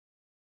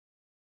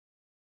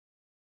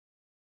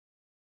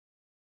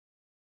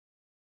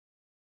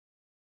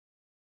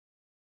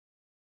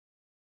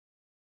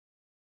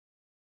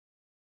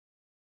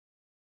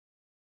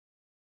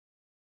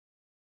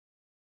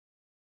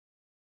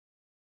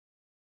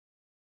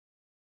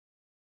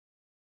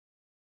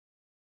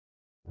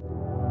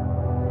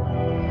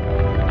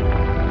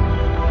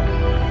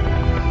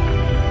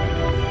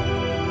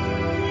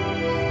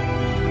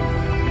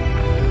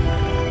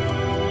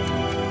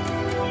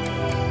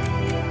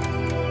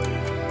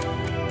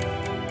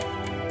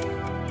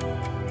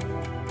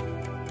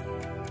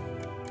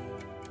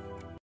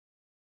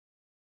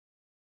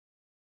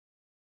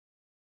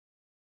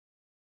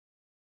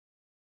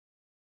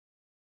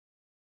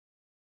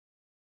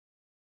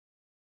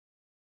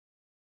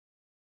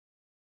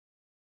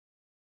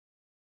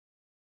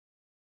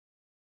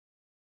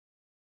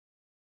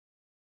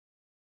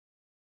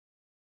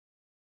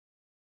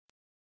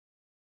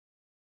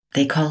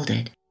They called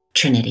it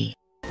Trinity.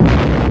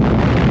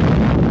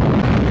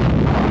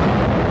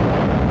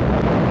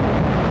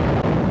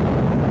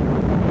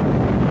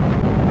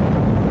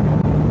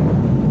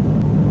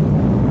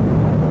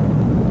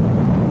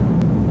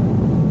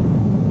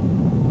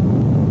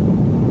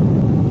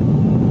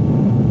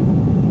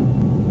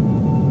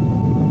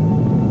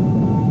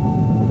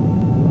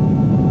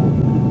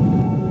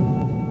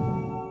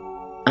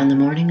 On the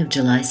morning of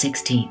July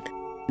 16,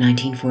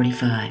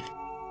 1945,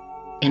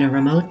 in a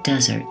remote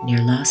desert near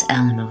Los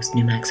Alamos,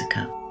 New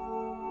Mexico,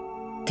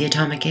 the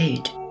atomic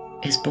age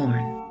is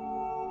born.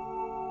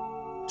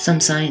 Some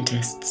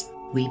scientists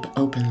weep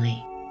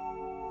openly.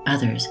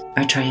 Others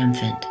are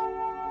triumphant.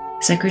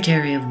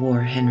 Secretary of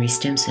War Henry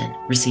Stimson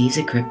receives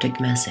a cryptic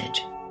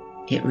message.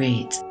 It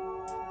reads,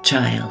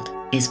 "Child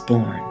is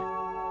born.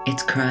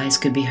 Its cries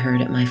could be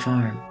heard at my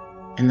farm,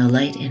 and the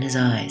light in his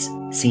eyes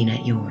seen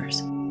at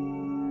yours."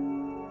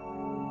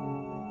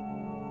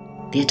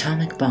 The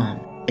atomic bomb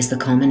is the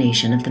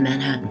culmination of the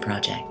Manhattan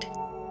Project,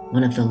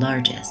 one of the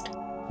largest,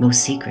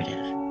 most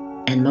secretive,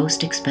 and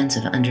most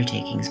expensive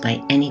undertakings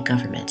by any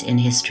government in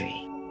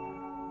history.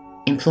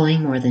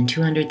 Employing more than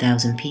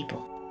 200,000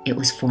 people, it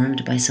was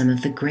formed by some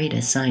of the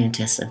greatest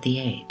scientists of the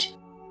age.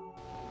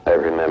 I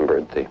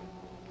remembered the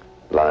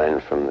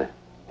line from the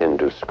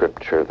Hindu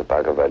scripture, the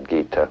Bhagavad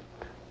Gita.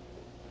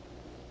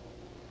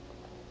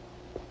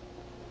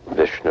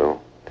 Vishnu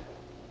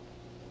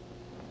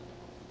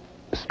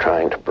is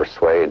trying to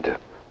persuade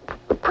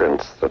the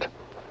prince that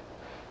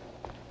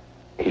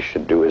he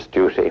should do his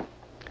duty,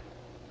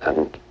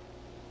 and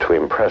to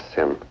impress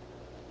him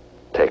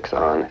takes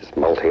on his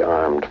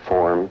multi-armed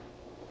form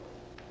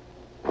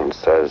and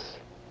says,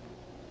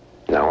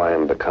 "Now I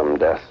am become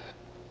death,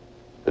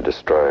 the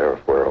destroyer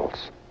of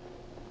worlds."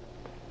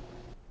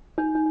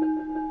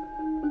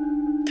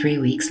 3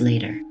 weeks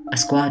later, a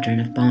squadron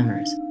of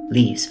bombers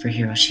leaves for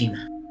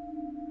Hiroshima.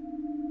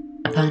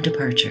 Upon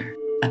departure,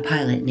 a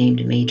pilot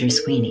named Major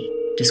Sweeney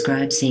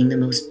describes seeing the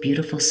most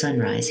beautiful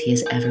sunrise he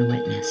has ever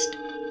witnessed,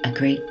 a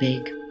great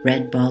big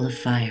red ball of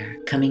fire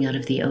coming out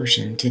of the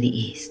ocean to the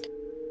east.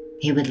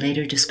 He would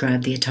later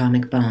describe the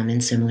atomic bomb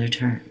in similar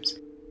terms.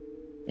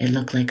 It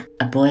looked like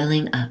a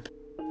boiling up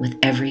with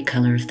every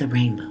color of the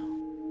rainbow.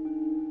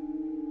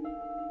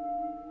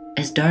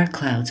 As dark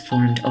clouds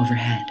formed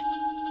overhead,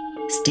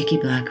 sticky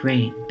black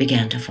rain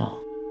began to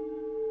fall.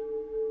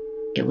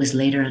 It was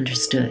later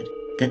understood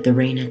that the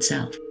rain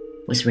itself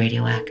was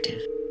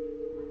radioactive.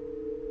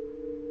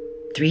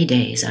 3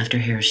 days after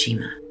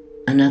Hiroshima,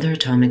 another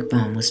atomic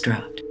bomb was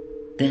dropped,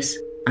 this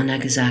on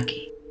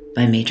Nagasaki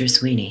by Major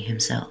Sweeney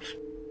himself.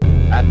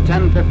 At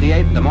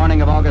 10:58 the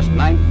morning of August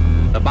 9th,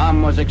 the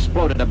bomb was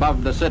exploded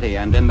above the city,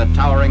 and in the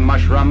towering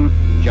mushroom,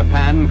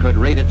 Japan could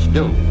read its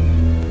doom.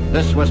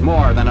 This was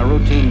more than a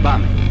routine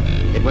bombing.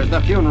 It was the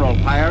funeral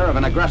pyre of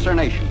an aggressor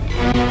nation.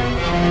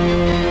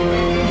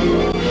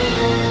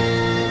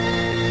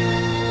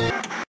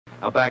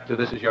 Now back to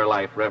This Is Your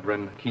Life,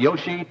 Reverend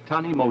Kiyoshi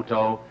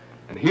Tanimoto,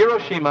 in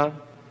Hiroshima,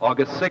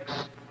 August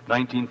 6,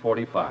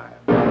 1945.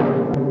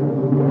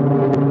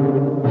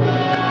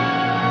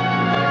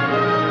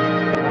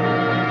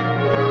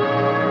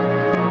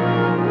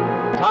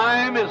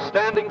 Time is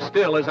standing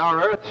still as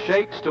our Earth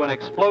shakes to an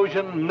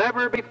explosion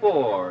never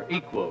before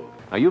equaled.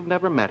 Now, you've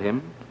never met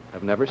him,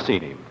 have never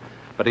seen him,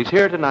 but he's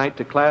here tonight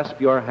to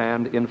clasp your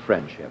hand in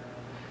friendship.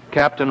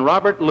 Captain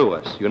Robert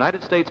Lewis,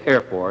 United States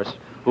Air Force,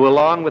 who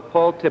along with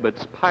Paul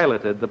Tibbets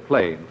piloted the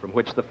plane from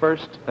which the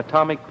first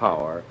atomic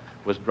power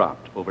was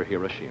dropped over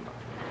Hiroshima.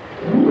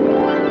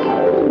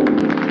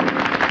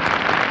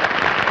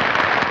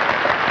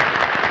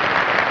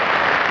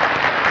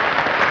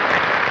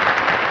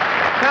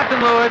 Captain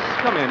Lewis,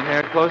 come in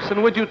here close,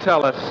 and would you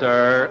tell us,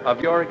 sir,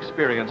 of your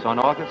experience on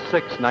August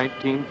 6,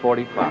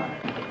 1945?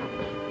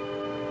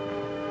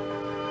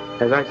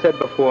 As I said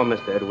before,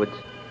 Mr. Edwards,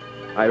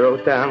 I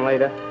wrote down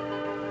later,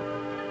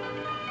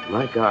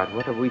 my God,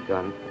 what have we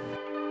done?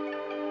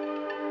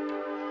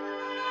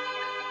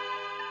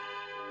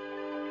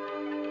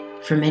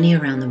 For many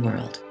around the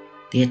world,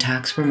 the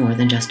attacks were more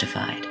than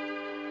justified.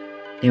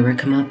 They were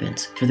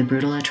comeuppance for the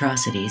brutal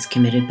atrocities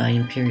committed by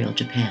Imperial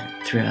Japan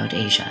throughout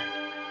Asia.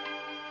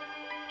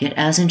 Yet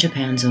as in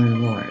Japan's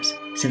own wars,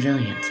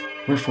 civilians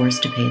were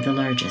forced to pay the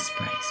largest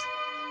price.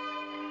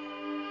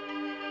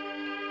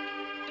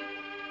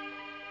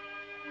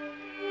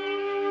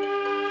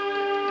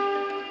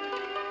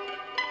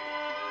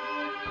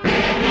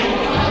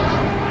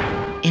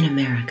 In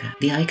America,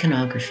 the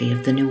iconography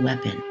of the new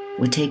weapon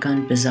would take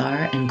on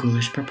bizarre and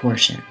ghoulish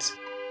proportions.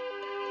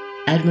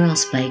 Admiral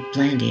Spike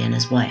Blandy and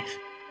his wife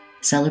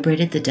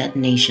celebrated the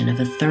detonation of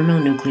a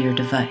thermonuclear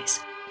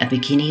device at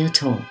Bikini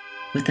Atoll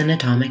with an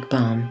atomic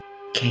bomb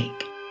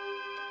cake.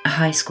 A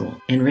high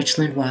school in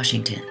Richland,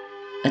 Washington,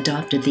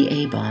 adopted the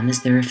A-bomb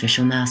as their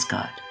official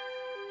mascot.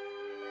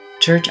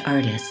 Church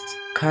artists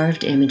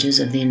carved images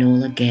of the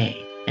Enola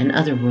Gay and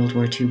other World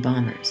War II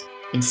bombers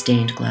in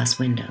stained glass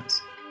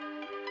windows.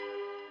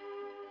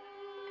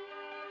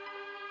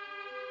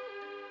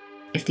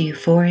 If the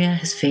euphoria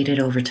has faded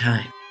over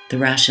time, the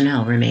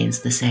rationale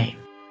remains the same.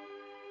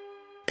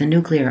 The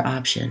nuclear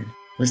option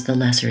was the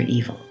lesser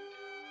evil.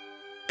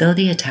 Though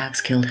the attacks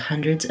killed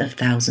hundreds of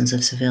thousands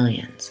of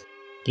civilians,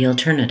 the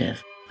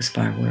alternative was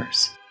far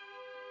worse.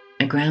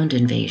 A ground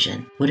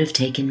invasion would have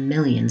taken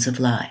millions of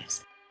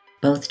lives,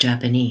 both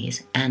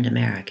Japanese and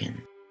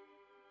American.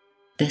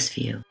 This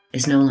view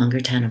is no longer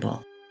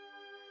tenable.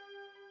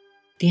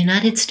 The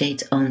United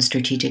States' own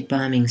Strategic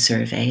Bombing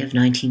Survey of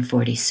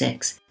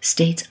 1946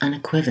 states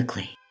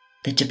unequivocally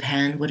that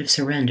Japan would have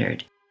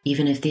surrendered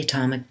even if the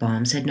atomic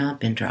bombs had not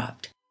been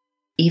dropped,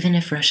 even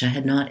if Russia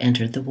had not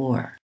entered the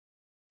war,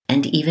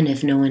 and even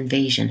if no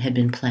invasion had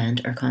been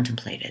planned or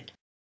contemplated.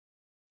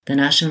 The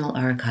National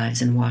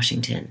Archives in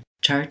Washington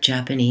chart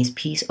Japanese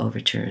peace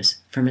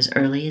overtures from as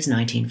early as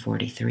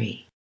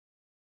 1943.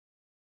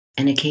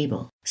 In a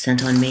cable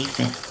sent on May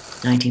 5,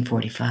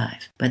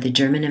 1945, by the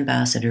German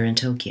ambassador in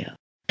Tokyo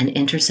and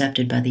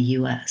intercepted by the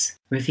U.S.,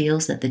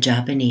 reveals that the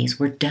Japanese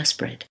were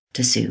desperate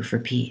to sue for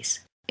peace,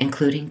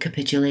 including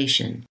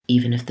capitulation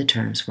even if the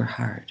terms were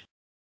hard.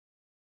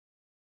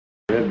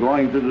 We're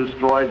going to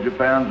destroy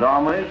Japan's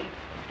armies,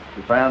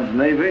 Japan's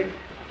navy,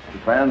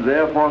 Japan's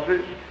air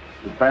forces,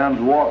 Japan's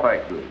war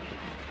factories,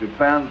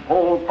 Japan's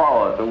whole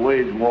power to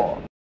wage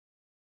war.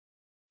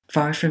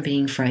 Far from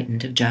being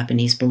frightened of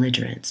Japanese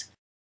belligerents,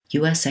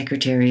 U.S.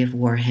 Secretary of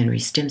War Henry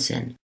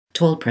Stimson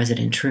told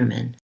President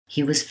Truman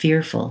he was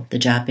fearful the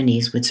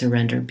Japanese would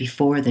surrender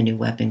before the new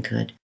weapon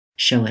could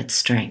show its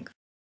strength.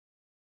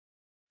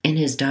 In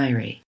his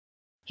diary,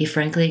 he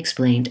frankly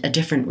explained a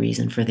different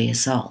reason for the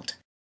assault.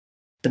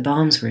 The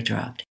bombs were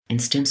dropped, in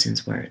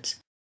Stimson's words,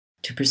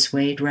 to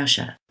persuade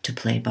Russia to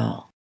play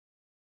ball.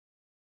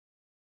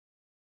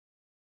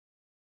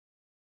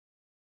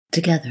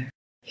 Together,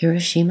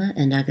 Hiroshima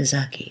and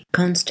Nagasaki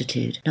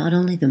constitute not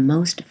only the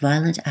most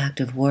violent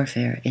act of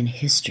warfare in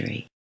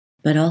history,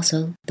 but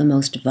also the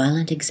most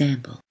violent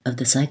example of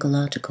the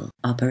psychological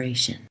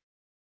operation.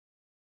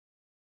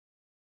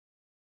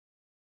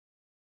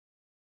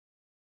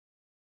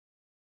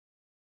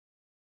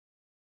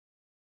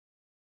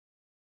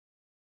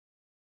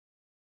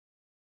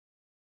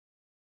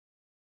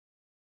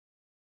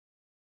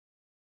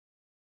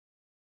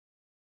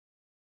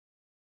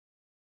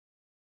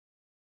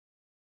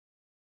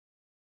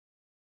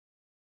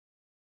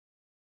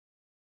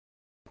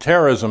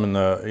 Terrorism in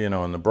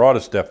the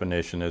broadest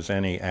definition is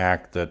any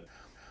act that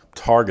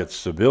targets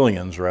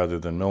civilians rather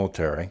than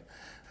military,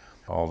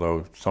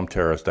 although some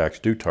terrorist acts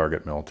do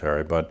target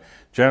military, but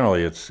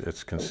generally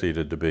it's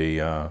conceded to be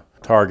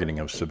targeting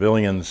of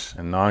civilians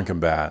and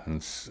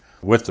non-combatants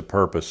with the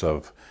purpose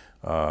of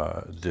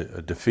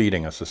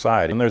defeating a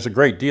society. And there's a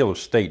great deal of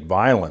state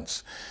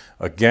violence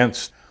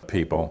against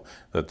people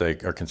that they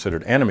are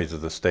considered enemies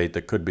of the state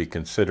that could be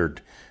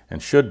considered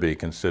and should be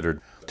considered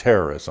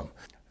terrorism.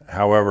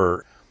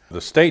 However, the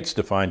states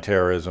define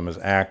terrorism as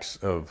acts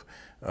of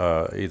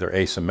either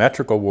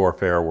asymmetrical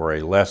warfare, where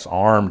a less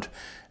armed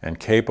and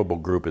capable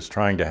group is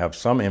trying to have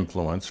some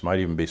influence, might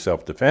even be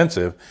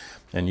self-defensive,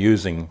 and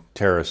using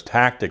terrorist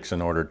tactics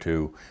in order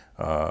to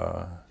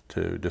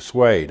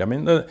dissuade. I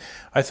mean,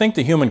 I think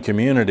the human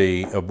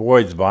community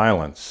avoids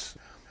violence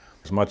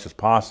as much as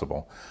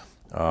possible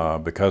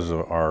because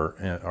of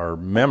our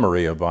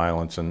memory of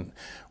violence. And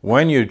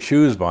when you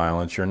choose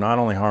violence, you're not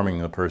only harming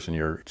the person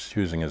you're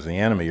choosing as the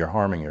enemy, you're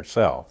harming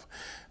yourself.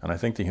 And I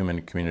think the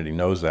human community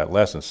knows that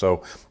lesson.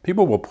 So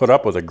people will put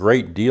up with a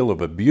great deal of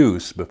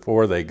abuse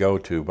before they go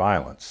to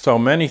violence. So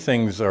many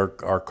things are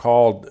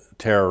called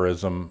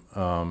terrorism,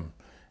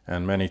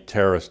 and many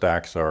terrorist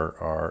acts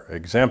are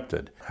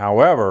exempted.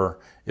 However,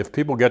 if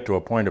people get to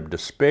a point of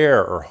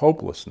despair or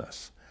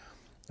hopelessness,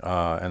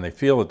 and they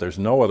feel that there's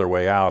no other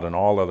way out and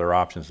all other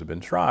options have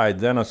been tried,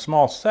 then a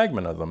small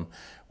segment of them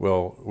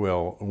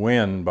will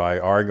win by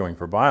arguing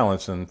for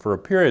violence, and for a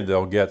period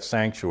they'll get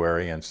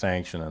sanctuary and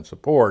sanction and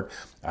support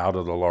out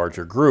of the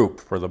larger group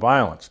for the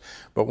violence.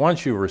 But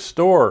once you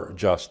restore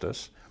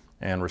justice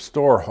and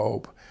restore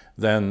hope,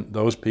 then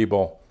those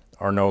people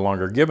are no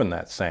longer given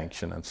that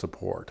sanction and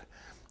support.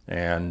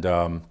 And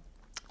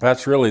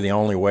that's really the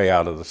only way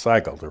out of the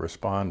cycle, to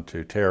respond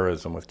to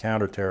terrorism with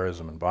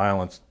counterterrorism and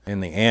violence. In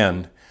the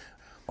end,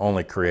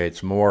 only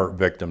creates more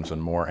victims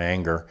and more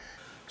anger.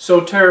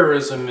 So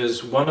terrorism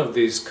is one of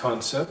these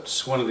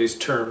concepts, one of these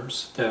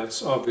terms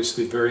that's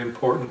obviously very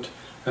important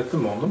at the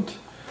moment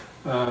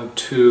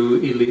to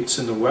elites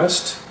in the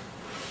West.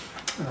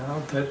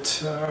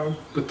 That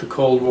with the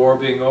Cold War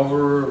being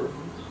over,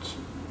 it's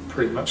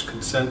pretty much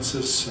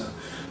consensus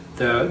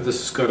that this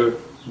has got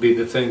to be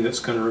the thing that's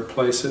going to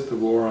replace it, the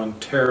war on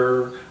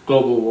terror,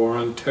 global war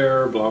on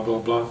terror, blah, blah,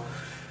 blah.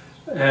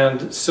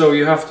 And so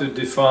you have to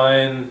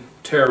define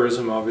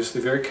terrorism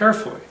obviously very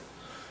carefully.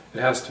 It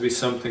has to be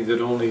something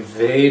that only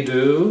they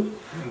do,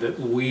 and that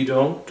we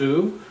don't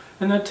do,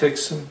 and that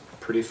takes some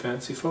pretty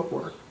fancy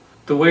footwork.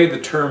 The way the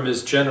term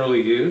is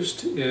generally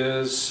used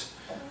is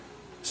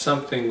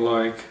something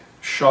like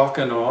shock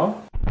and awe.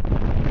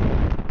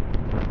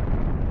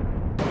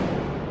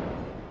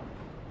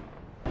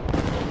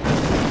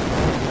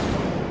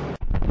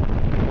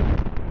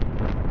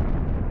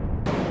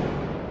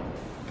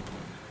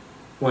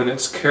 when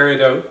it's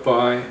carried out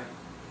by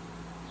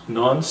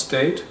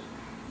non-state,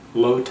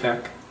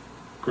 low-tech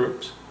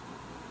groups.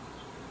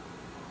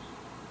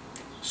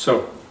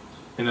 So,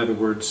 in other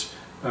words,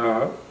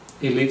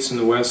 elites in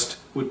the West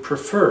would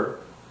prefer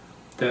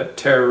that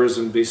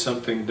terrorism be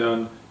something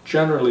done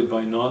generally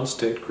by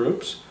non-state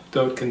groups,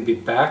 though it can be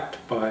backed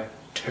by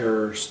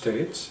terror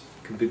states,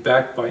 it can be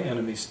backed by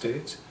enemy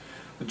states.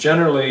 But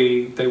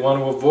generally, they want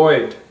to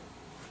avoid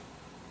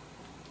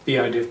the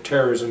idea of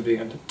terrorism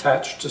being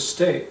attached to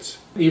states.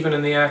 Even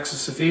in the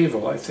axis of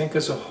evil, I think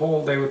as a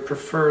whole they would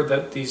prefer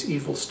that these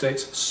evil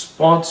states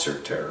sponsor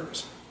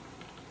terrorism.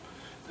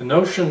 The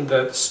notion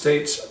that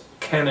states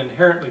can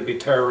inherently be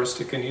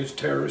terroristic and use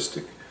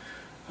terroristic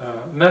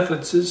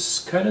methods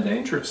is kind of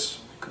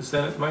dangerous, because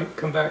then it might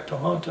come back to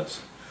haunt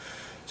us.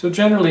 So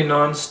generally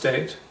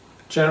non-state,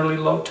 generally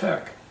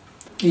low-tech.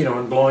 You know,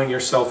 and blowing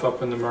yourself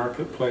up in the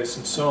marketplace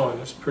and so on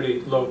is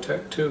pretty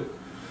low-tech too.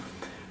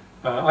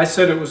 I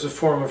said it was a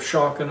form of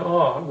shock and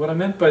awe. What I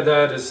meant by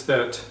that is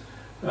that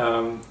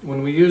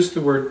when we use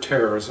the word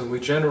terrorism, we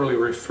generally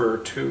refer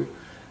to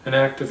an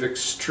act of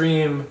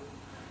extreme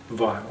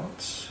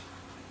violence,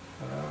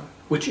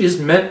 which is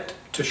meant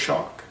to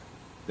shock.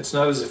 It's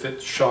not as if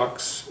it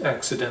shocks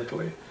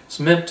accidentally. It's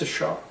meant to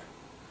shock.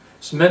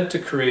 It's meant to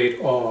create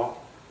awe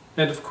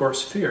and, of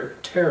course, fear,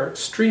 terror,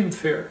 extreme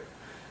fear,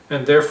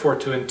 and therefore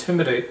to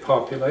intimidate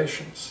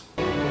populations.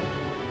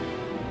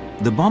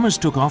 The bombers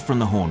took off from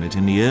the Hornet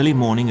in the early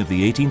morning of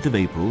the 18th of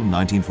April,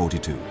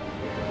 1942.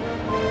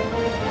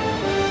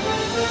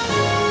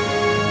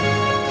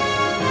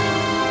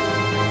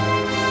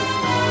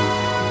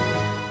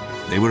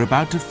 They were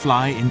about to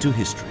fly into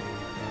history.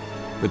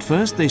 But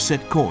first they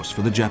set course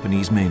for the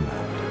Japanese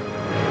mainland.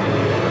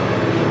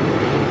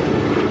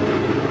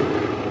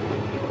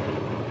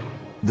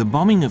 The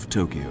bombing of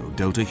Tokyo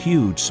dealt a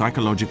huge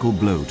psychological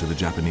blow to the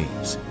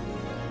Japanese.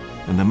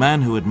 And the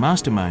man who had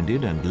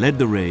masterminded and led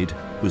the raid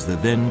was the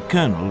then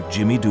Colonel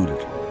Jimmy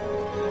Doolittle.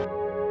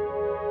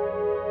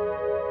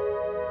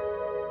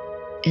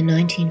 In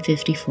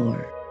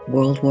 1954,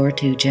 World War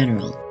II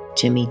General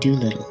Jimmy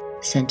Doolittle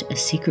sent a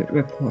secret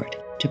report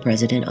to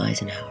President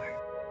Eisenhower.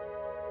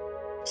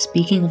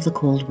 Speaking of the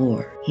Cold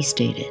War, he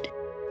stated,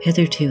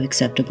 "Hitherto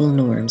acceptable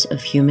norms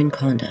of human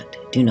conduct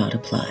do not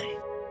apply.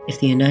 If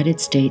the United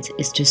States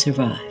is to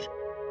survive,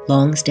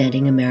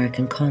 long-standing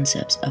American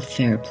concepts of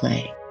fair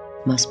play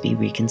must be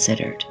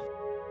reconsidered.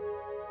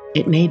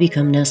 It may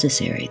become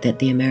necessary that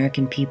the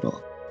American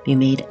people be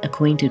made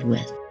acquainted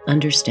with,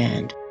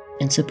 understand,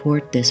 and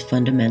support this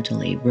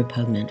fundamentally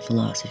repugnant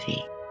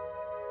philosophy."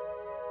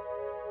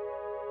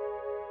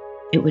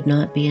 It would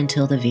not be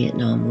until the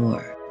Vietnam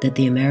War that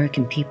the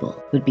American people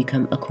would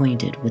become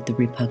acquainted with the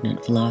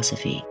repugnant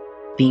philosophy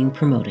being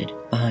promoted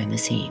behind the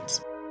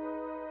scenes.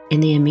 In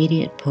the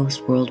immediate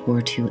post-World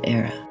War II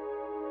era,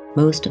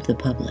 most of the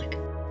public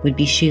would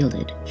be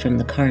shielded from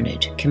the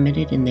carnage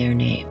committed in their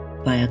name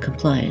by a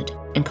compliant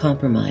and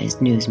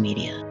compromised news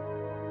media.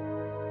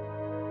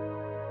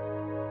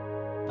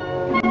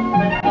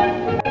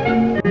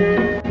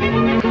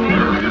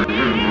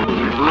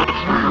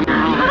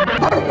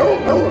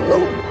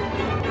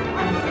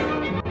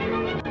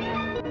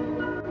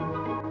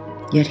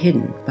 Yet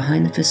hidden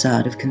behind the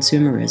facade of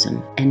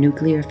consumerism and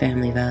nuclear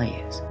family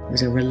values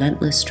was a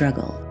relentless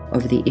struggle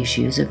over the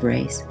issues of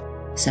race,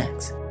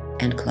 sex,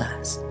 and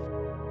class.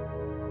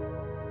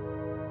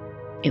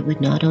 It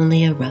would not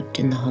only erupt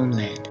in the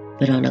homeland,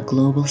 but on a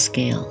global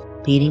scale,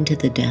 leading to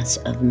the deaths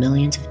of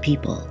millions of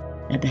people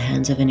at the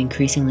hands of an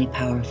increasingly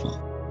powerful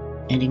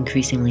and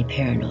increasingly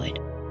paranoid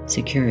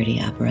security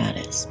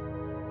apparatus.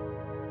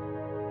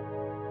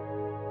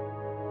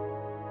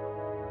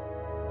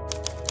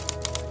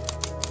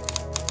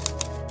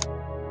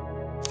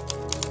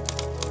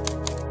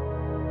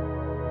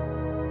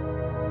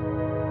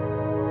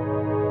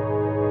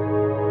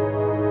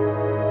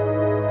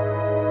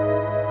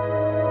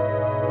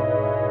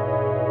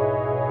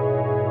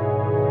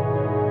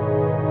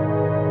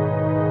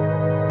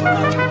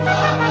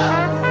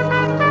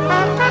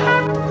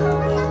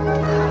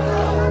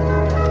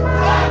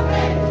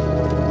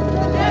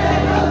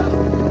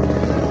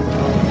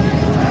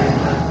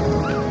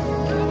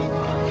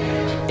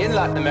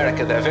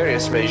 There are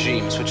various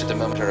regimes which at the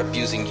moment are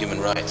abusing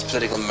human rights,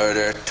 political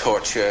murder,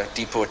 torture,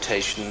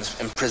 deportations,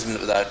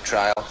 imprisonment without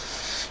trial,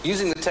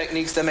 using the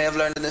techniques they may have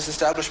learned in this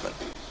establishment.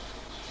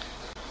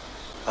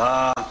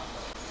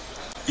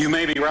 You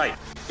may be right.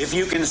 If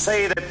you can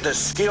say that the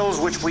skills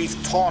which we've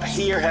taught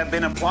here have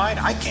been applied,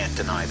 I can't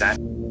deny that.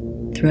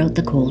 Throughout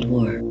the Cold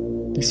War,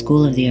 the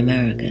School of the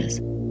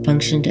Americas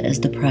functioned as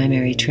the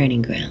primary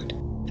training ground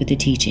for the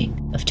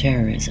teaching of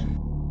terrorism.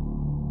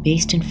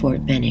 Based in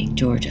Fort Benning,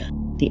 Georgia,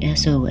 the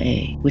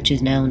SOA, which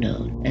is now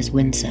known as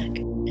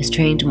WINSEC, has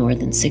trained more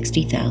than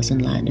 60,000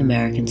 Latin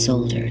American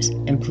soldiers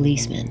and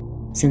policemen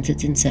since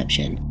its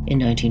inception in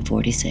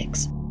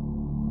 1946.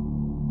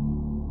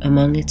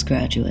 Among its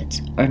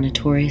graduates are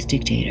notorious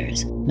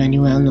dictators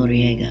Manuel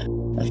Noriega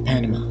of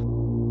Panama,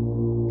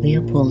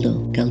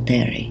 Leopoldo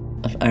Galtieri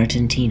of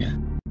Argentina,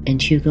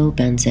 and Hugo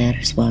Banzer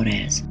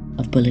Suarez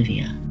of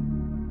Bolivia.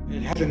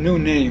 It has a new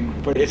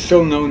name, but it's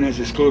still known as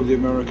the School of the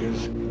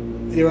Americas.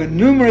 There are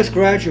numerous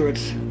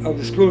graduates of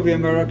the School of the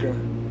America,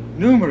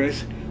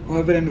 numerous, who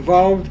have been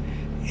involved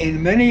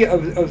in many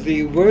of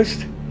the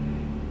worst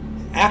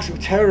acts of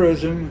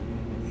terrorism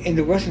in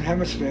the Western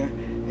Hemisphere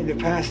in the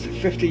past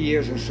 50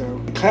 years or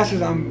so.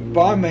 Classes on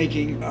bomb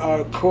making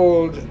are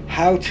called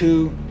How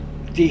to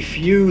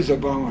Defuse a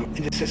Bomb.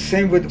 And it's the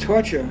same with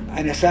torture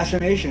and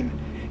assassination.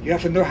 You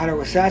have to know how to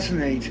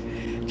assassinate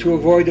to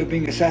avoid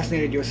being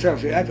assassinated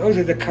yourself. So those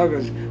are the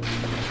covers.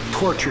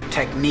 Torture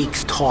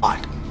techniques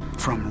taught,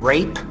 from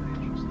rape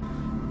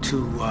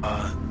to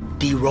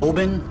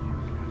derobing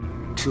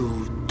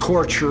to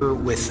torture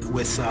with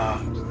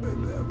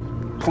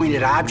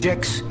pointed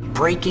objects,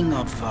 breaking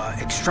of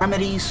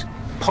extremities,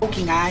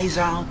 poking eyes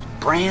out,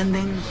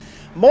 branding.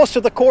 Most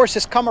of the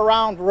courses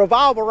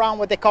revolve around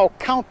what they call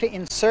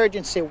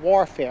counterinsurgency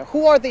warfare.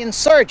 Who are the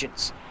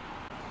insurgents?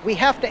 We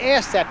have to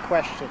ask that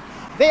question.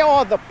 They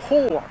are the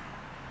poor.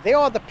 They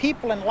are the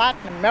people in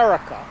Latin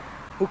America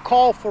who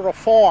call for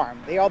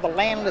reform. They are the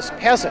landless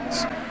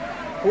peasants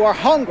who are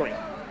hungry.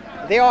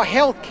 They are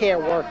healthcare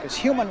workers,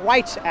 human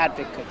rights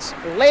advocates,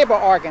 labor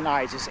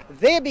organizers.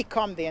 They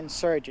become the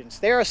insurgents.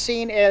 They are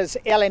seen as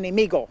el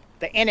enemigo,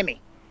 the enemy.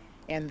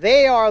 And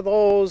they are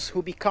those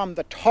who become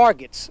the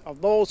targets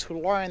of those who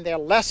learn their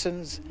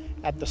lessons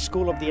at the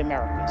School of the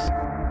Americas.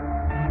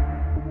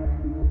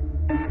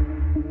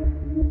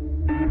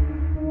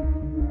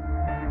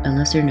 A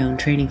lesser-known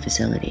training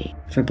facility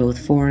for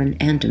both foreign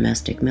and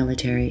domestic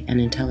military and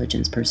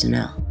intelligence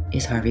personnel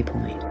is Harvey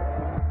Point,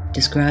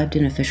 described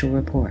in official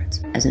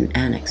reports as an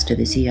annex to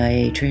the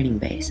CIA training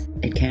base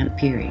at Camp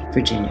Peary,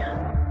 Virginia.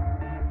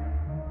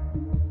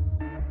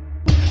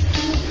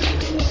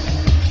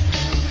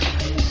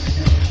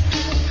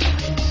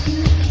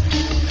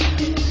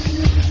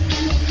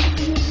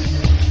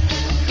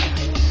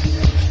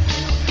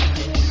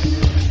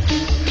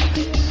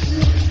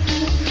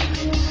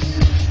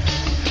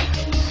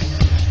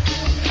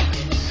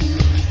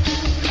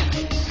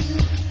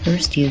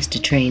 First used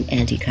to train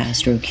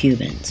anti-Castro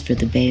Cubans for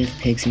the Bay of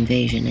Pigs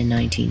invasion in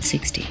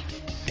 1960,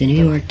 the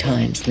New York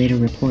Times later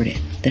reported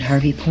that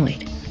Harvey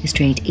Point has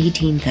trained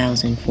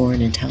 18,000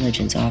 foreign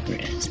intelligence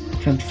operatives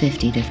from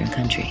 50 different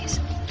countries.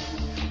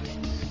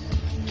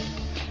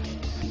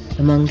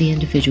 Among the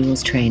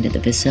individuals trained at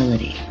the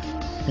facility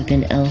have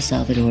been El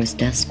Salvador's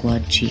death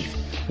squad chief,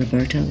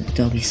 Roberto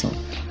D'Aubuisson,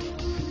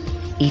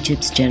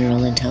 Egypt's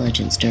General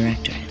Intelligence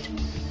Directorate,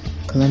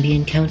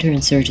 Colombian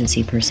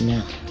counterinsurgency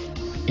personnel,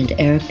 and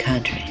Arab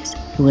cadres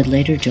who would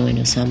later join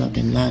Osama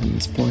bin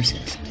Laden's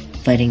forces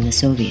fighting the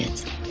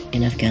Soviets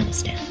in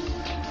Afghanistan.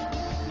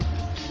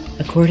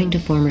 According to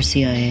former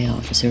CIA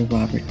officer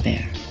Robert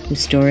Baer, whose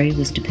story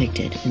was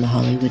depicted in the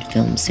Hollywood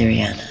film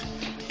C.I.A,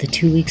 the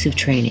 2 weeks of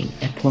training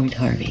at Point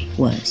Harvey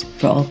was,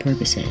 for all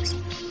purposes,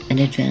 an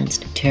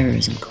advanced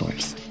terrorism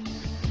course.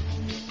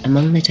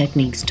 Among the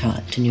techniques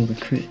taught to new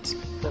recruits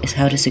is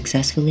how to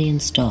successfully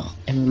install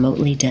and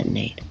remotely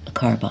detonate a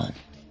car bomb.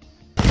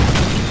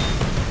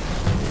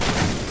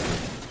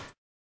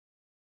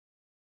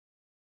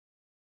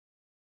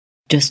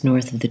 Just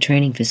north of the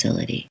training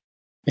facility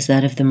is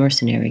that of the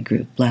mercenary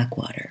group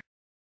Blackwater,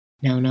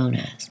 now known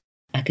as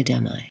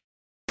Academi.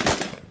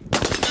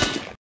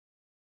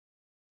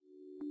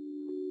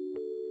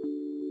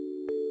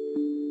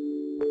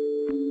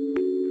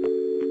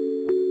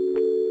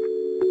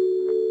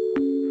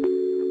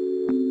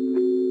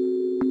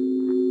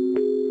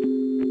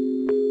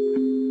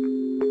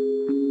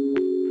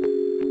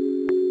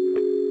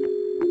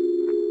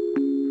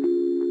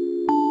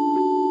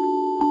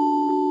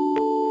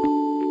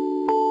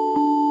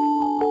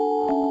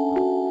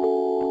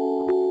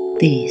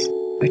 These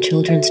are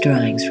children's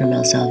drawings from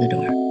El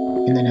Salvador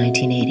in the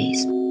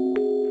 1980s.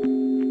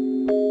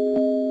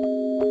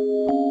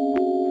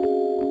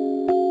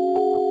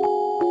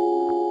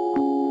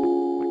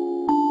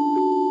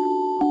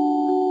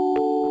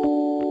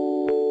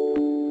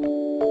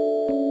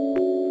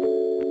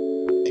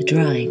 The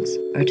drawings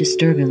are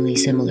disturbingly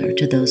similar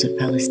to those of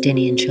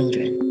Palestinian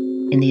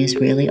children in the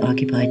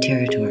Israeli-occupied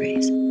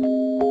territories.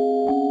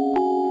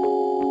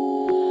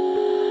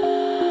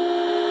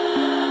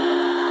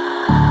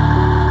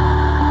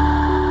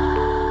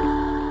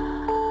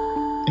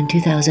 In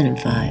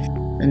 2005,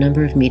 a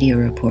number of media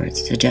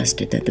reports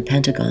suggested that the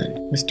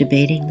Pentagon was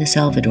debating the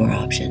Salvador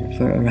option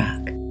for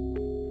Iraq.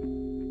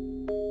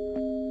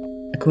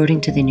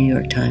 According to the New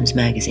York Times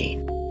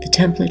Magazine, the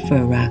template for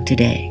Iraq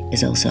today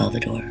is El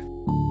Salvador,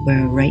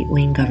 where a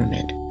right-wing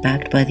government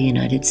backed by the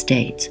United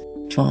States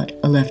fought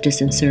a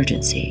leftist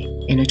insurgency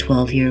in a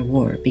 12-year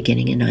war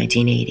beginning in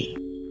 1980.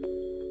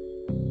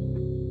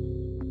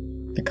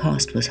 The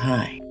cost was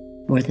high.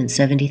 More than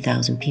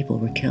 70,000 people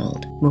were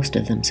killed, most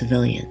of them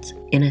civilians,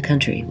 in a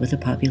country with a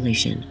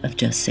population of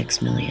just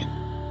 6 million.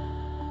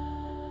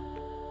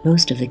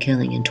 Most of the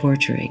killing and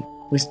torturing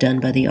was done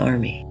by the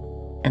army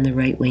and the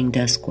right-wing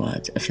death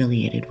squads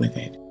affiliated with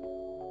it.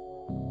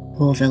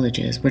 Whole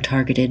villages were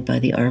targeted by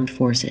the armed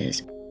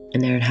forces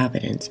and their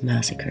inhabitants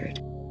massacred.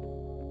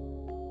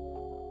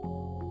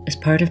 As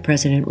part of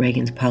President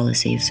Reagan's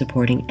policy of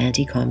supporting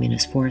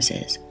anti-communist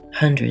forces,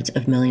 hundreds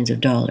of millions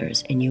of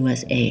dollars in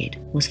U.S. aid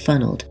was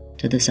funneled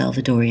to the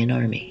Salvadorian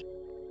army,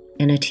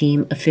 and a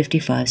team of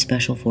 55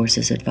 Special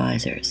Forces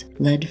advisors,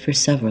 led for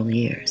several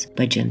years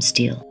by Jim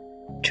Steele,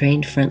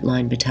 trained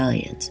frontline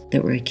battalions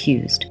that were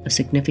accused of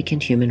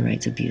significant human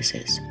rights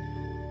abuses.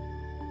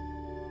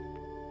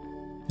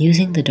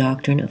 Using the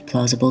doctrine of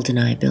plausible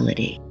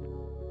deniability,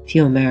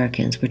 few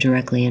Americans were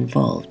directly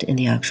involved in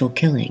the actual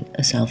killing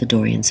of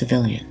Salvadorian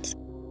civilians.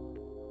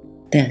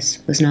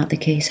 This was not the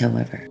case,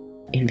 however,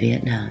 in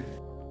Vietnam.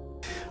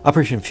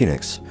 Operation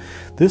Phoenix.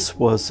 This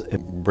was a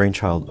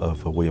brainchild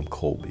of William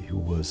Colby, who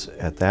was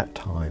at that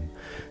time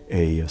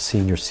a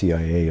senior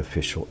CIA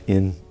official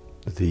in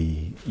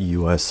the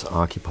U.S.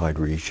 occupied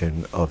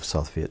region of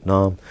South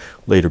Vietnam,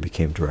 later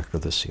became director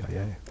of the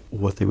CIA.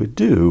 What they would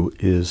do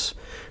is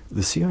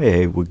the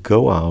CIA would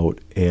go out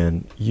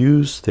and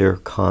use their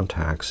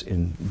contacts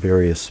in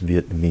various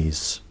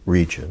Vietnamese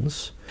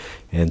regions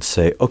and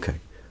say, okay,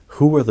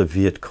 who are the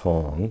Viet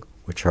Cong,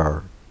 which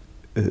are,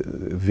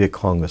 Viet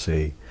Cong is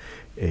a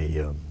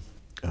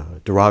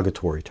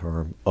derogatory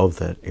term of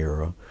that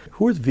era.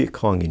 Who are the Viet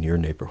Cong in your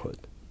neighborhood?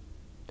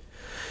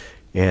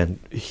 And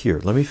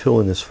here, let me fill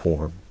in this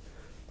form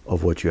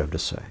of what you have to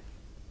say.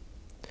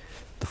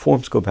 The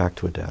forms go back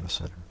to a data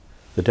center.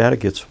 The data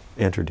gets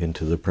entered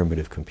into the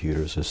primitive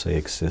computers as they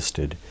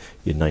existed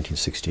in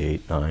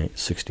 1968,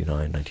 69,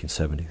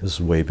 1970. This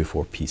is way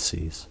before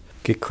PCs.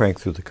 Get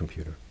cranked through the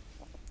computer.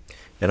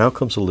 And out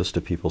comes a list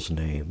of people's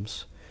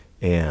names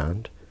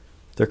and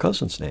their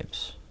cousins'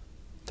 names,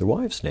 their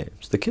wives'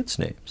 names, the kids'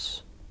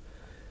 names.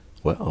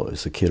 Well,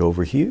 is the kid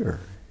over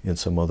here in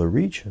some other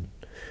region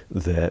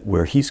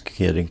where he's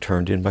getting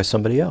turned in by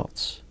somebody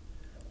else?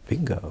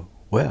 Bingo.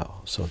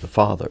 Well, so the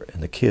father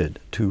and the kid,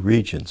 two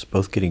regions,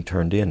 both getting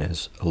turned in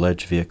as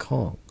alleged Viet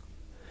Cong.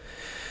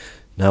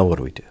 Now what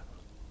do?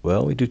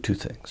 Well, we do two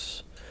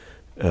things.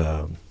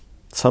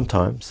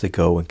 Sometimes they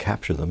go and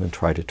capture them and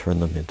try to turn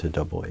them into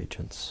double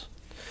agents.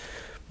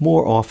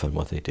 More often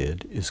what they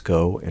did is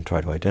go and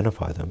try to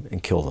identify them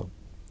and kill them.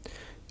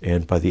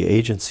 And by the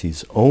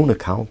agency's own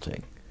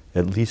accounting,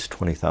 at least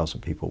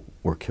 20,000 people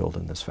were killed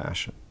in this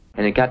fashion.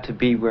 And it got to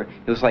be where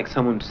it was like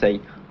someone would say,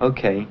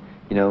 okay,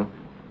 you know,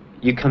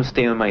 you come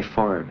stay on my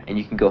farm and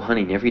you can go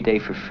hunting every day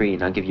for free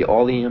and I'll give you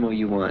all the ammo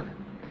you want.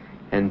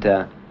 And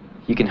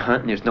you can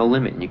hunt and there's no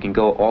limit and you can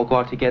all go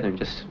out together and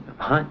just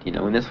hunt, you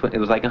know, and it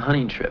was like a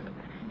hunting trip.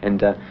 And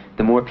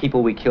the more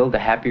people we killed, the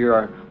happier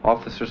our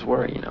officers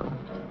were, you know.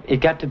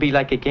 It got to be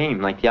like a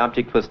game, like the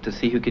object was to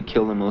see who could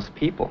kill the most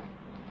people.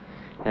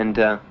 And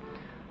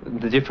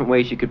the different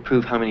ways you could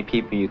prove how many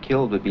people you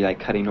killed would be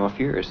like cutting off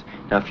ears.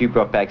 Now if you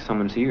brought back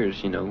someone's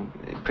ears, you know,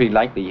 pretty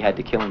likely you had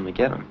to kill them to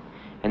get them.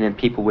 And then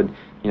people would,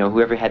 you know,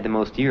 whoever had the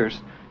most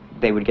ears,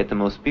 they would get the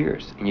most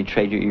beers, and you'd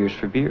trade your ears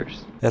for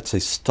beers. That's a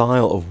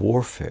style of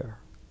warfare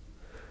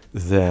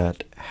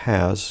that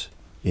has,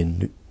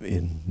 in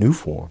new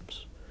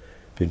forms,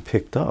 been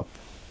picked up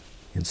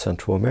in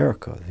Central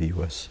America, the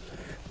U.S.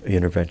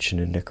 intervention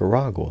in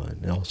Nicaragua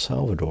and El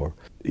Salvador.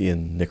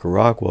 In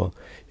Nicaragua,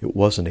 it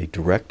wasn't a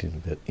direct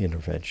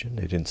intervention.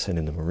 They didn't send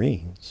in the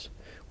Marines.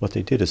 What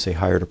they did is they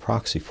hired a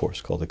proxy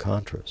force called the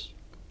Contras.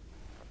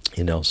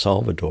 In El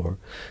Salvador,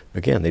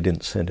 again, they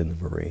didn't send in the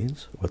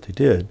Marines. What they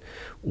did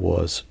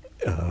was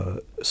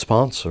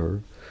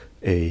sponsor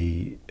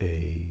a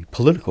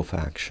political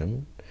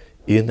faction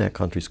in that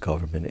country's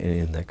government and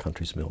in that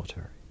country's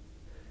military.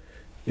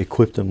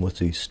 Equip them with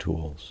these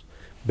tools.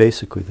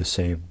 Basically the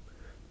same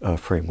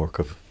framework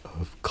of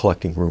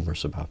collecting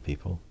rumors about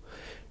people,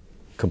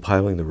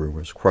 compiling the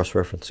rumors,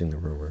 cross-referencing the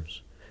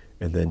rumors,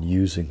 and then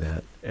using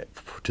that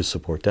to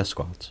support death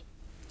squads.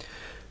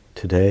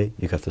 Today,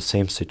 you got the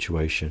same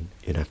situation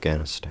in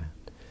Afghanistan.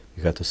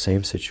 You got the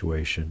same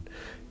situation,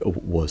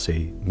 was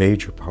a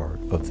major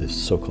part of this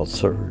so-called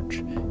surge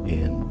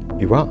in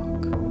Iraq.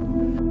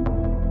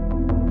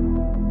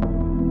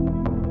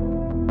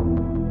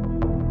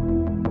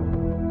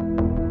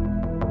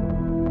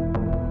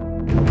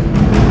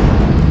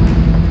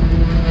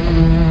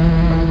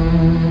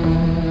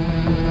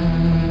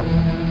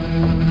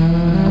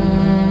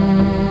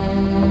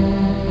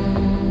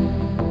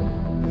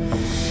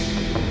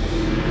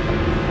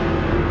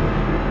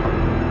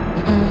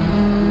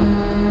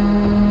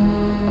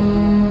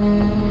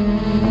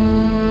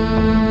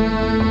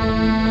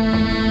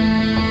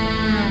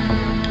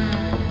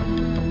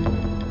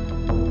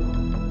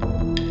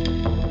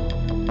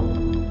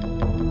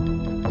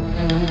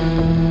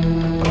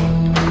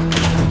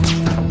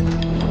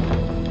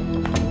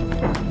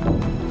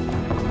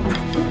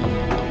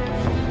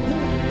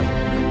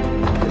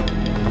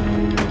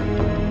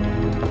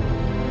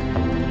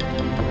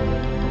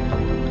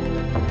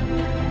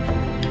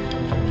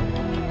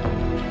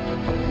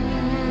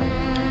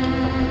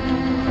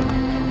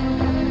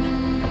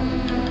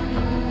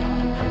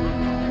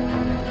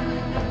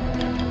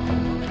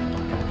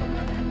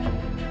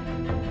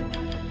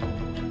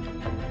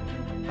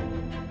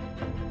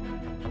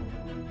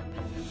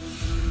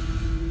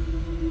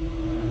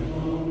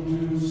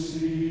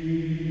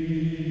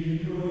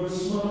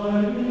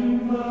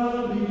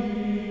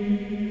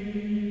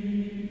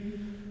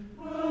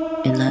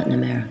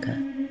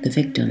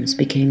 victims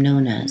became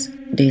known as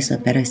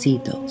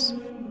desaparecidos.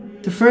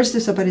 The first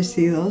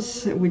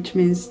desaparecidos, which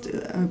means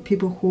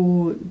people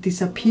who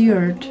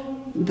disappeared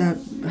that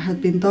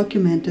had been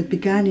documented,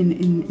 began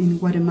in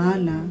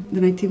Guatemala,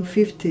 the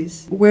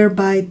 1950s,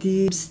 whereby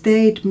the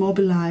state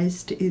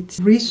mobilized its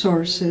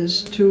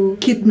resources to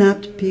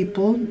kidnap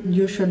people,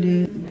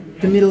 usually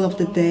the middle of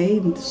the day,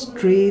 in the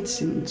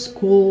streets, in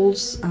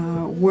schools,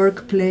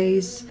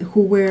 workplace,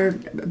 who were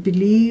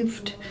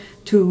believed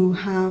to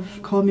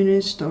have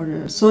communist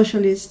or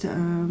socialist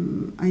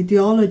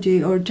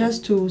ideology, or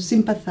just to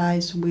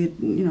sympathize with,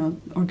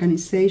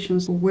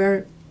 organizations who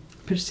were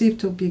perceived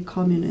to be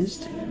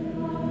communist.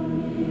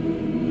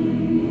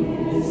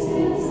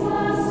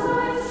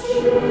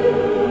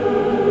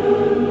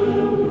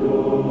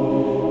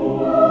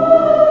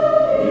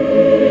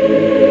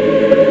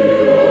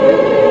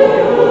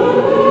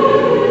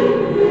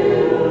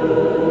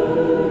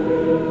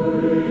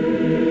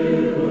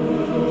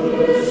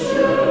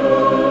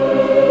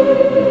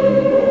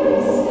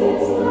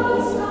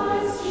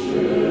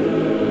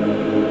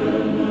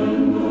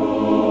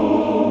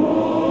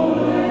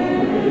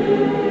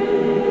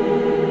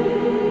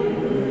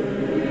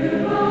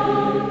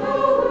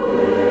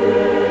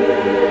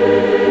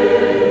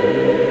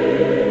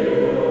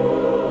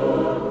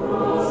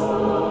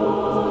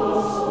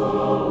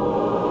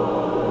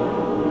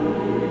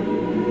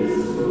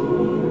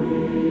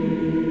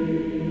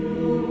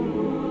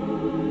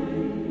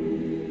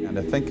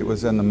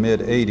 In the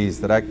mid-'80s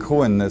that I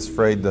coined this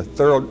phrase, the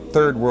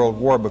Third World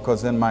War,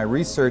 because in my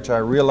research I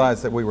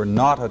realized that we were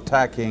not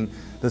attacking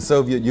the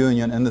Soviet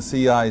Union and the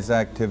CIA's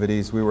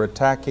activities. We were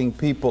attacking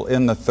people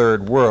in the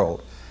Third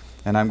World.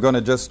 And I'm going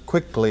to just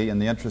quickly, in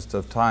the interest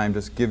of time,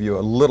 just give you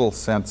a little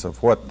sense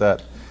of what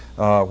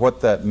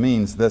that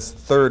means, this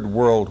Third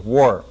World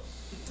War.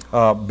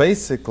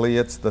 Basically,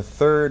 it's the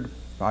third,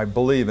 I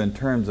believe, in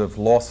terms of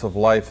loss of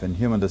life and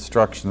human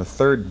destruction, the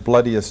third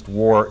bloodiest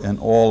war in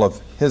all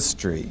of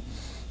history.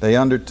 They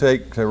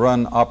undertake to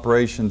run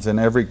operations in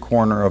every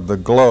corner of the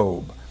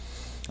globe.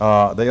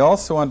 They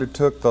also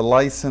undertook the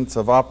license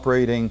of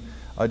operating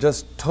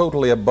just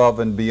totally above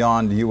and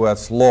beyond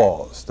U.S.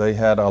 laws. They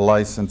had a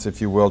license, if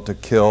you will, to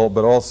kill,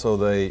 but also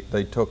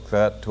they took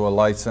that to a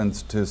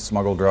license to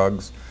smuggle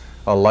drugs,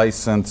 a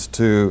license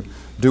to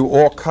do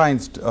all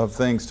kinds of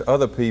things to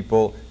other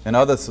people in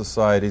other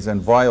societies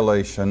in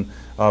violation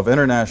of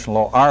international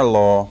law, our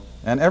law,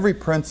 and every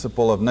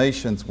principle of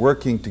nations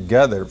working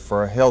together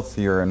for a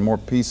healthier and more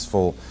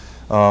peaceful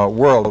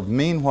world.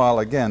 Meanwhile,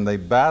 again, they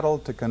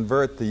battled to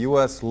convert the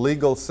U.S.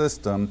 legal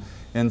system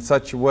in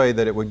such a way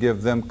that it would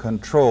give them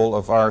control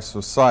of our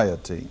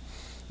society.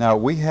 Now,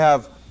 we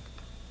have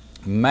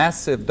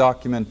massive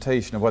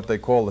documentation of what they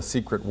call the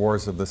secret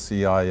wars of the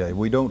CIA.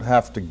 We don't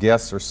have to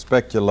guess or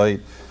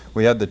speculate.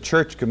 We had the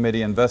Church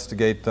Committee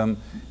investigate them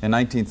in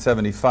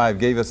 1975,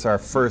 gave us our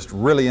first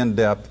really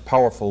in-depth,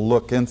 powerful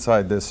look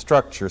inside this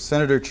structure.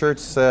 Senator Church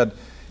said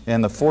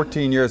in the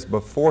 14 years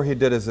before he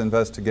did his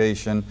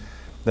investigation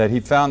that he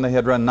found they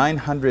had run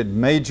 900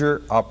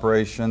 major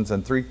operations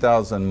and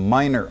 3,000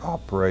 minor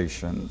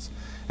operations.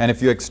 And if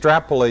you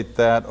extrapolate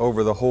that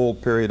over the whole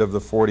period of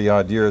the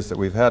 40-odd years that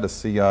we've had a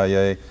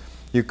CIA,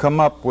 you come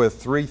up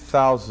with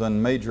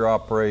 3,000 major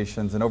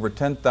operations and over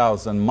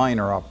 10,000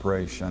 minor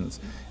operations.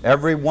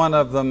 Every one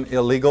of them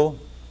illegal,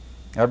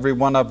 every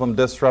one of them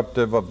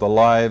disruptive of the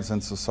lives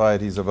and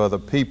societies of other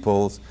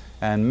peoples,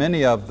 and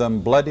many of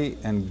them bloody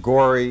and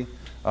gory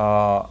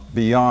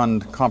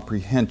beyond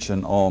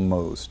comprehension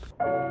almost.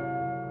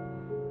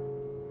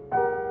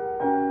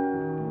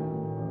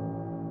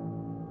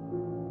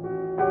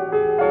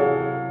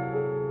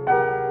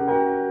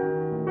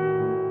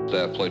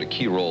 Staff played a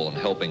key role in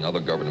helping other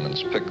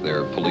governments pick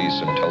their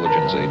police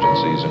intelligence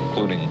agencies,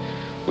 including,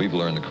 we've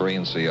learned, the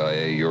Korean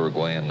CIA,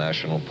 Uruguayan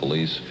National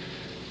Police.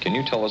 Can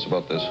you tell us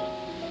about this?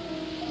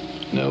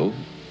 No.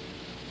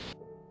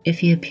 If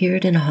he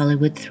appeared in a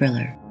Hollywood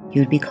thriller, he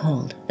would be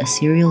called a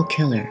serial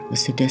killer with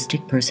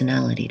sadistic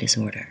personality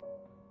disorder.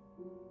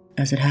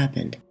 As it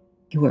happened,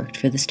 he worked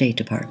for the State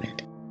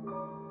Department.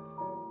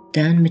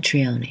 Dan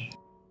Mitrione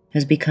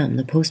has become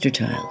the poster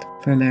child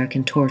for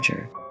American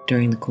torture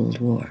during the Cold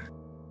War.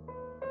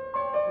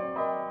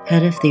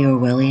 Head of the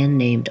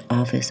Orwellian-named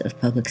Office of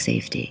Public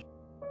Safety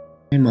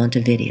in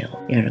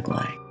Montevideo,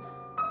 Uruguay,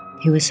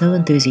 he was so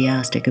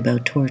enthusiastic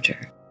about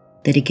torture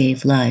that he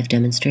gave live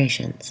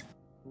demonstrations.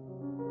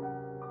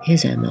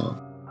 His MO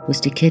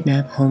was to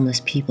kidnap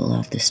homeless people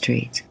off the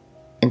streets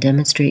and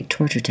demonstrate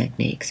torture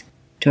techniques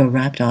to a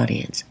rapt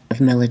audience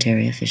of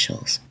military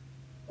officials.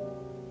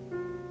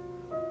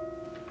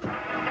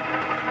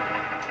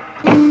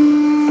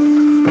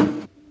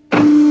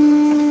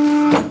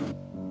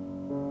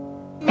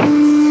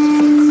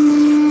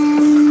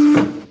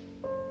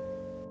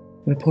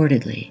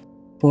 Reportedly,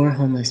 4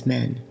 homeless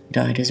men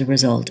died as a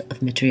result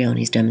of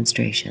Mitrione's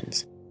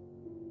demonstrations.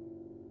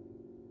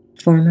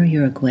 Former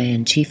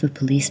Uruguayan Chief of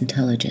Police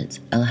Intelligence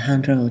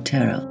Alejandro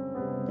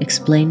Otero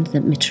explained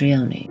that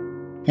Mitrione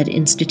had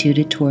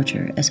instituted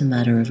torture as a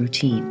matter of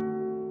routine,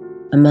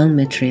 Among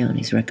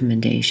Mitrione's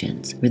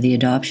recommendations were the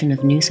adoption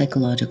of new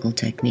psychological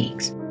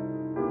techniques,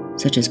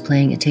 such as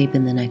playing a tape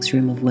in the next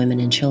room of women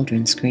and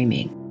children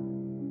screaming,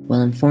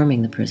 while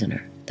informing the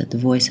prisoner that the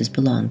voices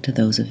belonged to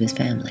those of his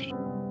family.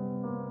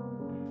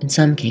 In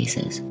some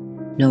cases,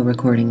 no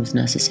recording was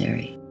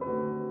necessary.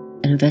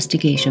 An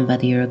investigation by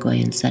the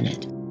Uruguayan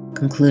Senate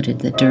concluded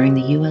that during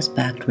the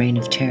US-backed reign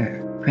of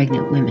terror,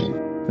 pregnant women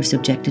were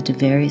subjected to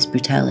various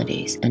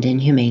brutalities and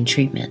inhumane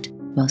treatment,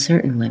 while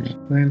certain women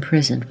were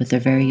imprisoned with their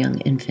very young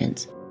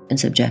infants and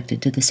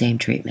subjected to the same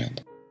treatment.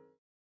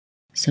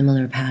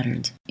 Similar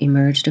patterns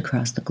emerged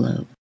across the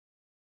globe.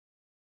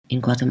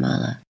 In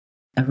Guatemala,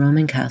 a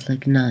Roman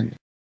Catholic nun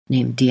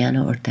named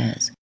Diana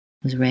Ortez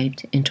was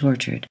raped and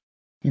tortured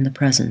in the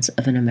presence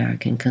of an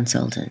American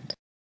consultant.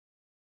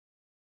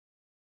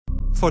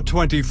 For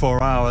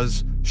 24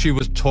 hours, she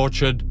was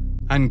tortured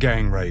and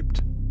gang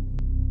raped.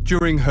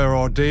 During her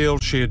ordeal,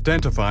 she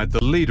identified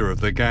the leader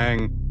of the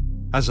gang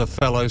as a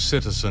fellow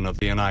citizen of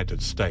the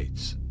United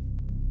States.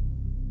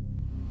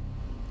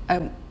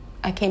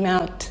 I came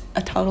out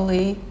a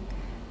totally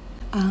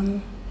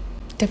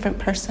different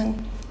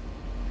person,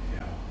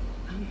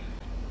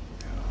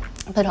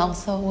 but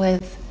also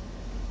with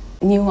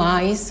new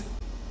eyes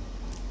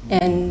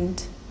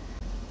and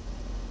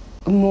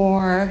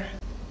more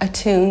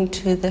attuned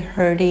to the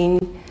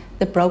hurting,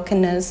 the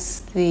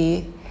brokenness,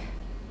 the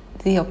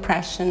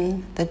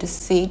oppression, the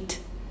deceit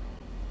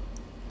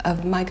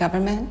of my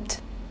government.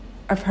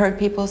 I've heard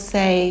people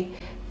say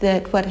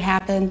that what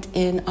happened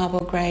in Abu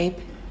Ghraib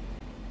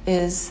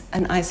is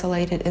an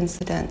isolated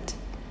incident.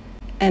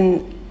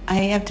 And I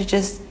have to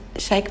just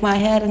shake my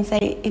head and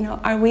say,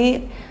 are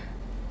we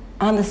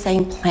on the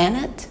same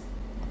planet?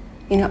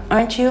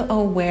 Aren't you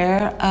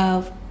aware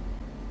of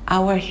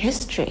our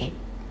history?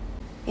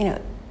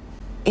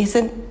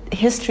 Isn't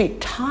history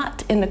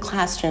taught in the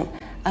classroom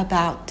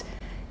about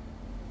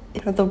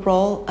the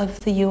role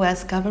of the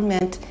US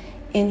government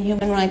in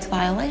human rights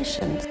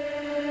violations?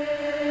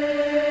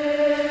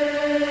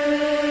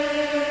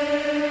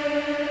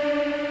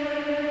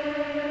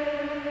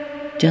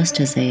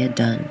 Just as they had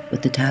done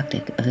with the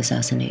tactic of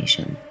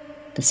assassination,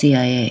 the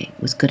CIA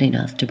was good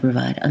enough to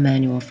provide a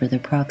manual for their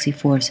proxy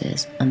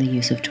forces on the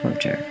use of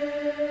torture.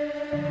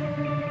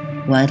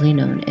 Widely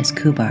known as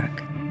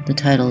Kubark, the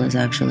title is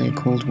actually a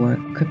Cold War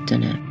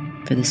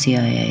cryptonym for the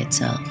CIA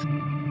itself.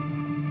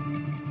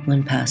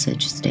 One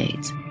passage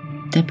states,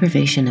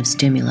 "Deprivation of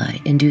stimuli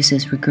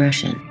induces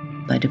regression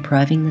by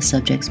depriving the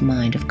subject's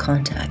mind of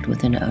contact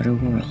with an outer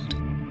world,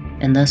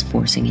 and thus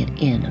forcing it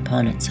in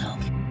upon itself.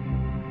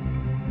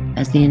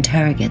 As the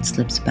interrogate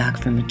slips back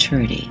from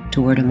maturity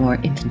toward a more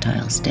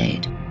infantile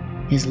state,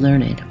 his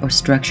learned or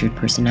structured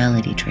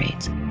personality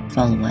traits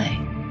fall away."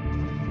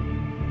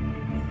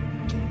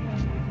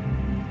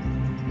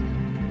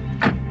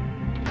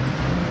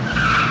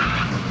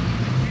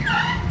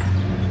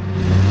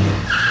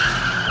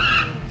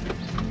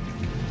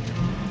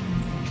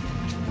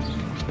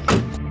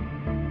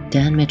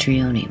 Dan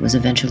Mitrione was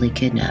eventually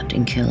kidnapped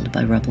and killed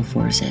by rebel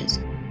forces.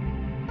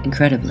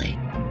 Incredibly,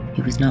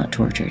 he was not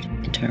tortured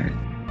in turn.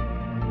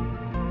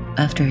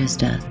 After his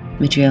death,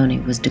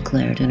 Mitrione was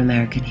declared an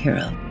American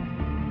hero.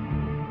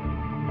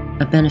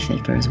 A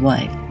benefit for his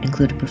wife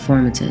included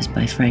performances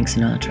by Frank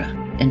Sinatra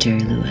and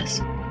Jerry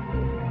Lewis.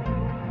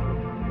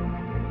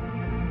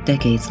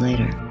 Decades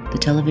later, the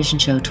television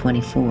show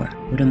 24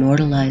 would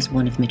immortalize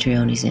one of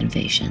Mitrione's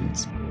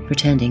innovations,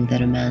 pretending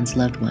that a man's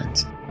loved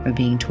ones are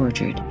being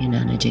tortured in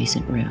an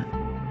adjacent room.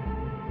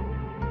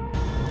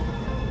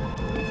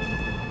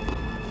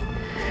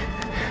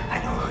 I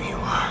know who you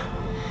are.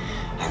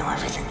 I know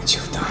everything that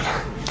you've done.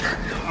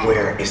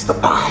 Where is the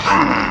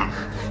bomb?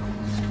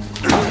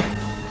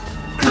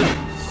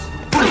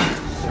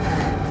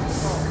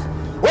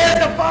 Where's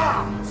the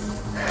bomb?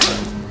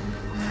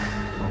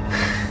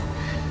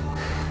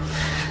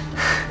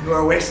 You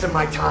are wasting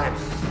my time.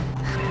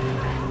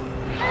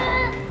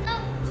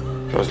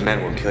 Those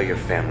men will kill your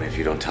family if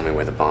you don't tell me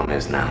where the bomb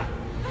is now.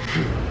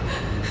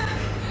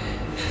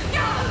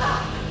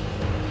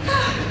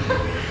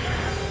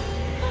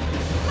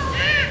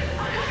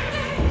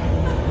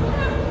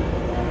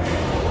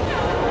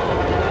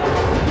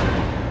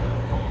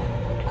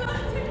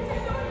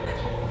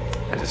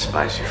 I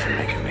despise you for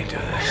making me do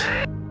this.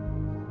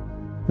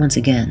 Once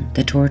again,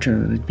 the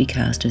torturer would be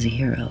cast as a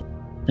hero,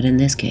 but in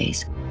this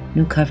case,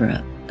 no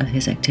cover-up of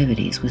his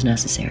activities was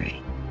necessary.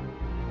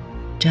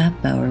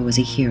 Jaap Bauer was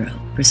a hero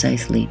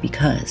precisely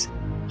because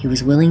he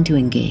was willing to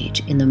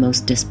engage in the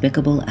most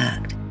despicable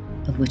act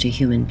of which a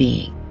human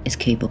being is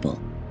capable.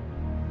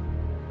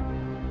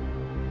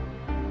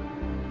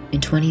 In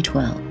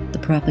 2012, the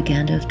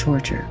propaganda of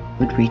torture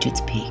would reach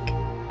its peak.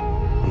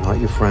 I'm not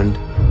your friend.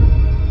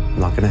 I'm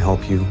not going to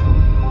help you.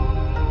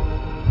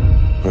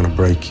 I'm going to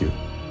break you.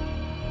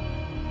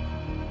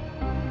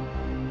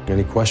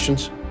 Any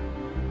questions?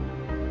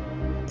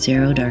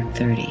 Zero Dark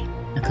 30,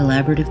 a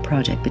collaborative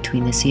project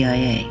between the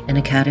CIA and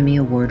Academy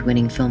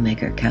Award-winning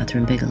filmmaker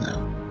Catherine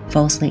Bigelow,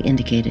 falsely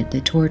indicated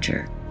that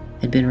torture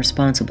had been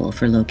responsible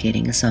for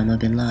locating Osama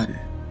bin Laden.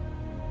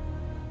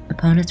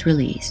 Upon its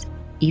release,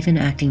 even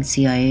acting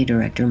CIA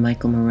Director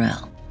Michael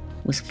Morrell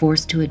was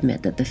forced to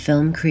admit that the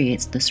film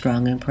creates the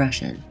strong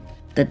impression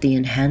that the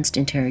enhanced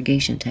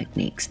interrogation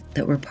techniques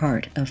that were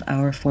part of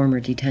our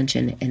former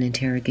detention and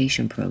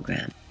interrogation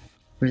program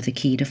were the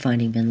key to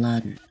finding bin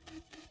Laden.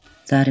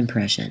 That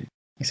impression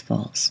is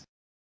false.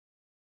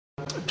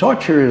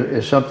 Torture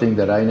is something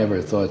that I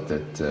never thought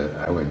that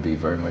I would be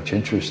very much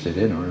interested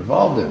in or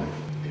involved in.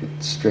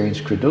 It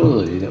strains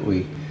credulity that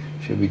we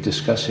should be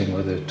discussing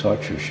whether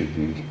torture should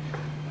be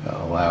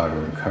allowed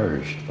or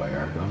encouraged by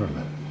our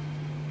government.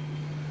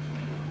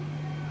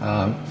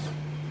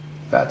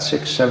 About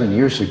 6, 7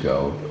 years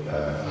ago,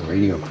 a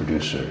radio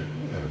producer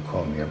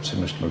called me up and said,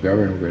 Mr.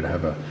 McGovern, we're going to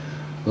have a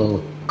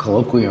little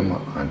colloquium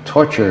on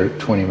torture,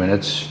 20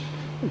 minutes,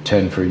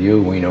 10 for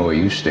you, we know where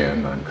you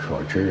stand on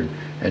torture,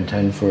 and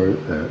 10 for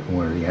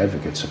one of the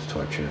advocates of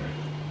torture,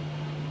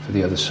 for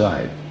the other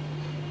side.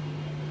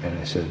 And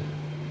I said,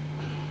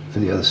 for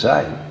the other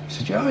side? He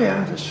said, oh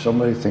yeah,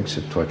 somebody thinks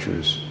that torture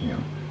is, you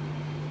know.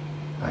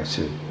 I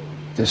said,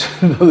 there's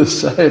another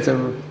side. I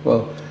said,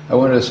 well, I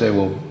wanted to say,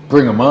 well,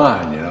 bring them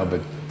on, you know,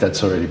 but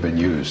that's already been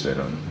used. I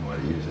don't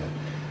want to use that.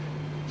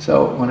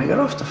 So when I got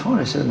off the phone,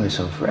 I said to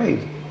myself,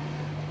 Ray,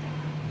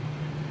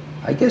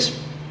 I guess,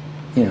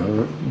 you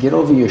know, get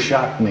over your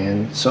shock,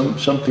 man. Some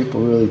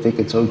people really think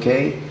it's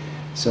okay.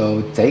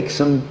 So take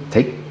 10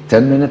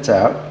 minutes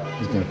out.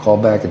 He's going to call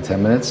back in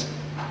 10 minutes.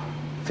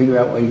 Figure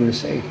out what you're going to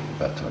say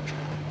about torture.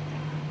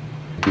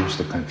 It gives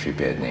the country a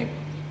bad name.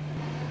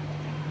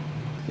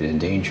 It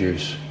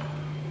endangers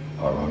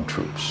our own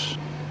troops.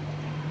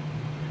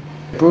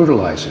 It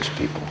brutalizes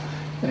people.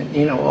 And,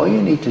 you know, all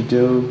you need to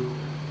do,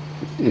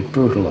 it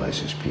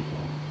brutalizes people.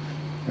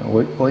 You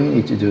know, all you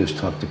need to do is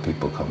talk to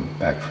people coming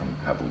back from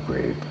Abu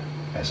Ghraib,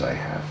 as I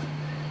have.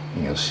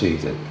 And you'll see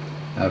that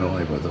not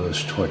only were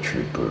those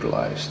tortured,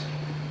 brutalized,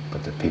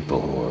 but the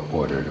people who were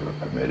ordered or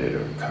permitted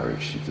or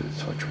encouraged to do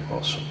the torture were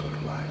also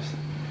brutalized.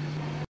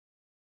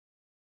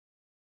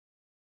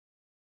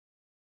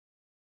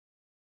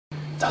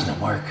 It doesn't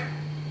work.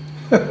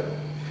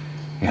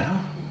 You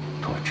know,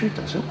 torture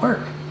doesn't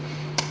work.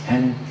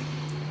 And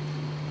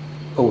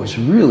what was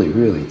really,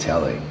 really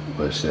telling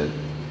was that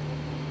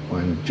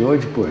when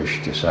George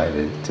Bush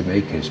decided to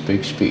make his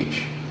big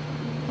speech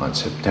on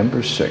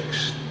September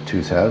 6,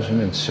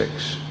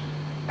 2006,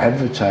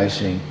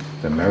 advertising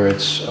the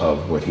merits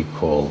of what he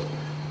called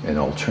an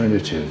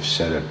alternative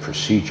set of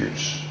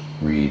procedures,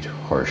 read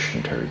harsh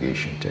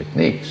interrogation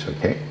techniques,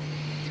 okay?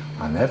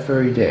 On that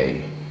very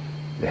day,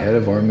 the head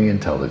of Army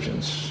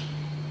Intelligence,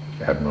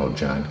 General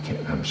John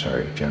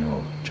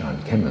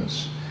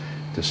Kimmons,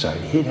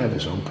 decided he'd have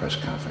his own press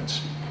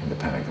conference in the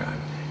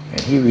Pentagon.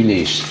 And he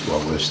released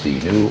what was the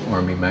new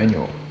Army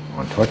manual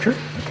on torture,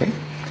 okay?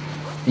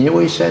 You know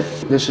what he said?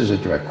 This is a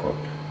direct quote.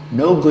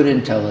 No good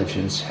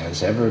intelligence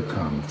has ever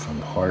come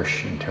from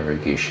harsh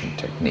interrogation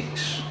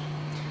techniques.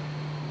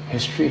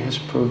 History has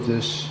proved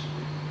this,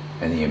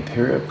 and the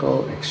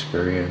empirical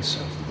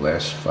experience of the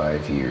last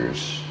 5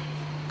 years,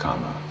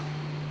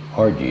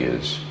 hard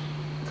years,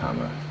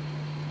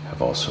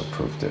 have also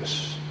proved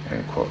this,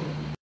 end quote.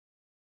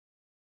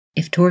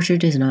 If torture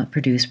does not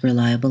produce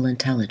reliable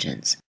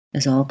intelligence,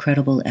 as all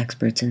credible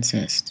experts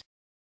insist,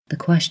 the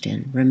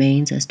question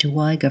remains as to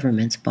why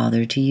governments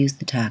bother to use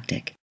the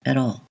tactic at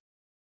all.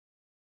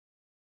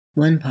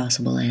 One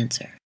possible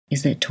answer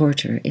is that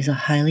torture is a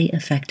highly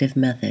effective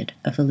method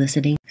of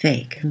eliciting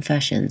fake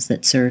confessions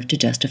that serve to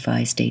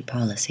justify state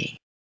policy.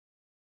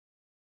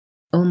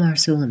 Omar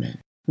Suleiman,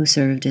 who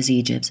served as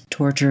Egypt's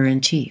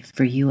torturer-in-chief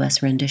for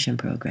U.S. rendition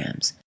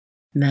programs,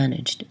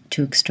 managed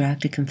to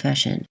extract a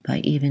confession by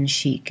Ibn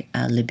Sheikh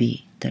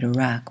al-Libi that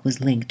Iraq was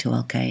linked to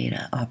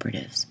al-Qaeda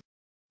operatives,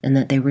 and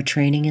that they were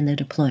training in the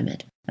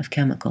deployment of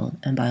chemical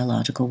and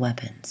biological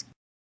weapons.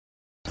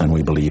 And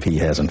we believe he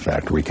has, in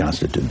fact,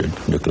 reconstituted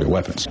nuclear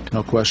weapons.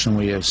 No question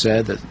we have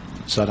said that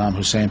Saddam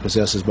Hussein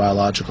possesses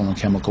biological and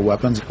chemical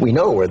weapons. We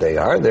know where they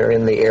are. They're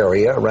in the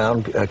area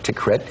around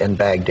Tikrit and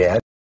Baghdad.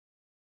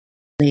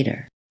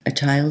 Later, a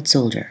child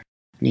soldier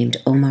named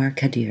Omar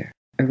Kadir,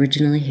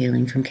 originally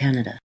hailing from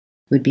Canada,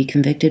 would be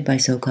convicted by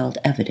so-called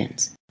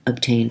evidence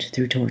obtained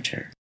through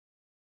torture.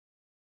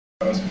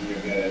 You're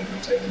good at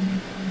protecting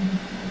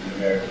the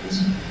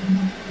Americans.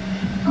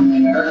 From the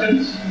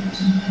Americans?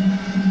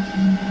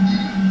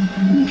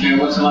 Okay,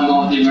 what's going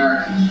on with the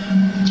Americans?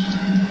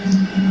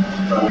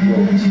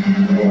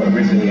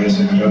 Everything is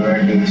the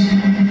Americans.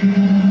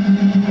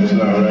 There's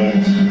no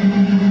ranks.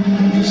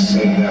 I'm just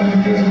saying that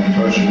because they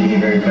tortured me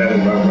very bad in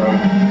my room.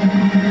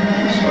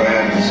 So I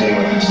have to say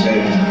what I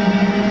said.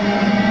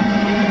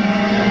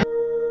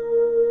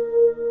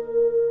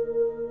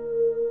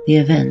 The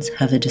events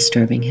have a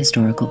disturbing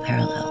historical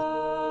parallel.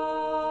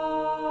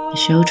 The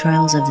show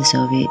trials of the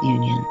Soviet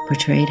Union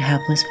portrayed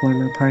hapless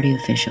former party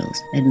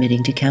officials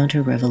admitting to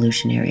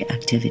counter-revolutionary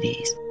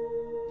activities,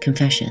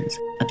 confessions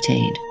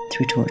obtained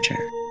through torture.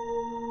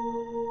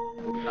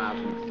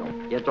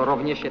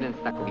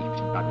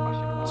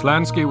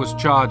 Slansky was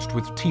charged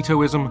with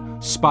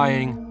Titoism,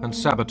 spying, and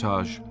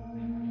sabotage.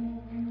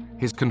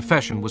 His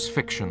confession was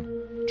fiction,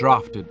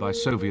 drafted by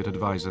Soviet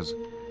advisors.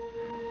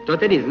 To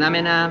tedy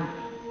znamená,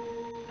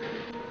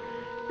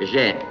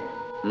 že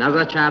na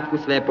začátku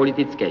své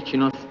politické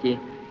činnosti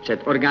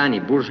před orgány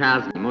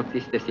buržázní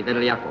moci jste si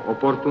vedl jako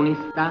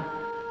oportunista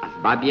a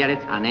zbabělec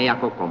a ne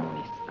jako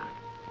komunista.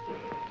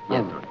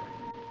 Je to.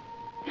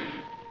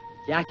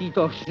 Jaký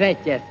to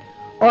řetěz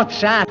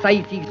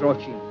otřásajících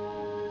zločinů.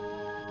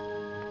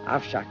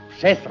 Avšak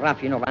přes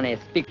rafinované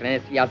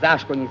spiklenství a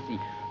záškodnictví,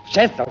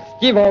 přes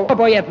stivou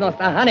obojetnost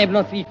a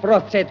hanebnost svých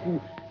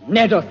prostředků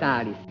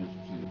nedosáhli svých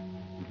cílů.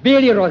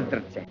 Byli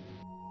rozdrceni.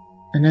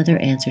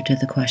 Another answer to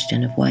the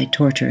question of why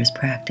torture is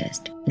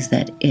practiced is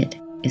that it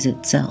is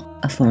itself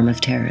a form of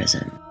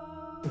terrorism.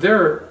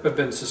 There have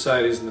been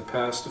societies in the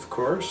past, of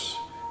course,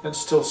 and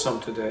still some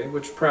today,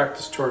 which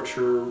practice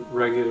torture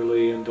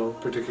regularly and don't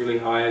particularly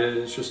hide it.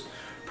 It's just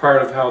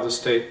part of how the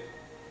state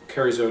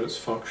carries out its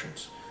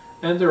functions.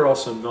 And there are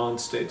also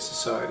non-state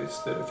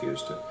societies that have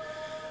used it.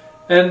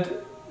 And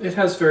it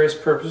has various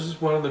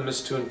purposes. One of them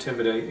is to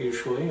intimidate,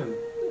 usually,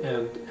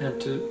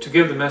 and to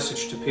give the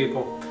message to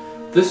people,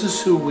 this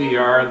is who we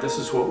are and this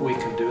is what we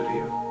can do to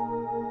you.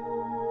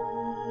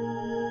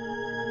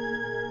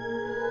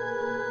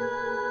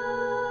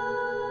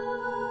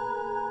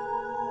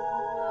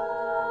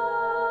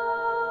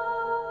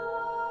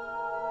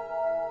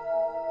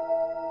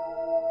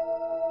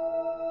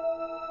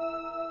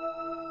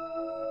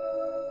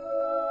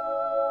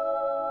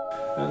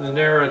 And the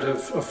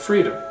narrative of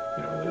freedom,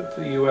 that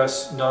the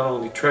U.S. not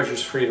only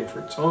treasures freedom for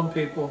its own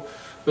people,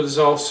 but is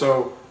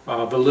also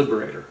the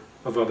liberator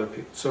of other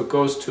people. So it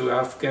goes to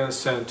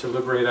Afghanistan to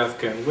liberate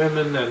Afghan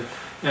women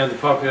and the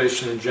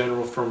population in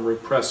general from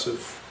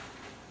repressive,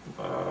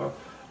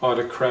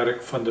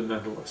 autocratic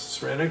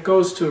fundamentalists. Right? And it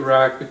goes to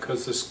Iraq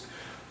because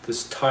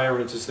this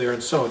tyrant is there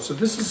and so on. So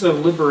this is a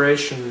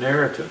liberation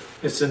narrative.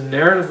 It's a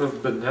narrative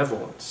of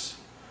benevolence.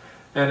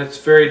 And it's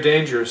very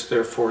dangerous,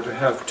 therefore, to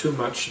have too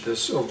much of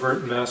this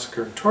overt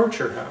massacre and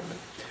torture happening.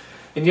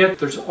 And yet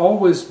there's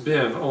always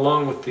been,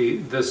 along with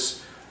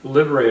this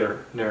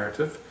liberator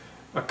narrative,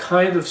 a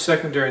kind of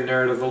secondary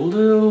narrative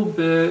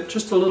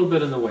just a little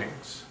bit in the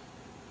wings.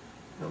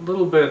 A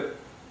little bit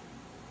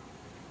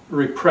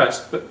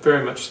repressed, but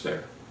very much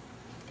there.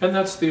 And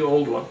that's the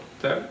old one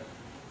that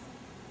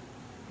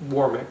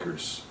war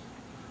makers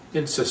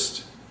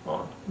insist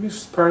on.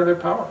 It's part of their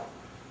power.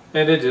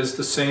 And it is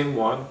the same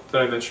one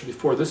that I mentioned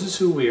before. This is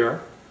who we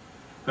are,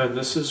 and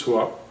this is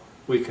what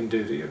we can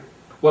do to you.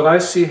 What I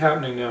see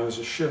happening now is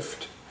a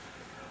shift.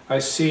 I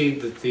see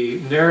that the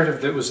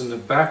narrative that was in the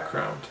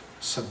background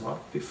somewhat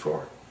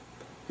before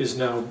is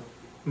now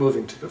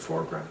moving to the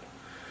foreground.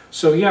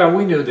 So yeah,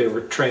 we knew they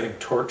were training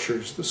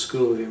torturers, the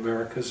School of the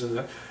Americas, and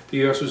that the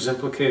U.S. was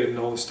implicated in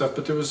all this stuff,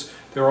 but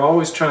they were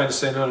always trying to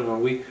say, no,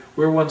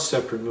 we're one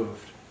step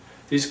removed.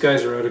 These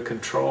guys are out of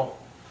control.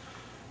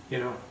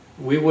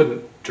 We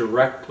wouldn't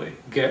directly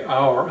get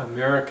our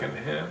American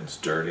hands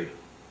dirty.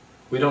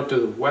 We don't do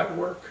the wet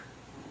work.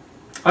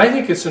 I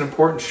think it's an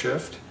important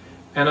shift,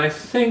 and I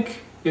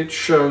think it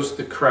shows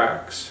the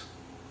cracks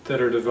that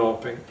are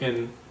developing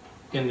in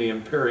the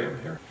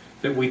Imperium here.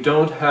 That we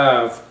don't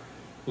have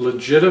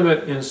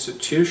legitimate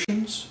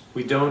institutions,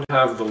 we don't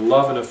have the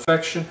love and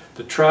affection,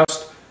 the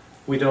trust,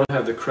 we don't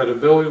have the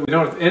credibility, we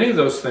don't have any of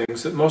those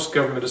things that most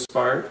governments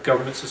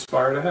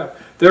aspire to have.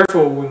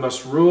 Therefore, we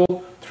must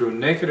rule through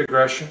naked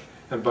aggression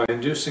and by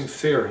inducing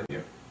fear in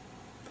you.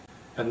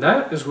 And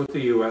that is what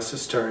the U.S.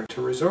 is starting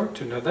to resort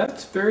to. Now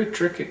that's very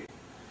tricky,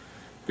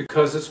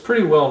 because it's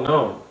pretty well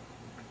known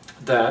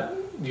that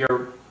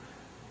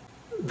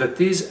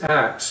these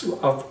acts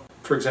of,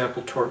 for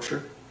example,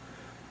 torture,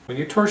 when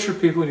you torture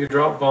people, when you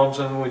drop bombs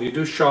on them, when you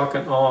do shock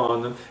and awe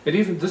on them,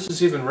 this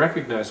is even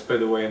recognized, by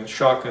the way, in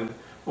shock and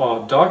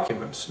awe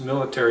documents,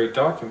 military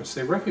documents,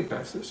 they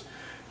recognize this.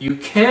 You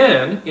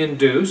can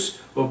induce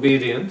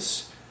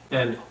obedience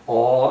and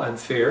awe and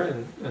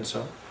fear and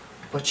so on.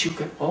 But you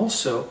can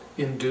also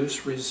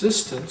induce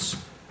resistance,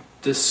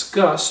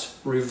 disgust,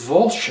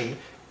 revulsion,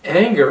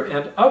 anger,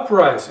 and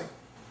uprising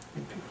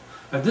in people.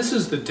 And this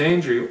is the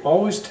danger you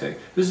always take.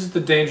 This is the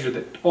danger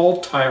that all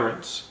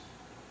tyrants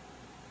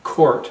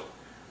court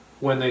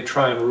when they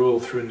try and rule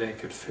through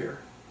naked fear.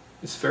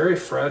 It's very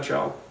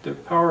fragile. Their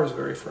power is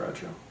very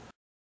fragile.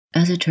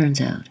 As it turns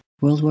out,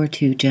 World War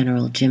II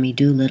General Jimmy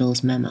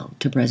Doolittle's memo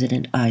to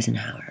President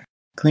Eisenhower,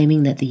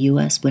 claiming that the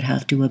U.S. would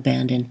have to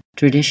abandon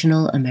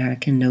traditional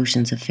American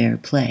notions of fair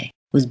play,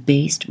 was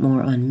based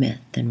more on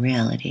myth than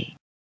reality.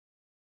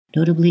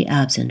 Notably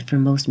absent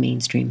from most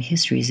mainstream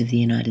histories of the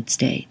United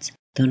States,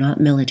 though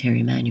not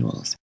military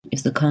manuals,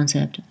 is the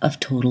concept of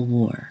total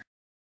war.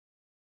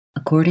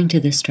 According to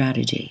this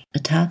strategy,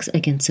 attacks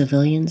against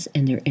civilians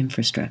and their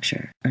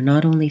infrastructure are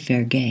not only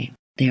fair game,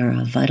 they are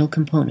a vital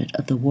component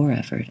of the war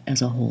effort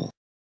as a whole.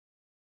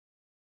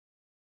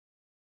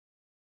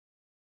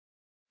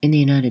 In the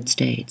United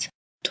States,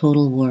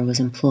 total war was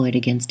employed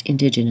against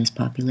indigenous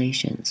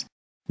populations,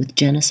 with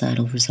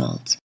genocidal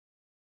results.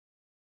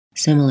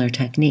 Similar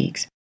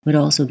techniques would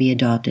also be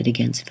adopted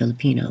against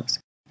Filipinos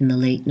in the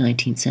late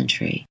 19th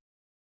century.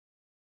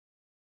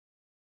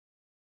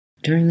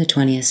 During the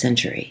 20th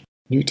century,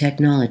 New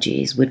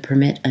technologies would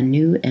permit a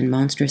new and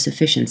monstrous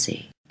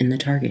efficiency in the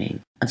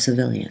targeting of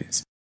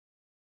civilians.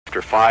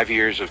 After 5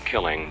 years of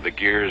killing, the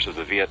gears of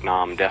the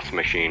Vietnam death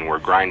machine were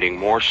grinding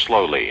more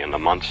slowly in the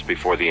months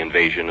before the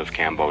invasion of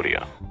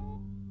Cambodia.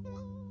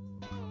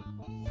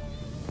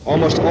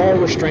 Almost all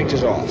restraint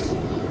is off.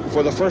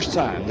 For the first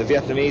time, the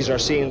Vietnamese are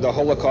seeing the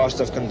Holocaust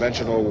of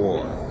conventional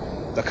war,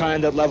 the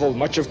kind that leveled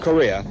much of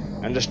Korea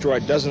and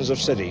destroyed dozens of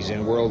cities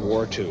in World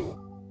War II.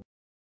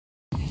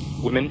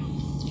 Women,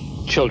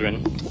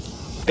 children,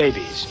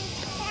 babies.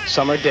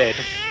 Some are dead,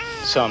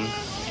 some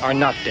are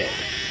not dead.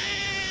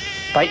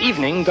 By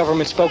evening,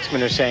 government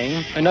spokesmen are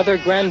saying another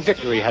grand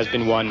victory has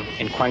been won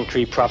in Quang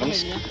Tri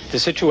province. The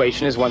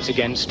situation is once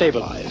again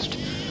stabilized.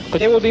 But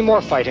there will be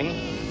more fighting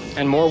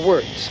and more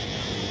words.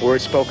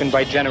 Words spoken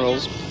by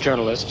generals,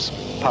 journalists,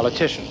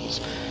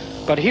 politicians.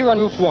 But here on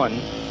Route 1,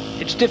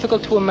 it's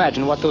difficult to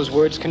imagine what those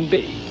words can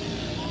be.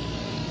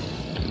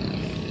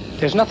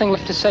 There's nothing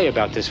left to say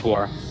about this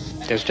war.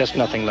 There's just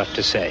nothing left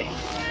to say.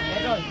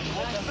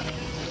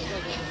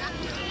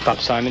 Bob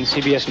Simon,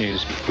 CBS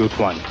News, Route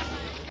 1.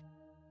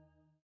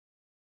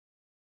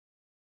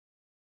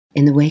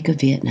 In the wake of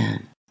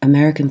Vietnam,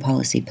 American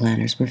policy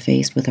planners were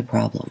faced with a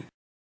problem.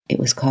 It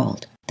was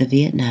called the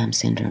Vietnam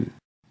Syndrome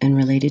and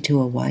related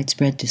to a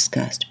widespread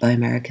disgust by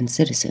American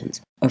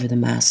citizens over the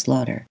mass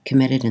slaughter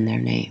committed in their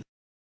name.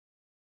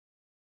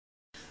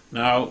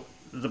 Now,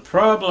 the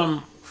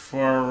problem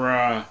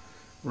for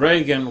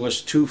Reagan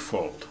was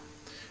twofold.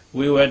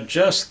 We had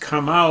just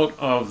come out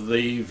of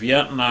the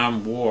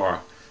Vietnam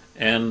War,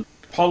 and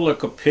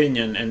public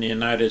opinion in the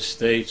United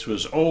States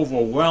was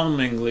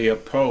overwhelmingly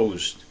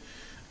opposed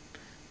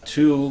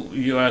to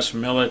U.S.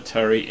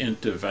 military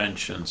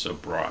interventions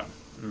abroad,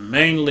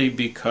 mainly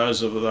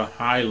because of the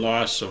high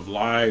loss of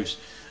lives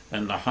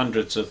and the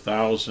hundreds of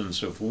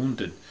thousands of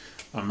wounded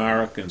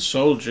American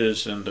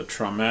soldiers and the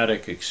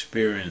traumatic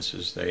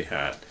experiences they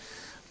had.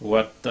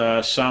 What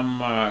some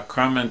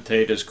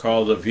commentators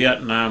call the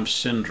Vietnam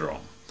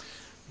Syndrome,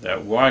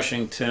 that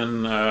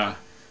Washington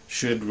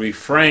should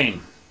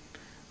refrain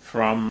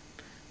from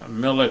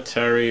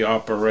military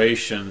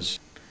operations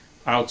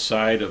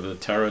outside of the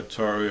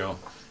territorial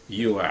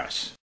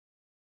U.S.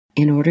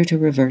 In order to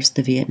reverse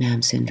the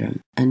Vietnam Syndrome,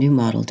 a new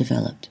model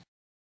developed.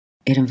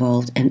 It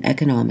involved an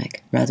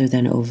economic, rather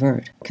than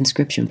overt,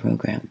 conscription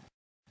program,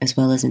 as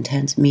well as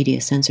intense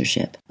media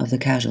censorship of the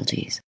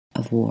casualties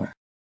of war.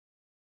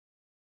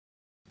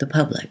 The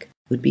public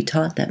would be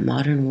taught that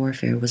modern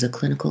warfare was a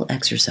clinical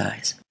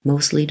exercise,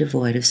 mostly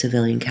devoid of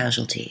civilian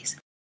casualties,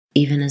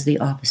 even as the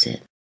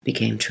opposite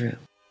became true.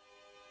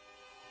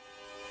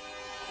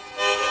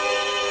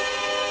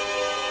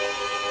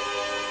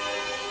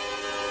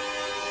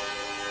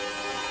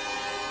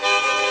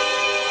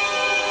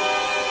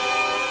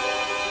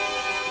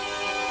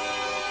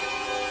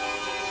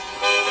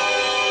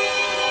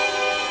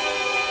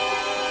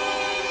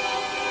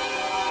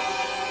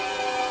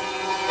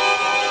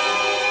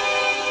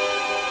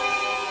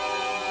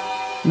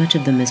 Much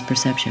of the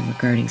misperception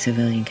regarding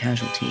civilian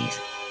casualties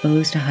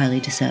owes to highly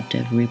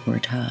deceptive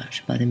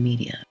reportage by the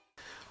media.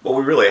 What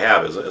we really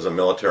have is a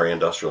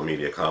military-industrial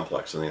media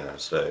complex in the United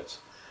States.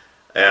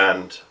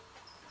 And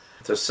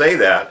to say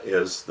that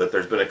is that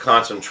there's been a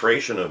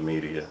concentration of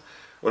media.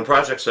 When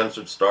Project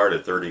Censored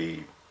started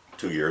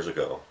 32 years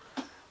ago,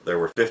 there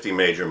were 50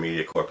 major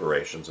media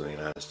corporations in the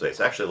United States,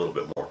 actually a little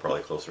bit more,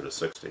 probably closer to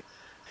 60.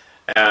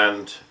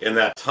 And in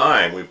that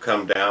time, we've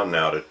come down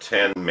now to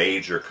 10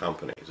 major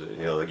companies. You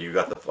know, you've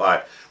got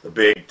the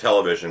big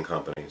television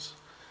companies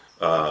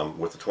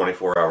with the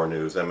 24-hour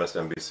news,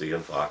 MSNBC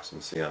and Fox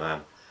and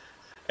CNN.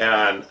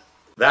 And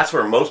that's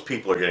where most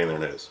people are getting their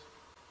news.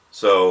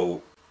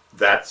 So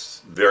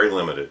that's very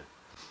limited.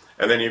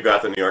 And then you've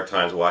got the New York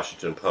Times,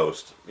 Washington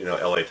Post, you know,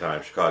 LA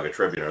Times, Chicago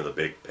Tribune are the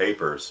big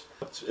papers.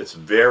 It's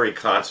very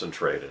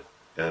concentrated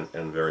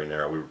and very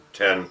narrow. We're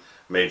 10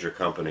 major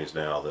companies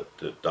now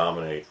that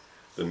dominate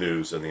the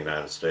news in the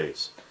United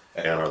States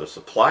and are the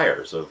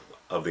suppliers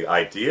of the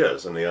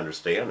ideas and the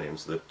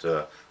understandings that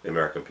the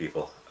American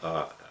people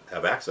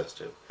have access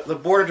to. The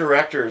board of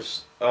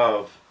directors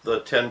of the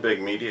 10 big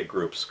media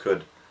groups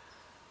could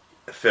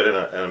fit in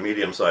a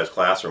medium-sized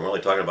classroom. We're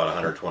only talking about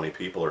 120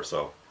 people or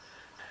so.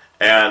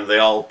 And they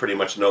all pretty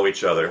much know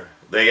each other.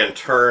 They in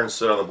turn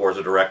sit on the boards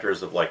of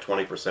directors of like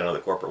 20% of the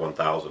corporate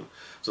 1,000.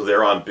 So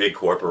they're on big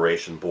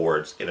corporation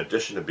boards in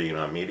addition to being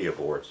on media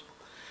boards.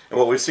 And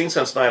what we've seen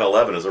since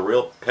 9/11 is a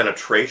real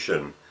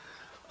penetration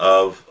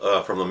of,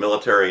 from the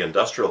military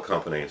industrial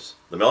companies,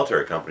 the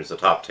military companies, the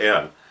top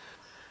 10,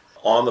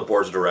 on the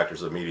boards of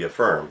directors of media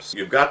firms.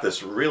 You've got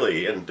this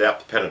really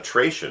in-depth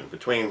penetration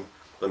between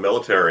the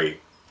military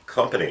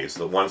companies,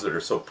 the ones that are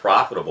so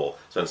profitable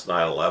since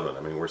 9/11. I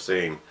mean, we're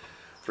seeing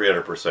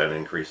 300%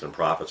 increase in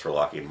profits for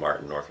Lockheed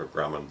Martin, Northrop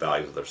Grumman,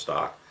 values of their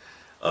stock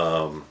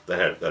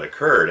that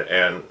occurred,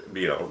 and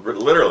you know,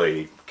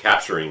 literally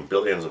capturing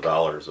billions of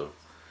dollars of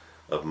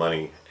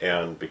money,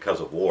 and because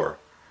of war,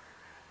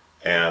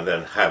 and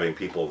then having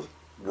people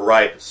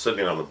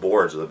sitting on the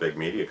boards of the big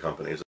media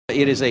companies.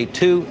 It is a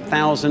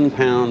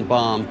 2,000-pound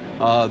bomb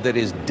that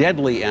is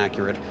deadly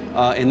accurate,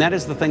 and that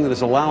is the thing that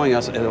is allowed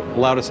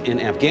us in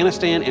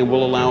Afghanistan and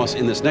will allow us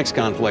in this next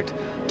conflict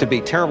to be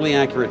terribly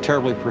accurate,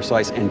 terribly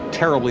precise, and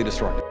terribly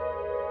destructive.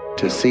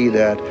 To see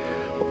that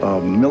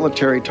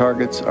military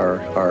targets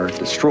are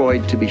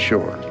destroyed, to be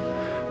sure,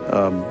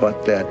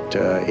 but that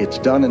it's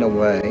done in a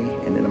way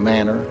and in a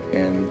manner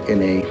and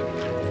in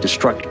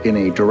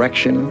a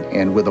direction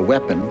and with a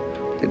weapon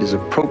that is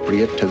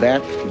appropriate to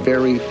that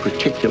very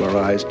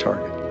particularized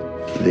target.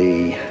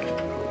 The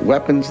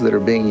weapons that are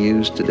being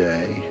used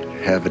today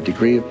have a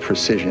degree of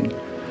precision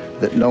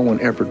that no one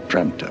ever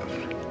dreamt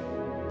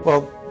of.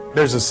 Well,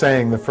 there's a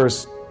saying, the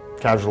first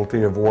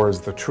casualty of war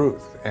is the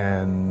truth,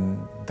 and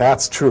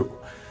that's true.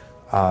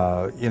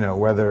 You know,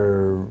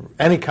 whether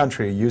any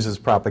country uses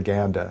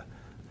propaganda,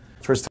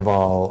 first of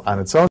all, on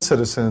its own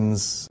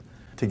citizens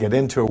to get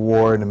into a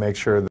war and to make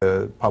sure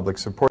the public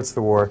supports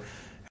the war,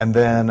 and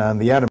then on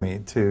the enemy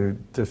to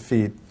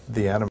defeat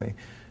the enemy.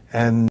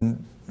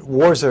 And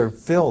wars are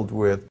filled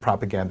with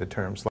propaganda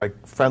terms like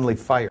friendly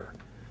fire.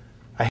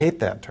 I hate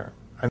that term.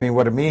 I mean,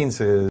 what it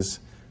means is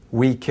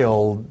we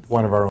killed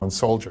one of our own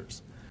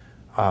soldiers.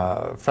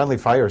 Friendly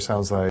fire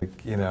sounds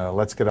like, you know,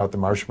 let's get out the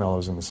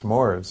marshmallows and the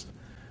s'mores.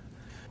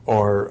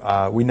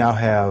 Or we now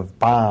have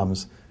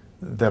bombs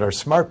that are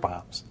smart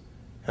bombs.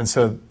 And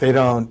so they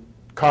don't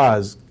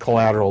cause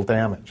collateral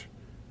damage.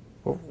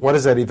 What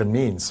does that even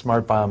mean,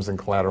 smart bombs and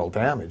collateral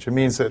damage? It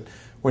means that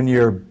when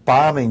you're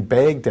bombing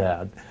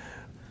Baghdad,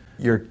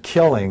 you're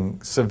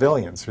killing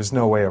civilians. There's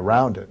no way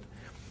around it.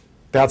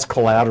 That's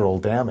collateral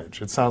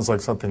damage. It sounds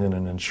like something in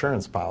an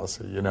insurance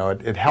policy. You know,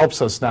 it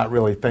helps us not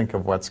really think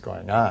of what's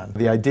going on.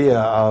 The idea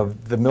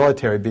of the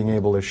military being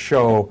able to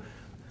show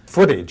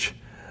footage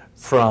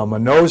from a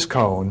nose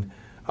cone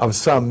of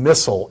some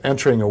missile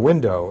entering a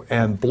window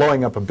and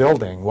blowing up a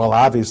building, well,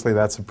 obviously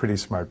that's a pretty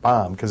smart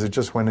bomb because it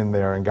just went in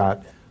there and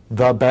got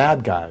the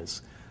bad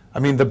guys. I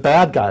mean, the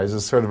bad guys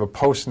is sort of a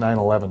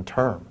post-9/11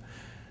 term.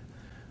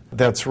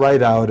 That's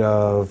right out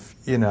of,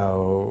 you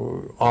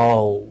know,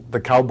 all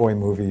the cowboy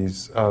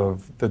movies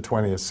of the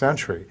 20th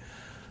century.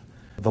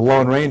 The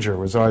Lone Ranger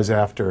was always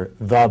after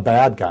the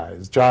bad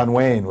guys. John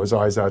Wayne was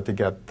always out to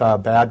get the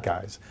bad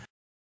guys.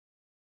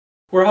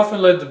 We're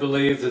often led to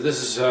believe that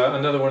this is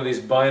another one of these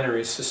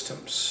binary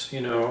systems,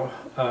 you know.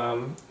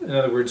 In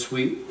other words,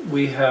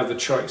 we have a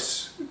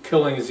choice.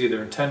 Killing is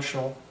either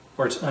intentional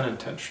or it's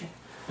unintentional.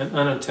 And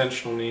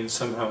unintentional means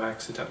somehow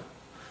accidental.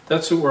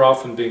 That's what we're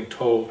often being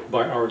told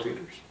by our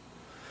leaders.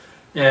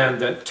 And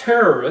that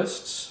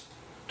terrorists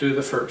do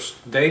the first.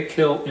 They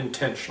kill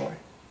intentionally.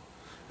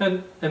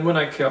 And when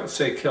I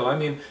say kill, I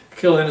mean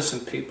kill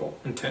innocent people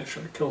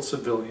intentionally, kill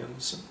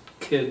civilians and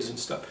kids and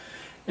stuff.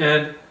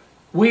 And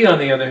we, on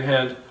the other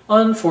hand,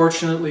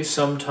 unfortunately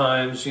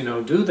sometimes, you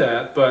know, do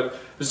that, but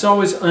it's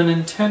always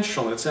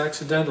unintentional. It's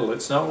accidental.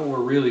 It's not what we're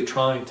really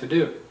trying to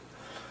do.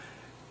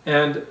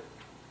 And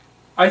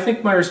I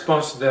think my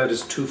response to that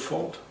is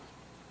twofold.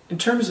 In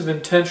terms of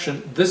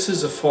intention, this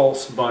is a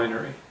false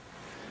binary.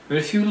 And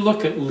if you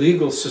look at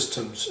legal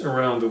systems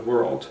around the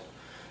world,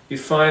 you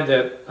find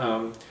that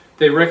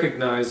they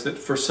recognize that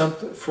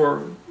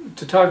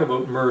to talk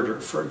about murder,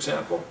 for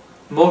example,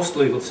 most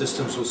legal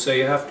systems will say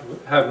you have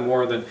to have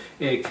more than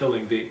A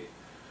killing B,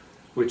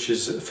 which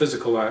is a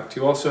physical act.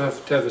 You also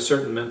have to have a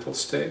certain mental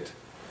state.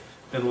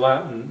 In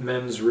Latin,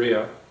 mens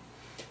rea,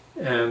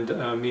 and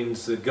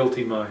means the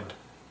guilty mind.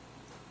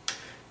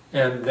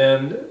 And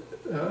then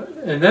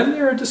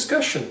there are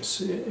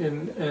discussions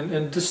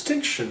and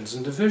distinctions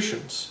and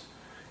divisions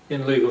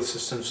in legal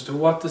systems to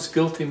what this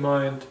guilty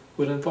mind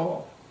would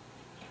involve.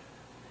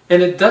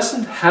 And it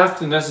doesn't have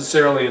to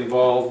necessarily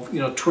involve, you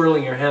know,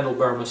 twirling your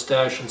handlebar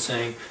mustache and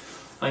saying,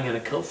 I'm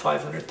going to kill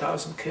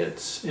 500,000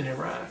 kids in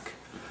Iraq.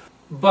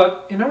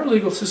 But in our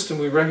legal system,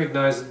 we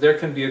recognize that there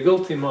can be a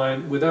guilty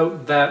mind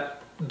without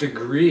that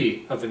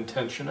degree of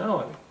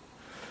intentionality.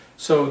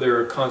 So there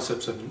are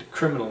concepts of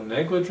criminal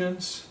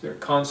negligence, there are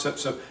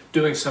concepts of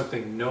doing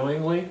something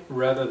knowingly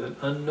rather than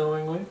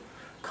unknowingly,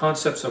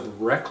 concepts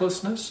of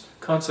recklessness,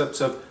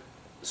 concepts of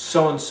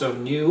so-and-so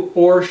knew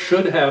or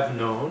should have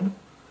known,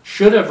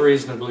 should have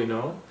reasonably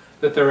known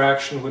that their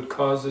action would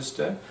cause this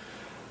death.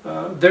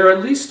 There are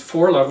at least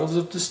 4 levels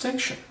of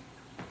distinction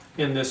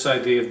in this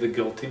idea of the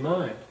guilty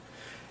mind.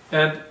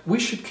 And we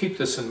should keep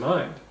this in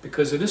mind,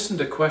 because it isn't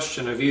a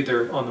question of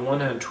either, on the one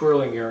hand,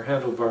 twirling your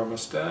handlebar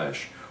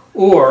mustache,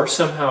 or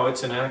somehow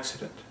it's an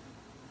accident.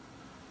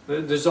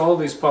 There's all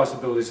these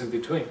possibilities in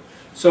between.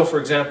 So, for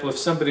example, if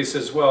somebody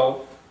says,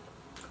 well,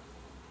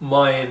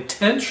 my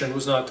intention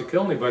was not to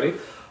kill anybody,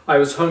 I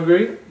was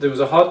hungry, there was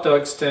a hot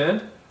dog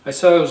stand, I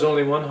saw there was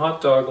only one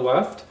hot dog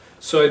left,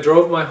 so I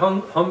drove my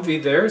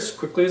Humvee there as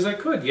quickly as I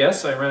could.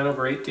 Yes, I ran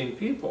over 18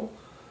 people,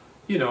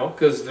 you know,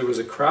 because there was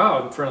a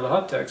crowd in front of the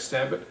hot dog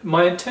stand, but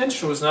my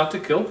intention was not to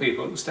kill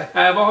people, it was to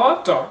have a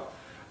hot dog.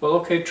 Well,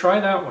 okay, try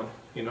that one.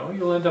 You know,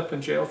 you'll end up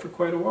in jail for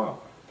quite a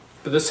while.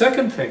 But the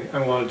second thing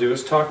I want to do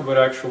is talk about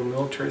actual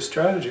military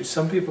strategy.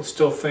 Some people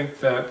still think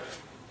that,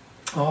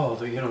 oh,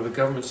 the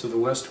governments of the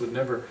West would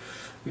never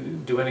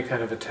do any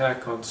kind of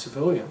attack on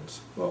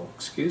civilians. Well,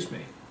 excuse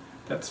me,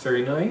 that's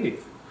very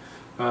naive.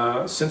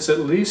 Since at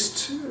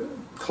least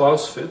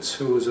Clausewitz,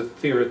 who was a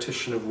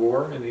theoretician of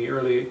war in the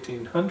early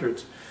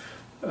 1800s,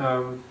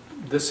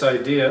 this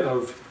idea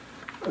of,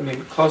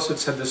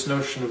 Clausewitz had this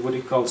notion of what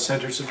he called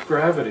centers of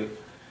gravity.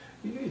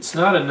 It's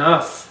not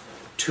enough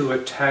to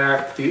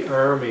attack the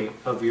army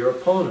of your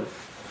opponent.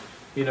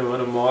 In a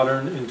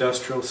modern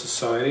industrial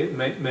society, it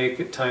might make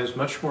at times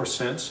much more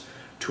sense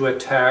to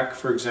attack,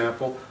 for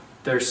example,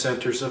 their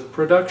centers of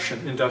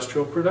production,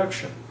 industrial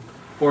production,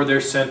 or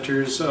their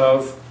centers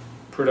of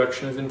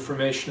production of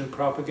information and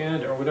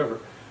propaganda, or whatever.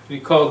 And he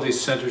called these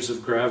centers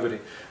of gravity.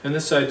 And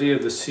this idea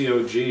of the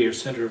COG, or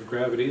center of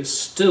gravity, is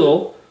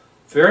still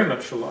very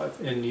much alive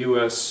in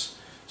U.S.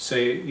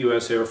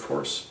 Air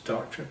Force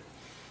doctrine.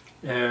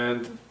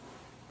 And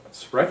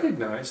it's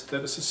recognized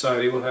that a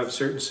society will have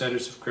certain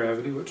centers of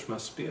gravity which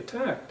must be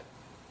attacked.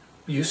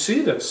 You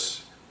see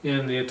this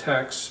in the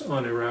attacks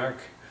on Iraq,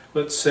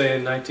 let's say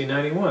in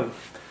 1991,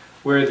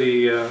 where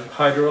the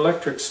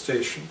hydroelectric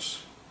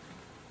stations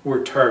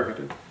were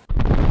targeted.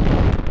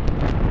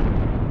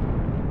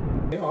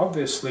 They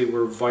obviously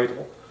were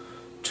vital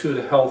to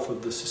the health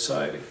of the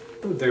society.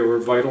 They were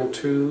vital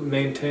to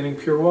maintaining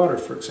pure water,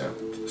 for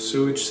example, the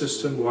sewage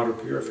system, water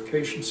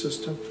purification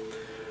system.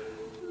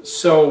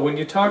 So when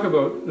you talk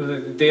about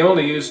they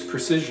only used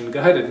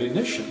precision-guided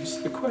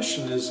munitions, the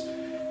question is,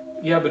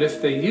 yeah, but if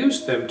they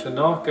used them to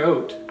knock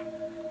out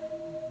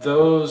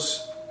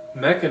those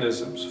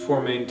mechanisms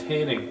for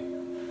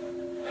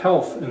maintaining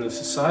health in the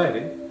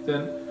society,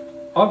 then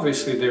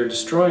obviously they're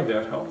destroying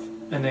that health,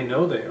 and they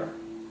know they are.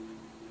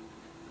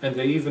 And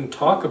they even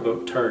talk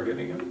about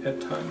targeting it at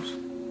times.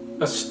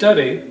 A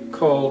study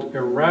called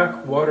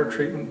Iraq Water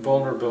Treatment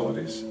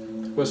Vulnerabilities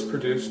was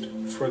produced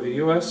for the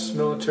US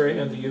military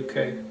and the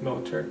UK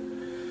military.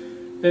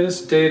 It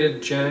is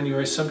dated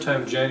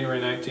sometime January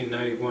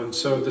 1991,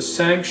 so the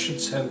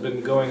sanctions had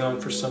been going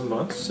on for some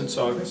months, since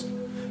August,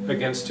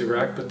 against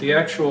Iraq, but the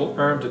actual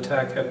armed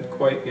attack hadn't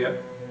quite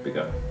yet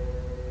begun.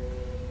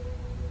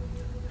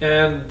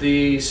 And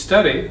the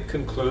study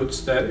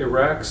concludes that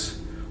Iraq's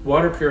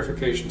water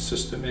purification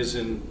system is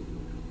in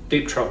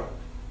deep trouble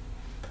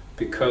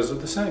because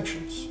of the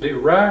sanctions.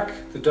 Iraq,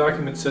 the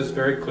document says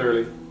very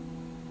clearly,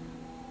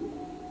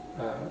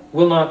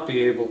 will not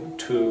be able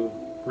to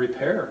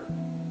repair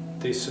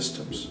these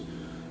systems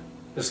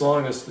as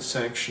long as the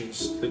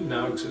sanctions that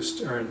now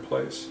exist are in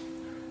place.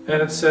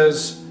 And it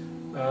says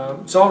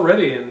it's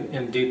already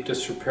in deep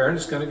disrepair and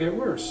it's going to get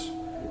worse.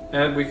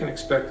 And we can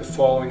expect the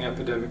following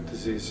epidemic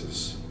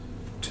diseases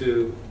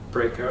to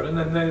break out, and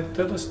then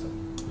they list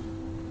them.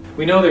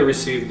 We know they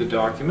received the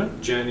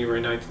document,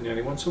 January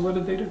 1991, so what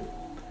did they do?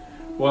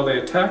 Well, they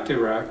attacked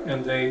Iraq,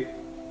 and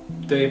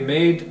they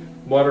made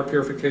water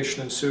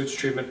purification and sewage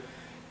treatment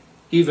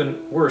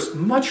even worse,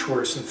 much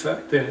worse, in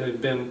fact, than it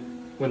had been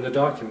when the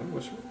document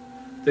was written.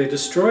 They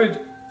destroyed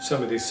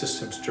some of these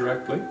systems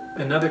directly.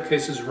 In other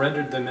cases,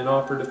 rendered them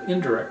inoperative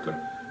indirectly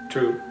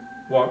through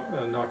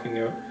knocking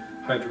out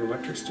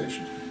hydroelectric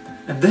stations.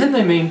 And then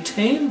they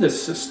maintained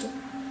this system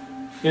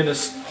in a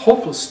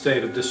hopeless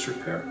state of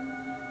disrepair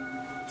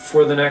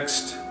for the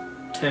next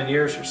 10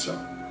 years or so.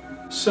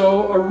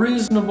 So a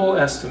reasonable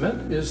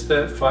estimate is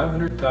that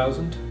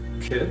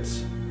 500,000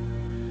 kids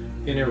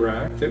in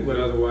Iraq that would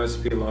otherwise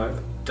be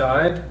alive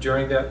died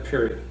during that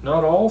period.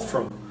 Not all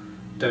from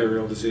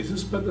diarrheal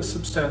diseases, but a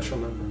substantial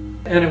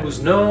number. And it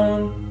was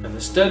known, and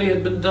the study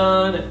had been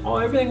done, and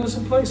everything was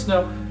in place.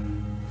 Now,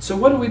 so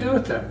what do we do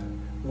with that?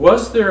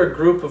 Was there a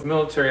group of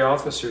military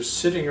officers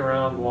sitting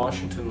around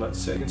Washington, let's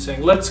say, and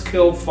saying, let's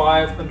kill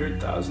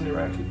 500,000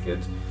 Iraqi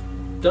kids?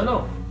 Don't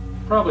know.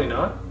 Probably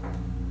not.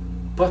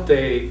 But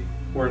they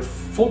were in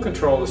full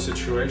control of the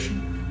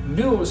situation,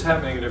 knew what was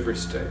happening at every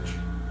stage.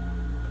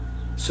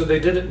 So they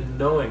did it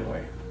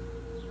knowingly.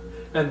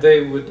 And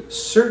they would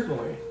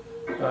certainly,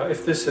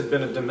 if this had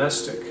been a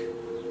domestic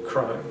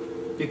crime,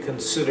 be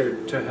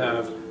considered to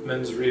have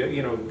mens rea,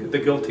 the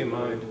guilty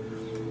mind,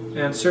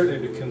 and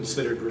certainly be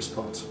considered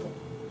responsible.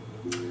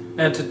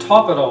 And to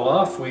top it all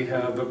off, we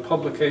have a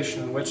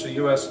publication in which a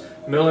U.S.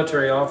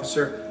 military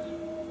officer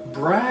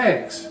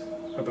brags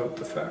about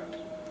the fact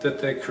that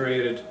they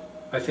created,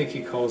 I think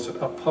he calls it,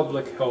 a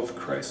public health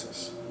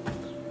crisis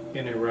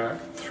in Iraq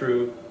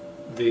through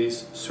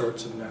these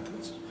sorts of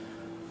methods.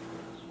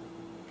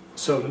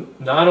 So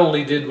not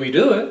only did we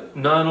do it,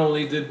 not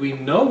only did we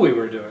know we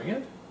were doing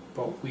it,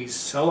 but we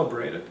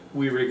celebrate it.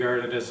 We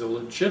regard it as a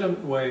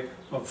legitimate way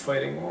of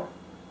fighting war,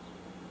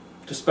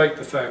 despite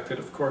the fact that,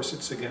 of course,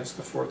 it's against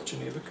the Fourth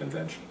Geneva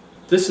Convention.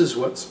 This is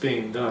what's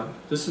being done.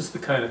 This is the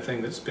kind of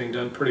thing that's being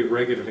done pretty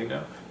regularly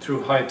now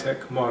through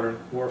high-tech modern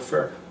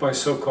warfare by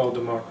so-called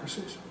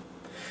democracies.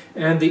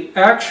 And the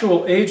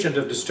actual agent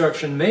of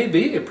destruction may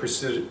be a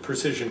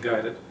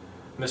precision-guided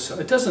missile.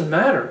 It doesn't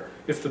matter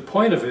if the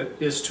point of it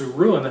is to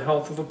ruin the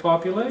health of a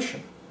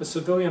population, a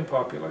civilian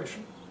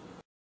population.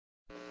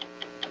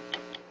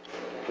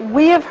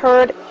 We have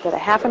heard that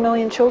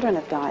 500,000 children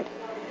have died.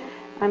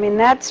 I mean,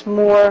 that's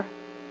more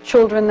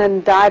children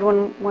than died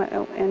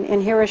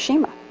in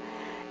Hiroshima.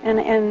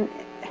 And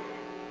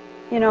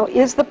you know,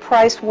 is the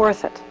price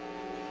worth it?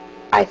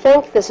 I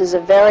think this is a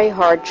very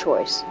hard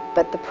choice,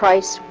 but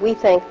we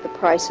think the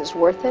price is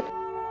worth it.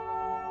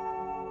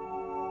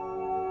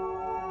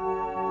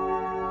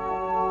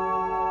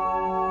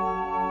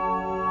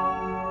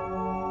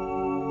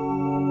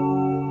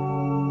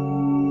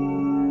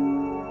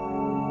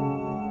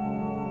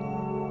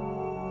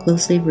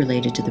 Closely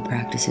related to the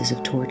practices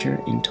of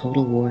torture in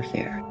total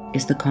warfare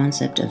is the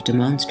concept of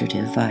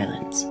demonstrative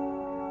violence.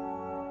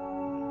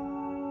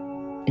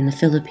 In the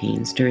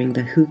Philippines, during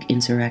the Huk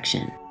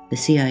insurrection, the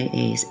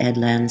CIA's Ed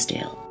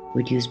Lansdale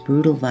would use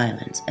brutal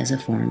violence as a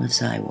form of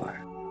psy-war.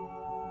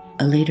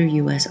 A later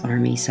U.S.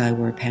 Army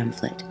psy-war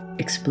pamphlet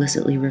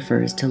explicitly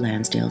refers to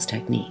Lansdale's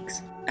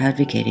techniques,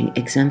 advocating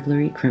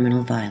exemplary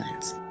criminal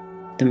violence,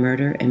 the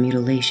murder and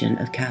mutilation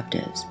of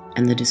captives,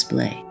 and the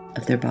display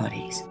of their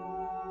bodies.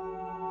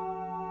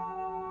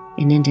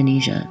 In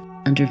Indonesia,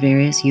 under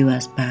various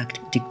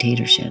U.S.-backed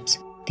dictatorships,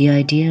 the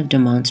idea of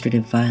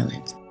demonstrative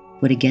violence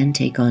would again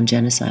take on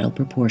genocidal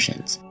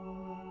proportions.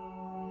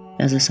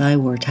 As a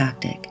psy-war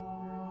tactic,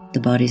 the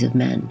bodies of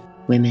men,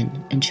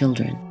 women, and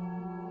children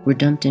were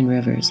dumped in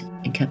rivers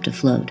and kept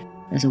afloat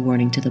as a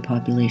warning to the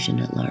population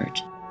at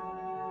large.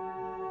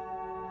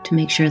 To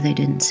make sure they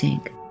didn't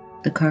sink,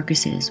 the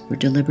carcasses were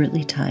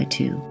deliberately tied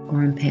to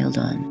or impaled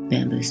on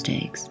bamboo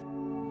stakes.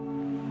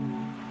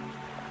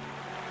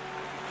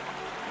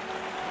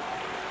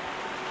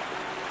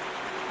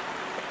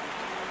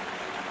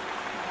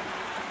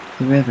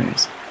 The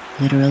rivers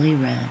literally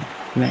ran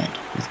red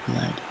with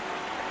blood.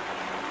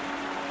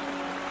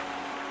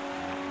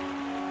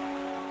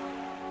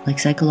 Like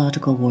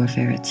psychological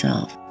warfare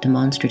itself,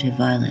 demonstrative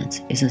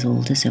violence is as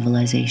old as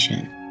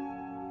civilization.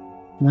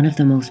 One of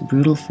the most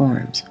brutal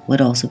forms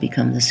would also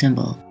become the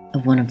symbol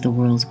of one of the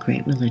world's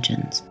great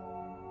religions.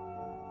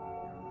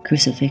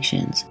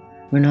 Crucifixions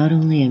were not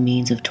only a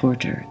means of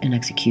torture and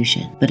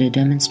execution, but a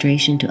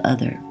demonstration to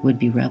other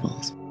would-be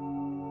rebels.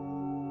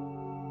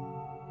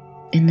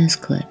 In this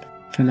clip,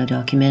 from a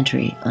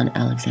documentary on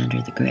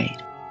Alexander the Great,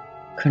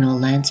 Colonel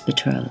Lance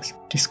Betrose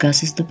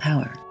discusses the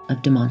power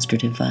of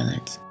demonstrative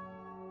violence.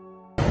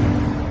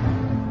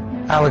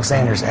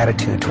 Alexander's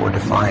attitude toward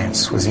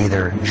defiance was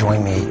either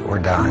join me or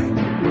die.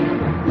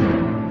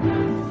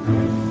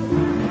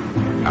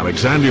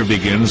 Alexander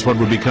begins what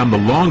would become the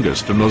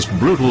longest and most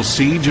brutal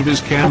siege of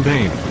his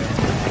campaign.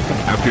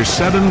 After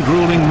 7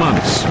 grueling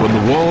months, when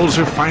the walls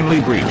are finally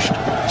breached,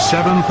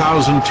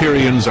 7,000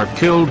 Tyrians are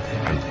killed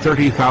and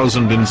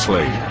 30,000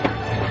 enslaved.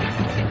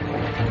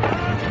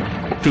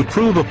 To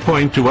prove a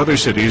point to other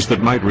cities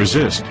that might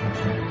resist,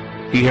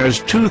 he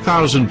has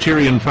 2,000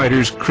 Tyrian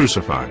fighters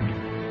crucified.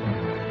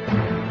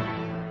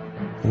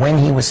 When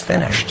he was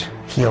finished,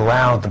 he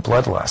allowed the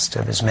bloodlust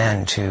of his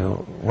men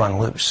to run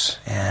loose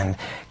and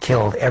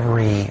killed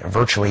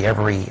virtually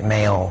every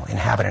male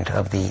inhabitant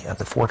of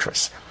the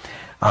fortress.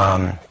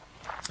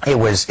 It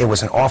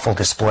was an awful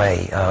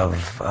display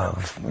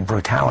of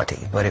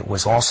brutality, but it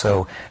was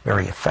also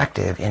very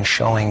effective in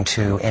showing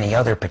to any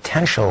other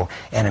potential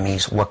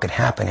enemies what could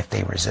happen if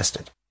they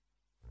resisted.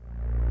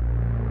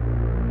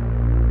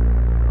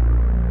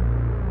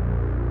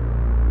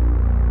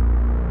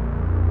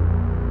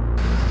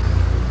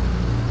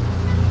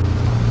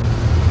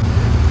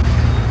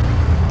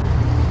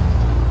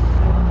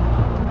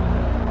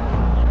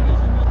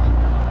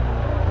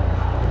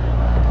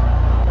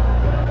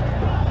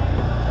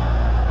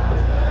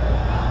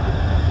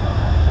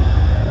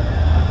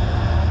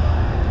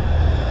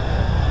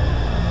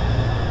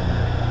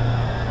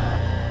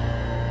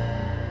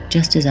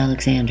 Just as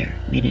Alexander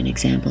made an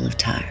example of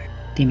Tyre,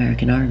 the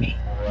American Army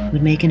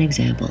would make an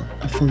example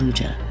of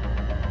Fallujah.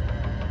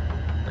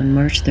 On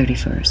March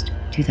 31st,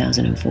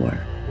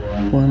 2004,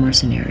 4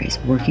 mercenaries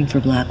working for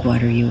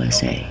Blackwater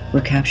USA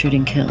were captured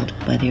and killed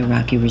by the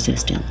Iraqi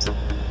resistance,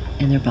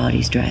 and their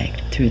bodies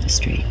dragged through the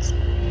streets.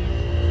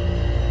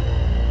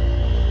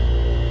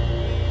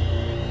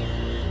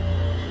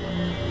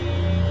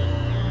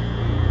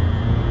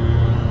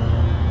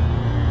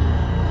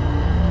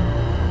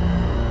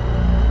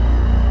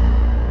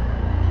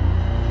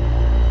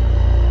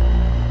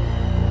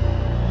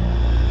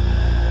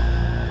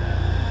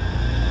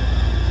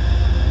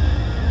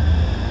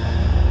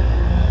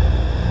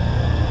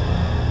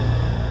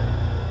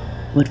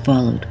 What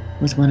followed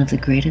was one of the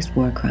greatest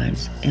war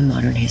crimes in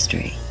modern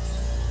history.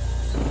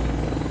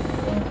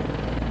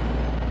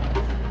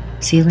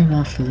 Sealing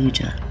off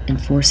Fallujah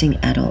and forcing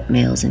adult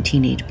males and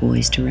teenage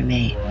boys to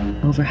remain,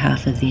 over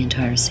half of the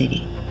entire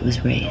city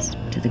was razed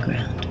to the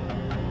ground.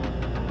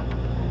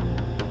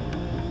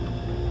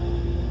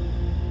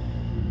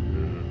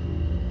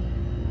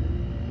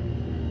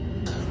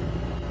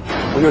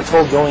 We were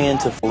told going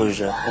into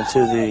Fallujah,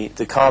 into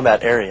the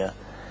combat area,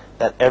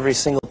 that every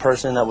single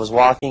person that was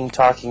walking,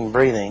 talking,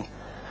 breathing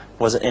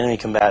was an enemy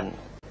combatant.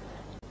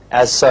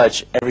 As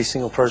such, every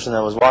single person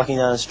that was walking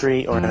down the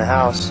street or in a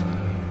house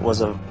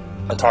was a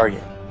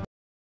target.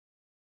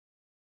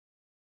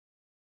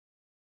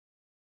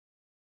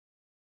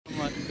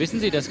 Wissen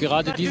Sie, dass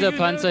gerade dieser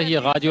Panzer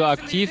hier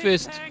radioaktiv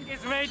ist?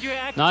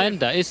 Nein,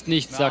 da ist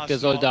nichts, sagt der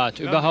Soldat,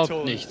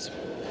 überhaupt nichts.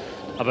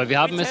 Aber wir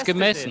haben es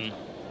gemessen.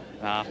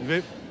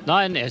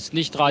 Nein, er ist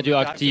nicht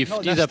radioaktiv,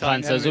 dieser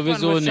Panzer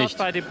sowieso nicht.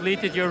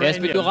 Er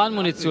ist mit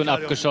Uranmunition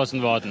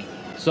abgeschossen worden.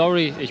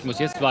 Sorry, ich muss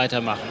jetzt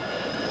weitermachen.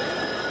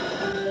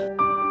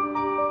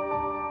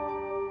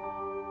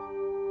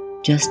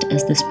 Just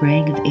as the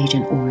spraying of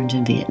Agent Orange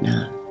in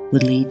Vietnam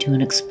would lead to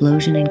an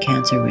explosion in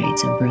cancer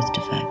rates and birth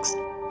defects,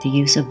 the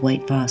use of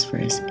white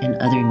phosphorus and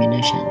other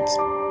munitions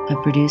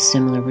have produced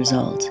similar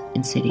results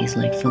in cities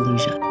like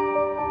Fallujah.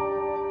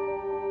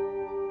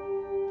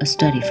 A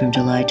study from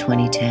July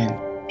 2010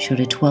 showed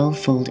a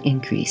 12-fold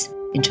increase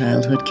in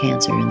childhood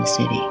cancer in the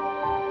city.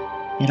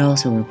 It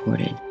also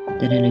reported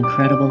that an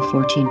incredible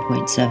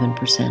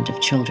 14.7%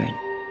 of children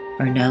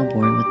are now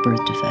born with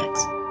birth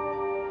defects,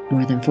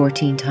 more than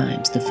 14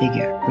 times the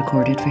figure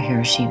recorded for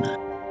Hiroshima.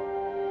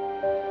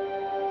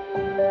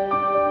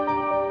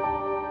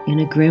 In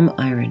a grim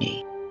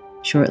irony,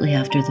 shortly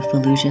after the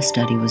Fallujah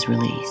study was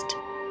released,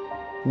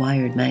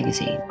 Wired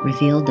magazine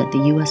revealed that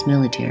the U.S.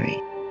 military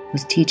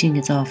was teaching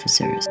its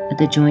officers at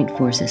the Joint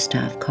Forces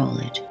Staff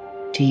College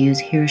to use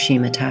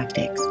Hiroshima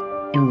tactics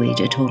and wage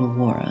a total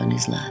war on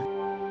Islam.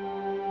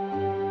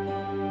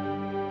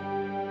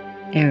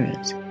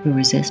 Arabs who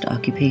resist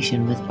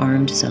occupation with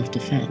armed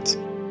self-defense,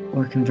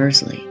 or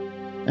conversely,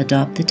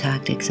 adopt the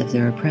tactics of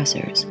their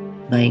oppressors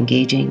by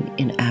engaging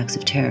in acts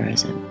of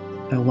terrorism,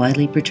 are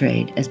widely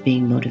portrayed as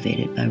being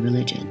motivated by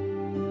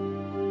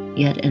religion.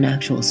 Yet an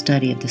actual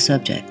study of the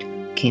subject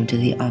came to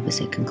the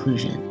opposite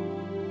conclusion.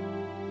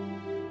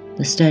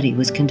 The study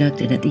was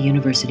conducted at the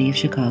University of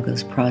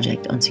Chicago's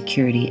Project on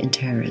Security and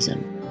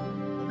Terrorism.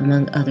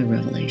 Among other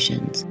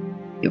revelations,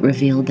 it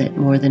revealed that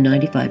more than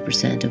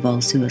 95% of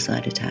all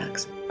suicide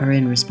attacks are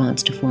in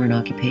response to foreign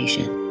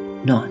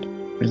occupation, not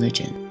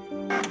religion.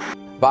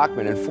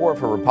 Bachmann and 4 of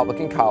her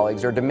Republican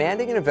colleagues are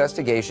demanding an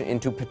investigation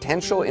into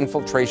potential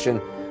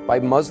infiltration by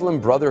Muslim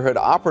Brotherhood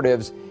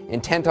operatives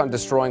intent on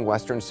destroying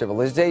Western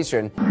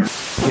civilization.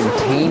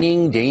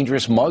 Containing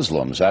dangerous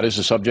Muslims. That is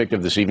the subject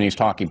of this evening's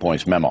Talking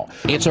Points memo.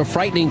 It's a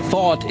frightening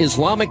thought.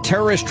 Islamic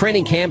terrorist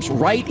training camps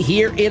right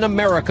here in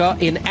America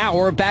in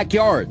our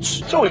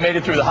backyards. So we made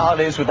it through the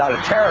holidays without a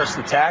terrorist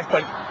attack,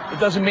 but it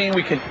doesn't mean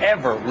we can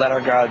ever let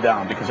our guard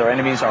down because our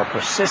enemies are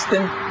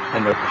persistent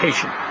and they're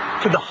patient.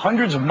 Could the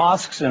hundreds of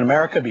mosques in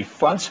America be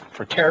fronts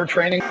for terror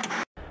training?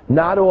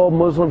 Not all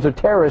Muslims are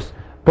terrorists,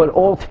 but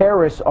all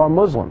terrorists are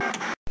Muslim.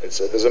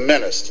 There's a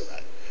menace to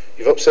that.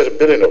 You've upset 1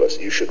 billion of us.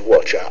 You should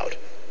watch out.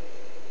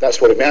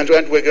 That's what it meant.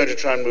 And we're going to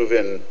try and move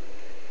in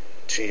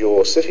to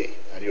your city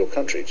and your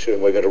country too,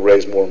 and we're going to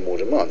raise more and more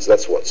demands.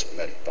 That's what's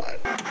meant by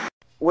it.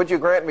 Would you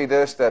grant me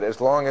this, that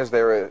as long as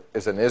there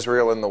is an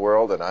Israel in the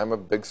world, and I'm a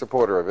big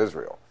supporter of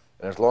Israel,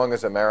 and as long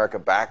as America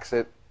backs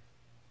it,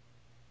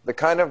 the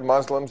kind of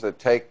Muslims that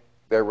take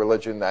their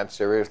religion that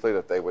seriously,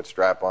 that they would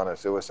strap on a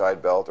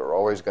suicide belt, are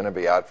always going to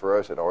be out for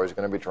us and always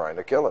going to be trying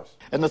to kill us.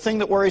 And the thing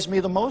that worries me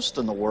the most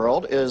in the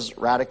world is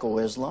radical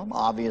Islam,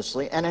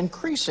 obviously, and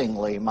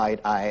increasingly, might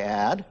I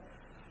add,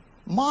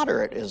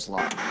 moderate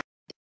Islam.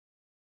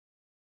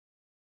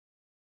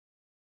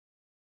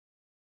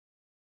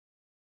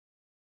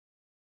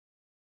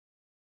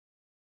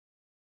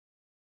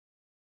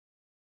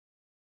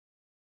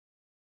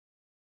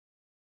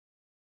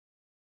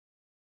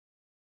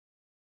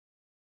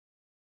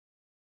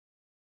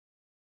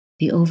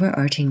 The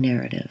overarching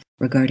narrative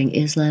regarding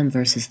Islam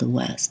versus the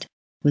West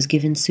was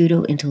given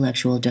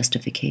pseudo-intellectual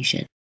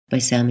justification by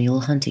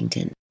Samuel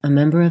Huntington, a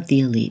member of the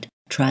elite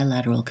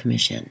Trilateral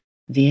Commission,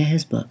 via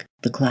his book,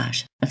 The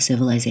Clash of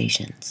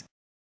Civilizations.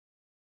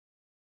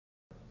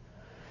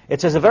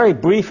 It's as a very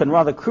brief and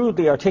rather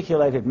crudely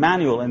articulated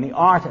manual in the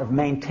art of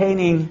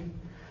maintaining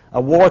a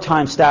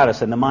wartime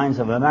status in the minds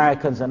of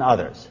Americans and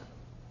others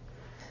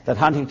that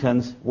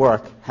Huntington's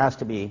work has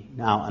to be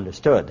now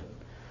understood.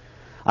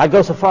 I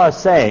go so far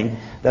as saying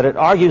that it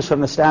argues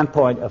from the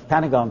standpoint of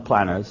Pentagon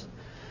planners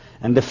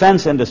and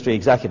defense industry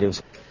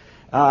executives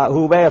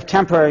who may have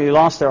temporarily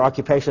lost their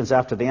occupations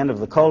after the end of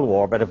the Cold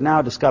War but have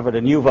now discovered a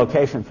new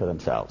vocation for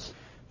themselves.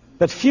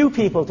 But few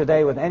people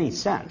today with any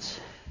sense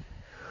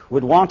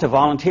would want to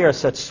volunteer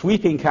such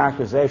sweeping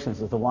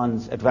characterizations as the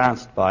ones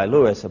advanced by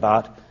Lewis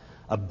about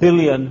a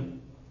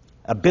billion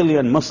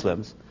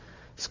Muslims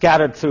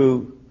scattered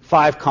through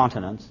 5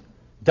 continents,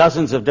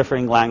 dozens of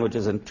differing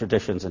languages and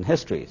traditions and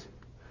histories.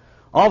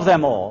 Of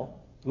them all,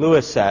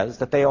 Lewis says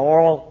that they are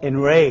all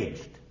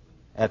enraged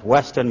at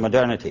Western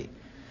modernity,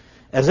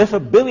 as if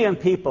 1 billion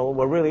people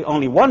were really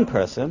only one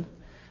person,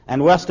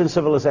 and Western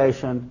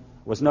civilization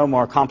was no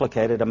more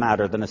complicated a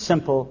matter than a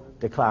simple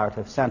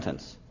declarative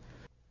sentence.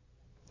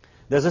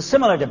 There's a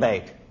similar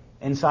debate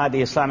inside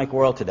the Islamic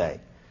world today,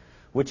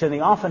 which in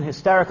the often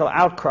hysterical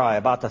outcry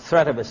about the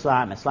threat of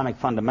Islam, Islamic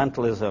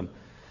fundamentalism,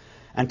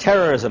 and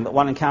terrorism that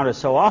one encounters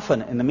so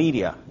often in the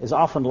media, is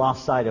often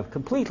lost sight of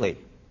completely.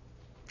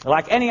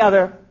 Like any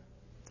other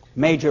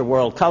major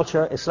world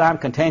culture, Islam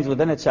contains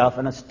within itself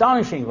an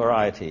astonishing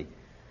variety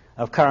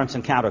of currents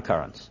and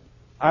countercurrents.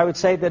 I would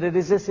say that it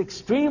is this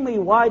extremely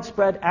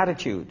widespread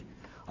attitude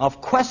of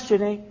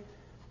questioning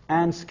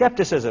and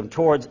skepticism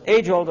towards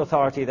age-old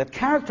authority that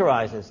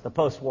characterizes the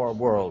post-war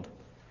world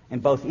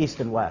in both East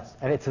and West.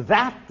 And it's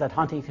that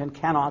Huntington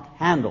cannot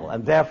handle,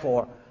 and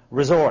therefore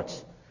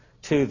resorts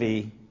to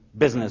the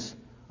business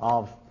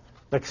of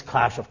the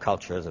clash of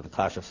cultures and the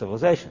clash of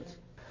civilizations.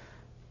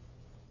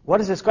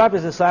 What is described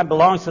as Islam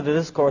belongs to the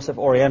discourse of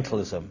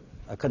Orientalism,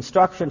 a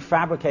construction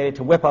fabricated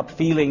to whip up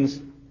feelings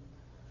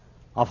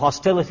of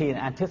hostility and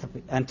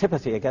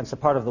antipathy against a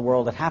part of the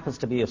world that happens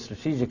to be of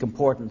strategic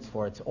importance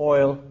for its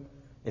oil,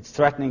 its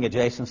threatening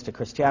adjacence to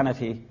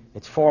Christianity,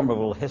 its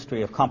formidable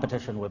history of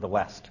competition with the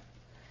West.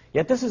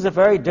 Yet this is a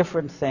very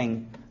different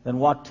thing than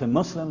what to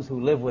Muslims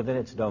who live within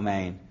its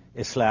domain,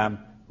 Islam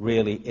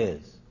really is.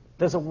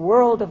 There's a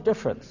world of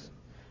difference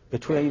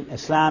between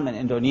Islam in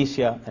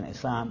Indonesia and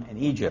Islam in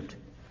Egypt.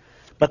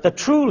 But the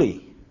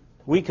truly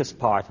weakest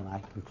part, and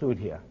I conclude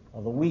here,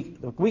 or the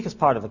weakest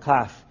part of the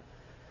clash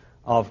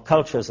of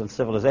cultures and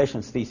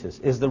civilizations thesis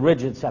is the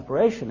rigid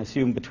separation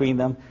assumed between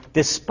them,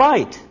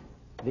 despite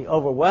the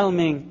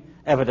overwhelming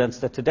evidence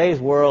that today's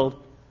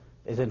world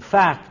is in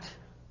fact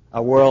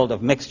a world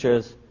of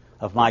mixtures,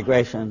 of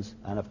migrations,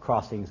 and of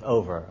crossings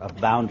over, of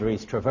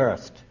boundaries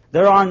traversed.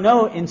 There are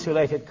no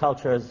insulated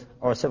cultures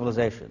or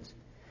civilizations.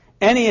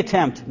 Any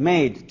attempt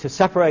made to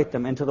separate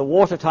them into the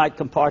watertight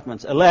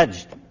compartments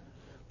alleged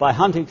by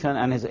Huntington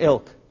and his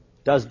ilk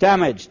does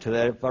damage to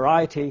their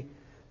variety,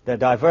 their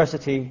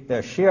diversity,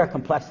 their sheer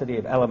complexity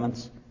of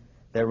elements,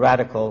 their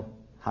radical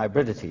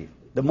hybridity.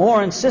 The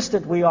more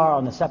insistent we are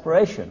on the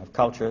separation of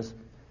cultures,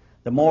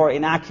 the more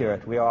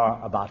inaccurate we are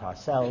about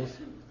ourselves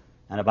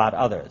and about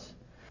others.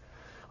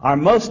 Our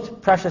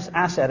most precious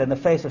asset in the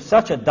face of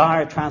such a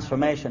dire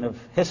transformation of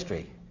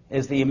history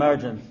is the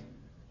emergence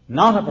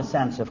not of a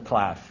sense of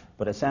clash,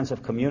 but a sense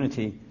of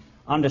community,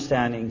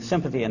 understanding,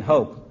 sympathy, and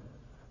hope,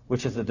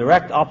 which is the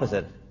direct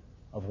opposite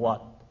of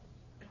what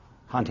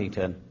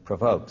Huntington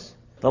provokes.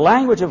 The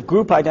language of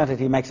group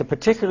identity makes a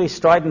particularly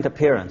strident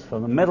appearance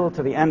from the middle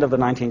to the end of the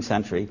 19th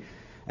century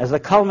as the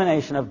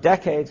culmination of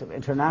decades of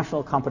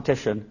international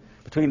competition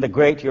between the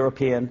great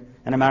European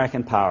and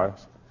American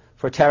powers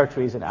for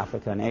territories in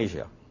Africa and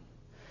Asia.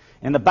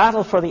 In the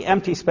battle for the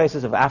empty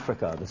spaces of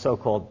Africa, the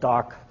so-called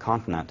dark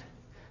continent,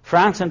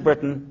 France and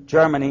Britain,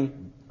 Germany,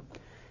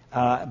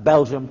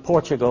 Belgium,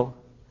 Portugal,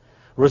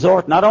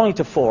 resort not only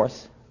to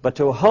force, but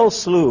to a whole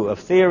slew of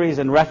theories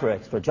and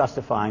rhetorics for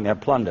justifying their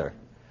plunder.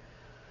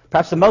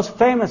 Perhaps the most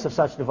famous of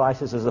such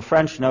devices is the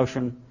French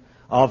notion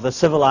of the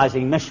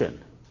civilizing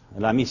mission,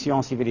 la mission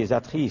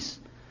civilisatrice,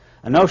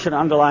 a notion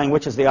underlying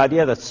which is the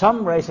idea that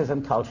some races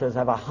and cultures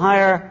have a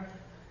higher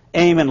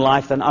aim in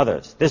life than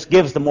others. This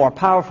gives the more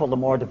powerful, the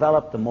more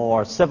developed, the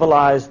more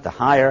civilized, the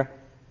higher,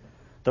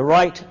 the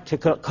right to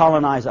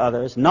colonize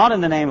others, not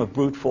in the name of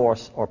brute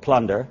force or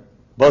plunder,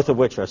 both of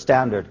which are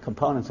standard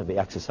components of the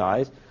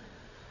exercise,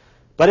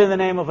 but in the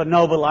name of a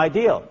noble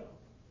ideal.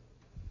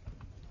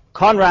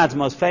 Conrad's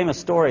most famous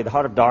story, The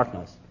Heart of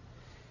Darkness,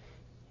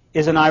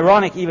 is an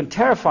ironic, even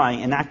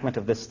terrifying enactment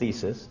of this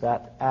thesis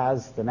that,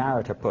 as the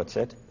narrator puts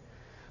it,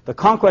 the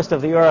conquest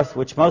of the earth,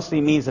 which mostly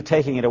means the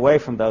taking it away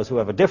from those who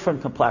have a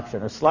different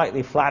complexion or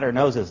slightly flatter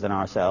noses than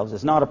ourselves,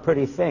 is not a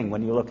pretty thing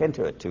when you look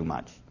into it too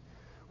much.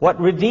 What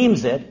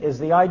redeems it is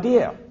the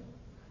idea.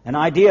 An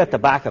idea at the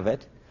back of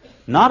it,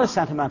 not a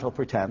sentimental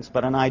pretense,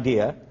 but an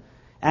idea,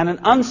 and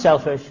an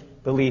unselfish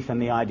belief in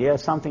the idea,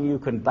 something you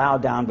can bow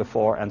down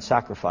before and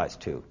sacrifice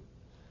to.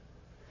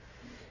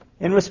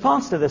 In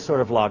response to this sort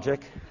of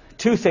logic,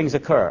 two things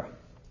occur.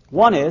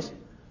 One is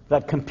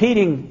that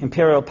competing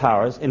imperial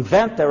powers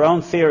invent their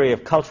own theory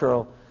of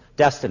cultural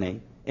destiny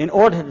in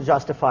order to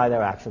justify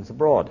their actions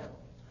abroad.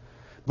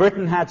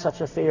 Britain had such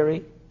a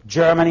theory,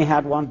 Germany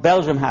had one,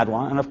 Belgium had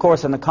one, and of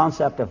course in the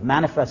concept of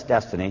manifest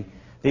destiny,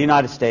 the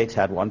United States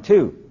had one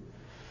too.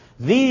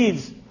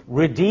 These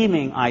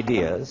redeeming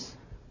ideas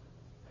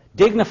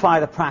dignify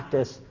the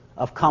practice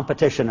of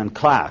competition and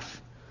clash,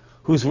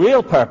 whose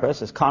real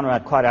purpose, as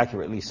Conrad quite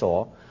accurately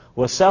saw,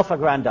 was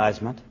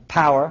self-aggrandizement,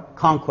 power,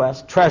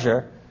 conquest,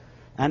 treasure,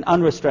 and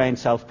unrestrained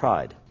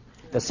self-pride.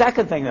 The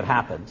second thing that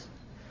happens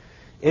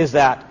is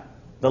that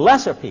the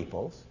lesser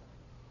peoples,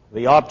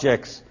 the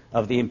objects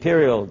of the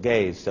imperial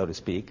gaze, so to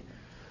speak,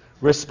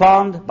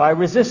 respond by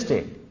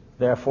resisting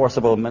their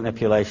forcible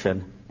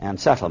manipulation and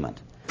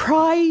settlement.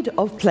 Pride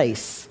of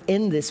place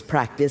in this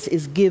practice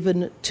is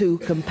given to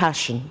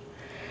compassion.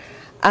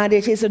 And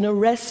it is an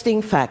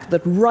arresting fact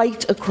that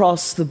right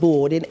across the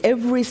board, in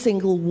every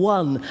single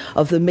one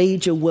of the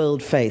major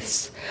world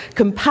faiths,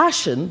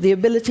 compassion, the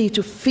ability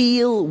to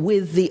feel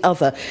with the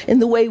other, in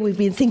the way we've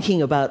been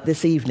thinking about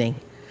this evening,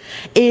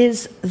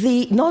 is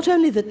not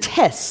only the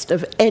test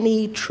of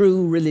any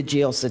true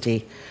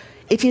religiosity,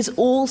 it is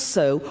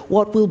also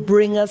what will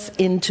bring us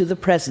into the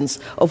presence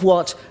of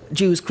what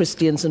Jews,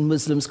 Christians, and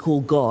Muslims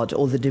call God,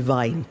 or the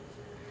divine.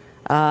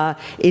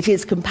 It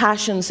is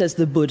compassion, says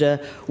the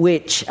Buddha,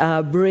 which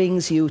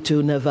brings you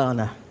to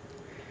nirvana.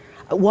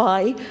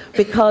 Why?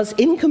 Because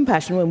in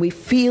compassion, when we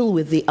feel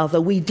with the other,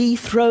 we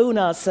dethrone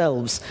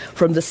ourselves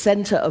from the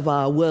center of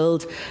our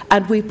world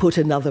and we put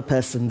another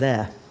person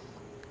there.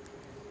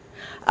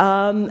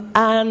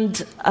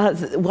 Once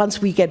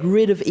we get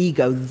rid of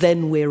ego,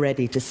 then we're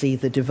ready to see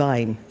the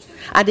divine.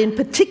 And in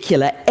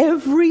particular,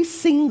 every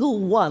single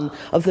one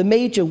of the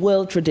major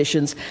world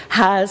traditions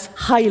has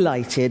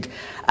highlighted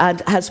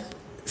and has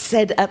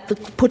said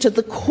put at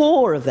the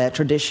core of their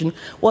tradition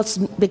what's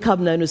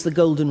become known as the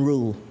Golden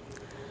Rule.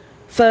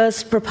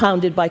 First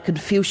propounded by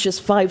Confucius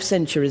 5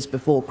 centuries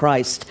before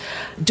Christ.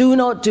 Do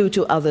not do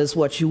to others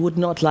what you would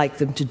not like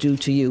them to do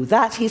to you.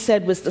 That, he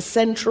said, was the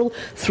central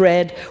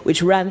thread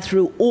which ran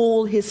through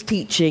all his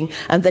teaching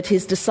and that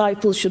his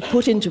disciples should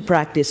put into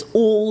practice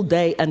all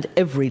day and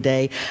every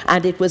day.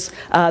 And it was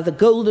the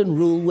Golden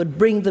Rule would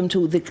bring them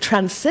to the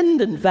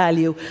transcendent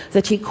value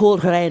that he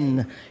called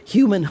Ren,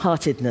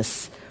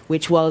 human-heartedness,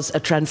 which was a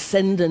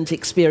transcendent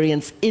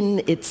experience in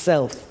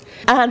itself.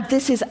 And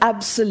this is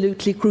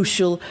absolutely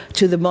crucial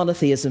to the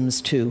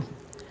monotheisms too.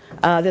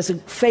 There's a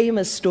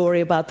famous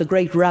story about the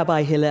great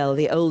Rabbi Hillel,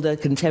 the older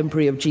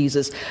contemporary of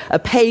Jesus. A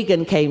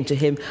pagan came to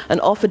him and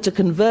offered to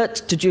convert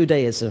to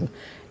Judaism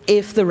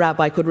if the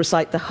rabbi could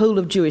recite the whole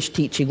of Jewish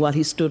teaching while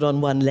he stood on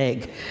one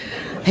leg.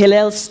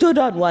 Hillel stood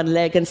on one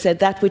leg and said,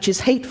 "That which is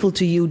hateful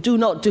to you, do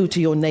not do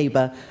to your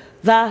neighbor.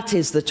 That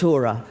is the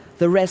Torah.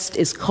 The rest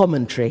is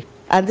commentary."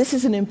 And this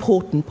is an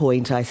important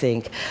point, I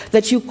think,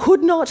 that you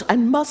could not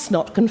and must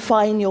not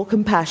confine your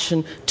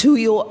compassion to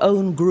your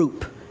own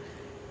group,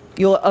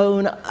 your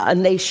own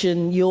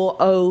nation, your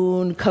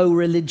own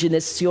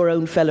co-religionists, your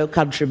own fellow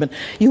countrymen.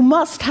 You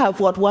must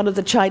have what one of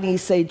the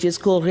Chinese sages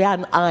called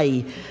Rian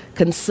Ai,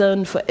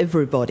 concern for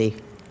everybody.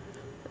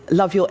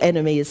 Love your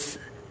enemies,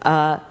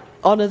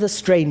 honor the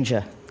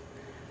stranger.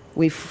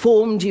 We've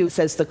formed you,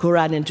 says the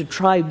Quran, into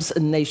tribes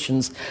and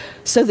nations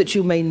so that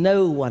you may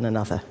know one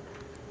another.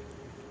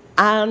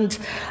 And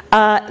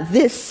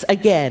this,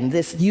 again,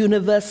 this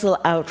universal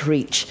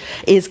outreach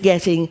is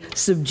getting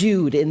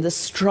subdued in the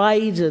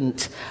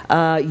strident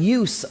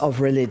use of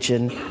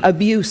religion,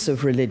 abuse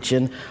of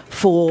religion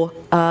for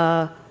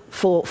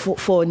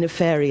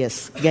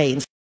nefarious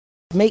gains.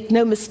 Make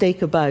no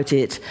mistake about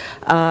it,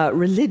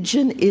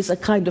 religion is a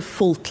kind of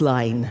fault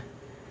line.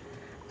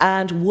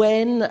 And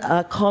when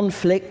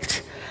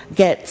conflict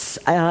gets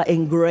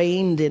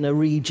ingrained in a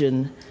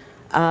region,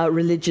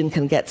 religion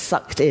can get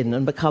sucked in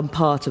and become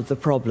part of the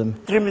problem.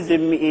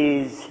 Extremism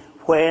is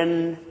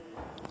when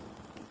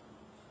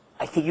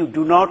I think you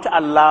do not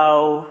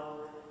allow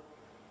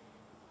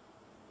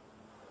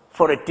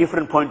for a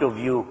different point of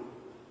view,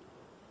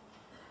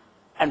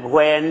 and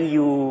when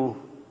you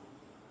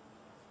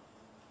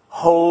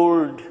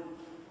hold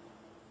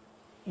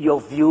your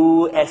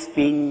view as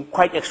being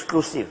quite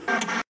exclusive.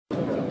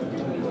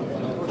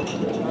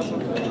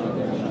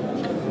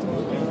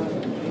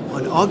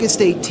 On August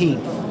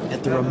 18th,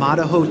 at the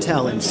Ramada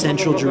Hotel in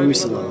central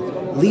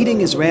Jerusalem,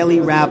 leading Israeli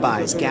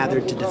rabbis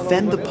gathered to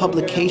defend the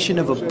publication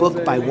of a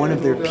book by one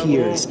of their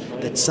peers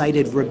that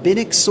cited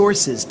rabbinic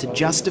sources to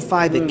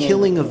justify the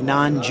killing of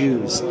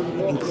non-Jews,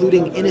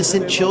 including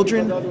innocent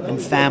children and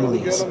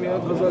families.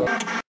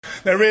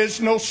 There is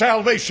no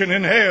salvation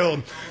in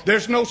hell.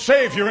 There's no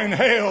Savior in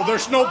hell.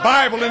 There's no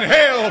Bible in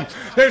hell.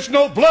 There's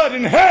no blood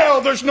in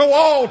hell. There's no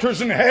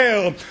altars in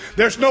hell.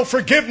 There's no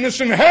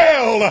forgiveness in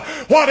hell.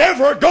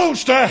 Whatever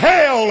goes to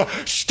hell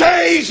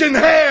stays in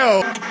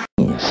hell.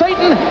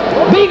 Satan,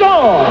 be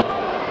gone!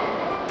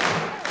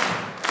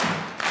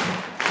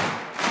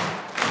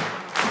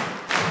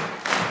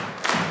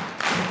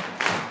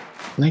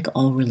 Like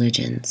all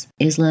religions,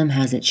 Islam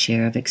has its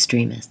share of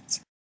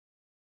extremists.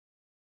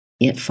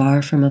 Yet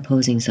far from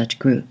opposing such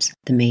groups,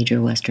 the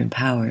major Western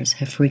powers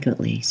have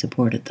frequently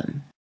supported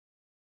them.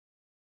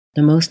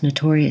 The most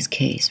notorious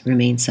case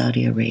remains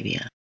Saudi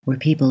Arabia, where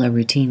people are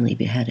routinely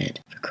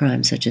beheaded for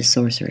crimes such as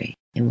sorcery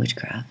and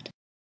witchcraft.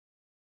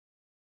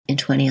 In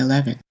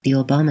 2011, the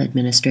Obama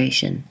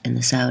administration and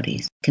the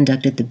Saudis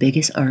conducted the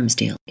biggest arms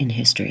deal in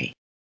history.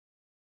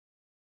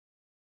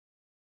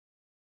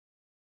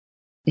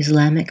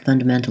 Islamic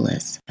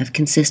fundamentalists have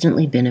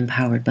consistently been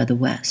empowered by the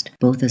West,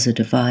 both as a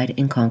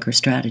divide-and-conquer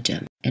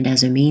stratagem and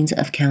as a means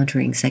of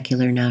countering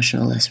secular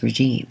nationalist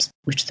regimes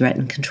which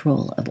threaten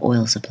control of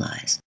oil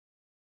supplies.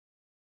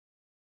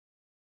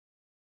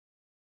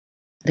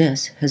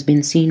 This has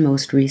been seen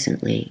most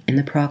recently in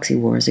the proxy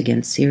wars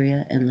against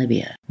Syria and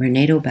Libya, where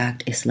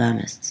NATO-backed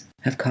Islamists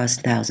have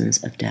caused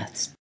thousands of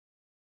deaths.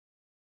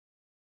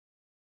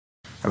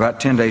 About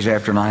 10 days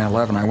after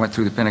 9/11, I went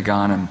through the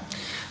Pentagon and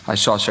I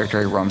saw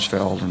Secretary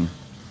Rumsfeld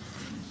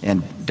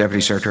and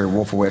Deputy Secretary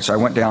Wolfowitz. I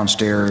went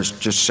downstairs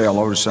just to say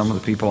hello to some of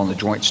the people on the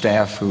Joint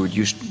Staff who had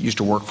used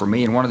to work for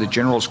me, and one of the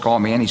generals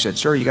called me in. He said,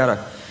 "Sir, you got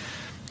to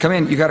come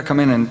in. You got to come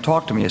in and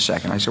talk to me a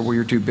second." I said, "Well,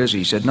 you're too busy."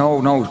 He said,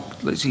 "No."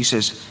 He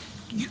says,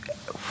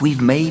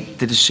 "We've made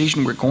the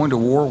decision. We're going to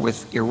war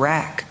with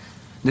Iraq."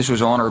 This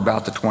was on or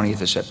about the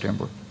 20th of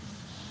September.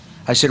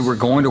 I said, "We're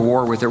going to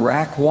war with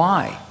Iraq.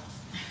 Why?"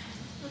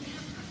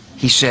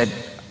 He said,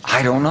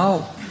 "I don't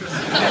know."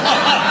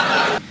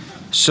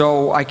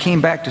 So I came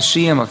back to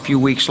see him a few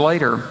weeks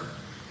later,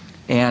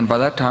 and by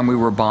that time we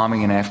were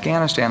bombing in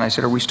Afghanistan. I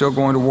said, "Are we still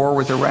going to war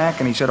with Iraq?"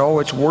 And he said, "Oh,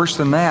 it's worse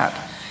than that.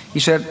 He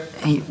said,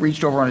 he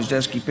reached over on his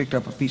desk, he picked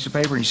up a piece of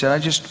paper, and he said,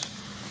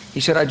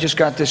 I just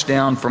got this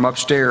down from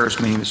upstairs,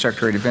 meaning the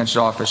Secretary of Defense's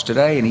office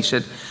today, and he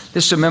said,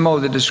 this is a memo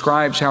that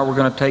describes how we're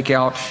going to take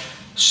out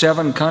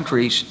 7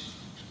 countries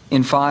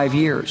in 5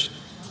 years,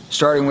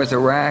 starting with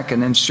Iraq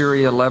and then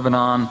Syria,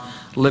 Lebanon,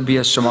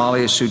 Libya,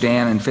 Somalia,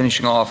 Sudan, and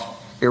finishing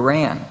off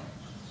Iran.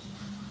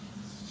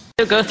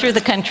 So go through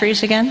the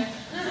countries again?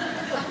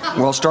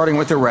 Well, starting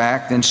with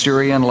Iraq, then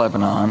Syria and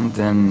Lebanon,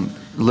 then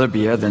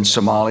Libya, then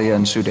Somalia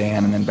and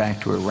Sudan, and then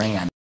back to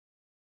Iran.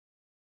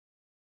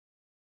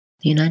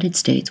 The United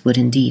States would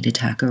indeed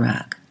attack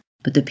Iraq,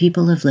 but the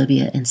people of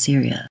Libya and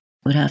Syria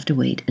would have to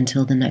wait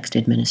until the next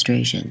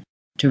administration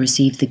to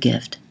receive the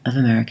gift of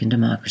American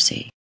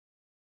democracy.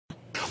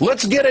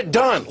 Let's get it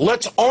done.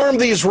 Let's arm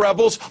these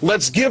rebels.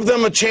 Let's give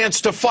them a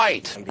chance to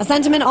fight. A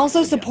sentiment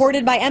also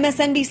supported by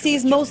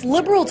MSNBC's most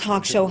liberal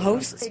talk show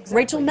hosts,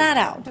 Rachel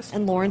Maddow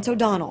and Lawrence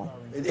O'Donnell.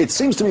 It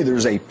seems to me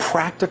there's a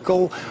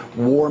practical,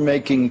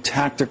 war-making,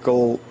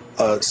 tactical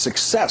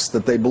success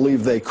that they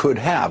believe they could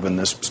have in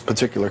this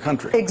particular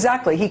country.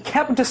 Exactly. He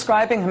kept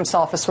describing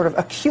himself as sort of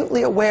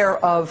acutely aware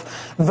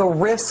of the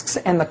risks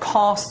and the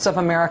costs of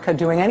America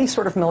doing any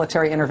sort of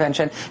military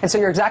intervention. And so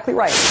you're exactly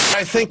right.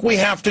 I think we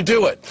have to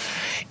do it.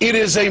 It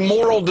is a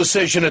moral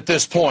decision at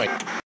this point.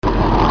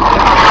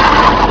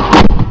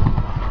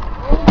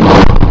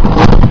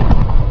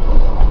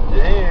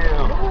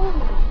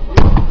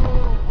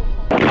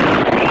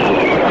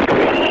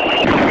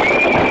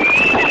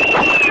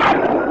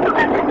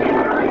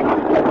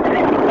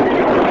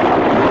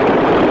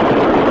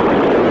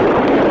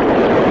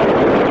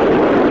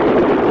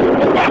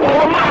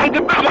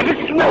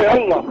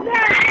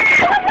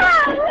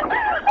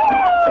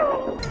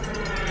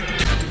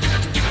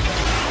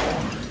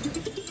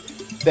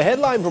 The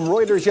headline from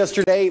Reuters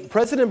yesterday,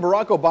 President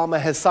Barack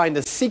Obama has signed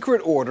a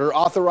secret order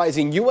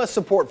authorizing U.S.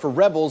 support for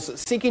rebels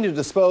seeking to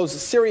depose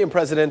Syrian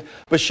President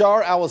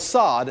Bashar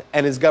al-Assad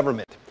and his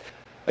government.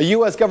 A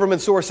U.S.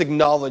 government source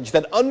acknowledged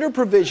that under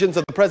provisions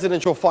of the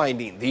presidential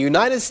finding, the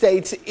United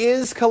States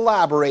is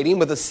collaborating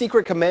with a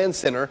secret command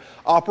center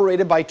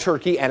operated by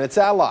Turkey and its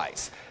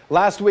allies.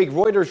 Last week,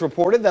 Reuters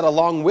reported that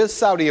along with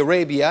Saudi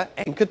Arabia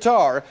and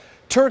Qatar,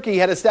 Turkey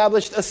had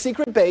established a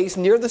secret base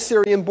near the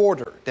Syrian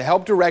border to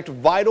help direct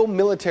vital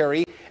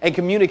military and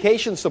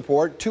communication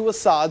support to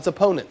Assad's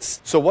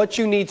opponents. So what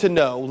you need to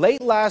know,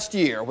 late last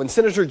year when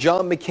Senator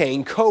John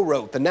McCain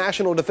co-wrote the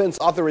National Defense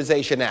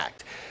Authorization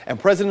Act and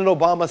President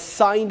Obama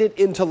signed it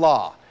into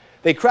law,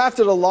 they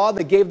crafted a law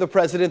that gave the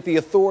president the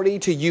authority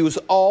to use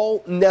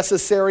all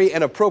necessary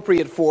and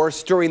appropriate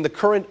force during the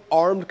current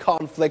armed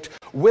conflict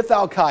with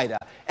al-Qaeda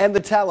and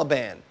the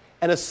Taliban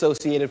and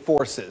associated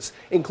forces,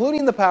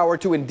 including the power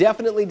to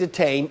indefinitely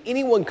detain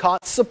anyone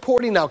caught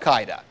supporting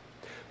al-Qaeda,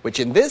 which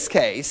in this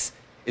case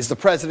is the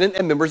president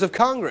and members of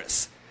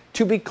Congress.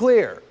 To be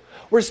clear,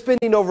 we're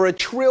spending over $1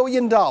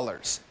 trillion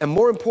and,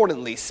 more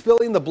importantly,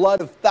 spilling the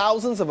blood of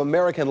thousands of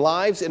American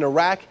lives in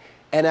Iraq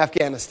and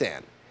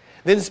Afghanistan,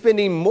 then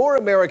spending more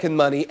American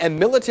money and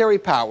military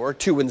power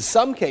to, in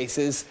some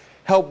cases,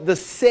 help the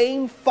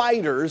same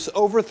fighters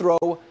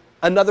overthrow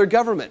another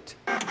government.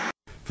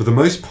 For the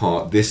most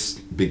part, this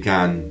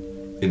began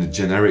in a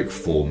generic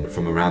form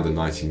from around the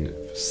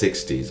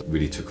 1960s,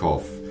 really took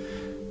off,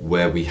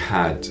 where we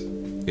had,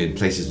 in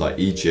places like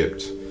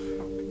Egypt,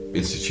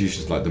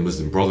 institutions like the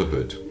Muslim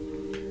Brotherhood,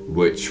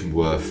 which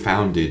were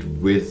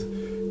founded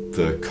with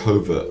the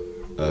covert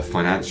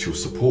financial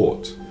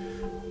support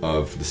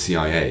of the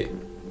CIA.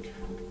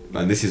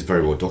 And this is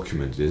very well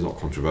documented, it's not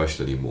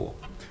controversial anymore.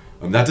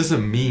 And that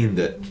doesn't mean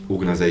that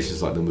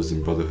organizations like the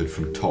Muslim Brotherhood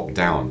from top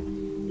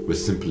down were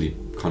simply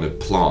kind of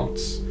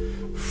plants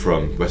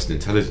from Western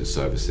intelligence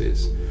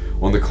services.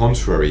 On the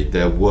contrary,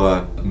 there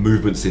were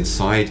movements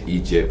inside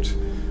Egypt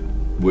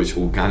which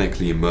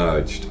organically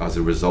emerged as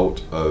a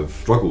result of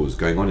struggles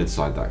going on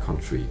inside that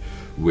country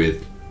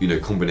with,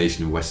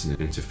 combination of Western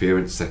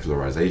interference,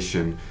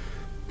 secularization,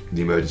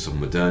 the emergence of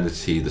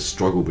modernity, the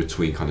struggle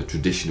between kind of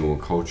traditional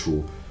and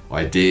cultural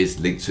ideas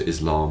linked to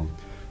Islam,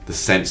 the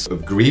sense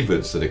of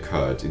grievance that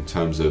occurred in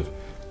terms of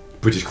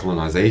British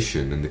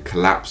colonization and the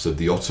collapse of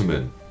the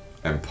Ottoman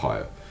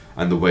Empire,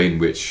 and the way in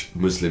which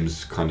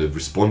Muslims kind of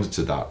responded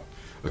to that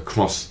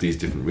across these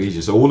different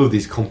regions. So all of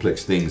these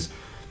complex things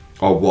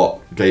are what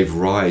gave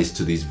rise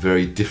to these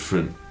very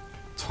different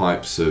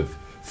types of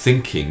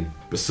thinking.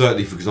 But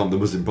certainly, for example,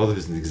 the Muslim Brotherhood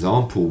is an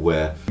example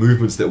where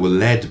movements that were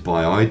led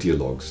by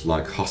ideologues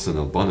like Hassan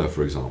al-Banna,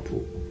 for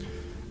example,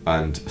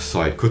 and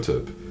Sayyid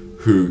Qutb,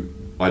 who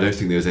I don't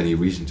think there's any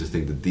reason to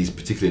think that these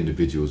particular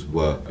individuals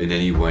were in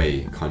any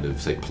way kind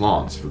of, say,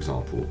 plants, for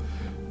example.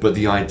 But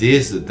the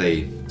ideas that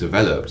they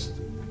developed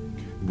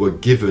were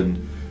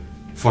given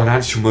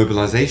financial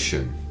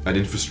mobilization and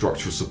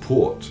infrastructural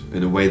support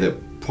in a way that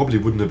probably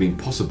wouldn't have been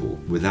possible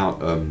without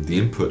the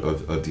input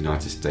of the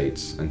United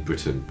States and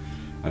Britain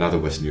and other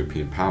Western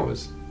European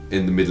powers.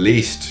 In the Middle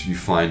East, you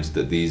find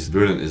that these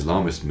virulent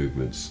Islamist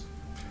movements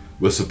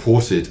were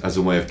supported as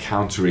a way of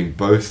countering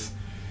both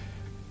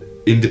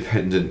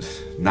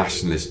independent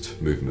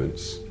nationalist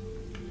movements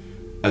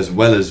as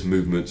well as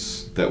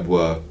movements that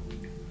were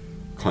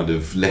kind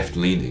of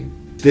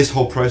left-leaning. This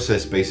whole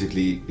process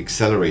basically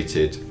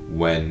accelerated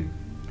when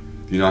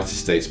the United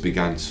States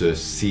began to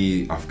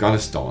see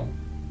Afghanistan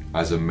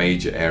as a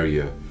major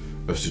area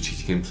of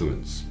strategic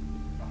influence.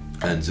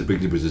 And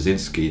Zbigniew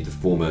Brzezinski, the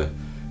former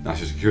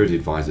National Security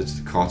Advisor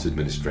to the Carter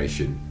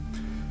administration,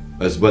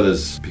 as well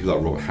as people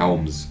like Robert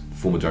Helms,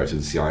 former director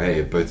of the CIA,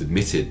 have both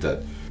admitted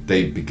that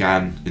they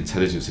began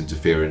intelligence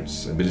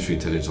interference and military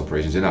intelligence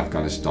operations in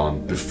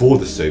Afghanistan before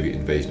the Soviet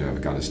invasion of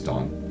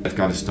Afghanistan.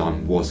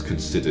 Afghanistan was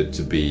considered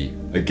to be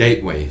a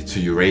gateway to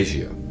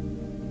Eurasia,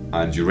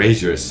 and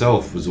Eurasia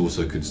itself was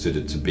also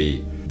considered to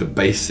be the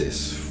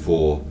basis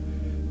for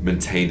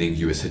maintaining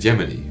US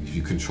hegemony. If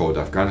you controlled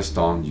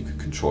Afghanistan, you could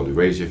control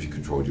Eurasia. If you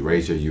controlled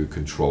Eurasia, you would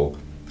control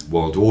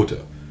world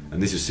order.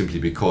 And this is simply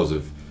because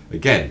of,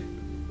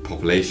 again,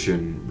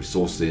 population,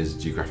 resources,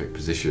 geographic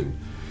position.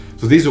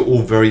 So these are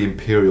all very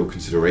imperial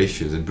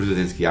considerations, and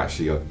Brzezinski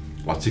actually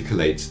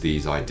articulates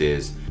these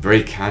ideas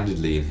very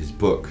candidly in his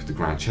book, The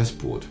Grand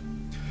Chessboard.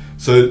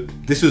 So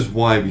this is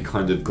why we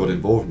kind of got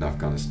involved in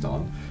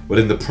Afghanistan. But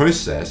in the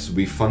process,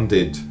 we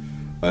funded,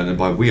 and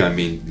by we I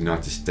mean the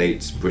United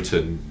States,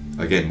 Britain,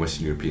 again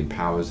Western European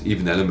powers,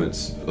 even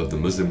elements of the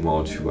Muslim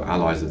world who were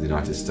allies of the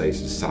United States,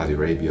 Saudi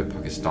Arabia,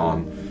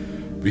 Pakistan.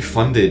 We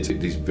funded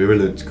these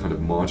virulent kind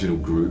of marginal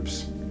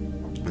groups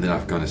within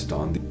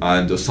Afghanistan,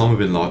 and Osama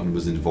bin Laden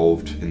was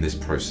involved in this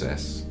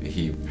process.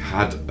 He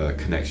had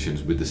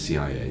connections with the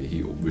CIA.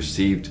 He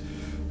received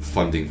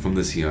funding from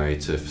the CIA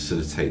to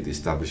facilitate the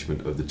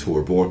establishment of the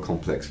Tora Bora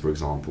complex, for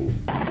example.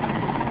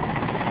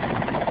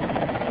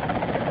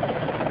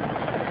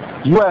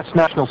 U.S.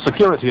 National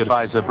Security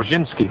Advisor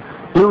Brzezinski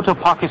flew to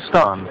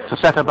Pakistan to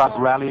set about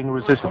rallying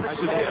resistance.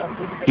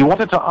 He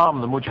wanted to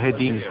arm the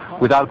Mujahideen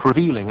without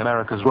revealing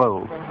America's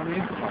role.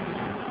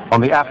 On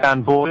the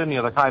Afghan border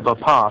near the Khyber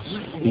Pass,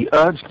 he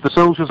urged the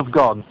soldiers of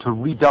God to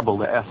redouble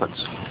their efforts.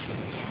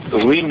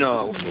 We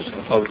know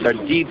of their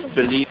deep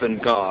belief in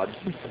God,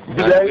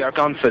 and we are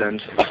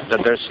confident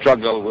that their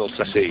struggle will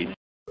succeed.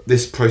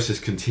 This process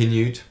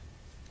continued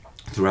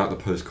throughout the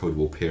post-Cold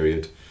War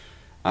period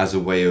as a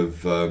way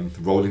of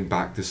rolling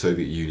back the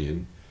Soviet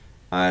Union,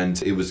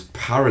 and it was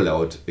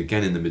paralleled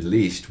again in the Middle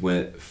East,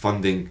 where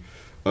funding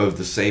of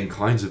the same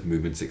kinds of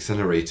movements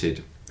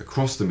accelerated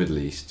across the Middle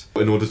East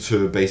in order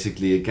to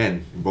basically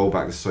again roll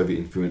back the Soviet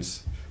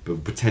influence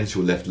but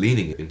potential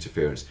left-leaning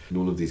interference in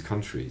all of these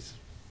countries.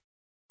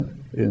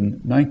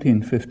 In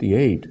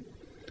 1958,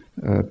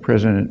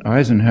 President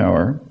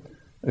Eisenhower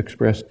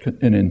expressed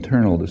an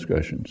internal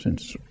discussion,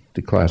 since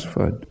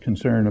declassified,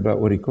 concern about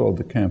what he called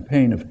the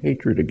campaign of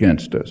hatred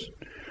against us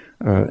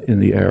in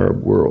the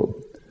Arab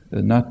world,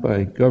 not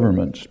by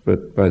governments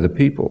but by the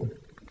people.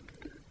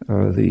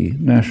 The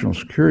National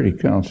Security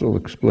Council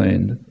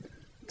explained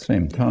at the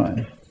same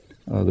time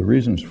the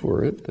reasons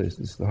for it. This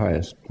is the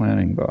highest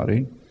planning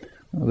body.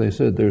 They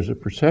said there's a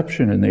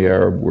perception in the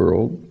Arab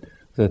world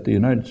that the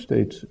United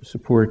States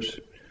supports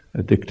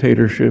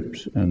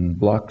dictatorships and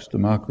blocks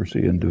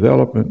democracy and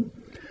development,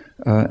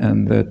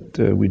 and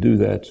that we do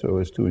that so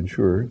as to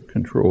ensure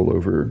control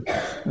over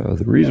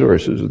the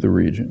resources of the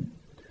region.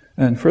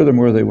 And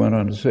furthermore, they went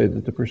on to say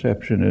that the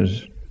perception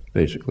is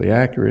basically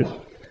accurate,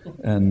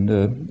 and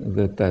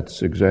that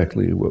that's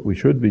exactly what we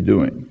should be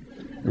doing,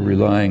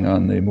 relying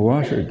on the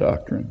Muasher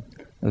doctrine.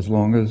 As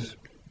long as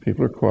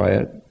people are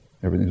quiet,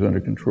 everything's under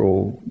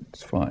control,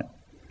 it's fine.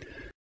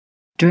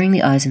 During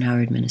the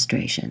Eisenhower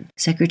administration,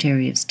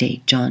 Secretary of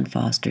State John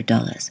Foster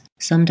Dulles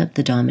summed up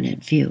the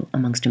dominant view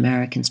amongst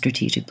American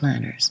strategic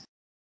planners.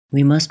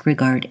 We must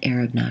regard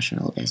Arab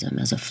nationalism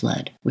as a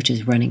flood which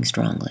is running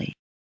strongly.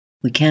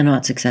 We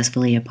cannot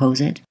successfully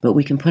oppose it, but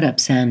we can put up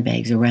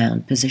sandbags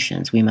around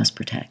positions we must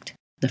protect,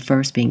 the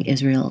first being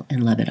Israel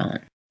and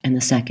Lebanon, and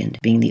the second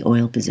being the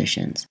oil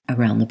positions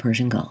around the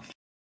Persian Gulf.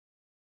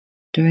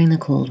 During the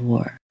Cold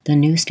War, the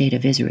new state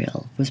of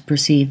Israel was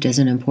perceived as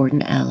an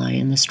important ally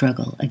in the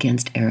struggle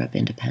against Arab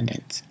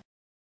independence.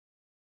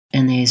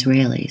 And the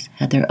Israelis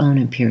had their own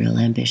imperial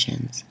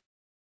ambitions.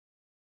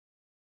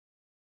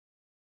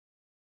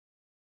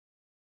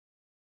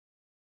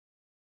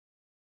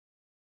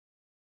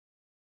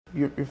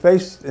 You're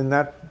faced in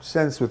that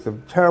sense with a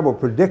terrible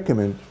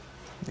predicament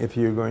if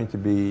you're going to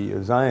be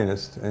a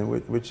Zionist, and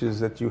which is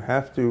that you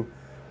have to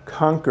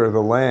conquer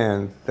the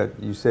land that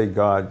you say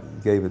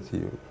God gave it to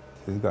you.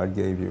 God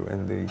gave you,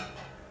 and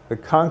the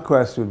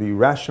conquest would be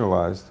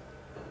rationalized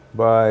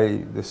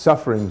by the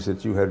sufferings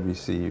that you had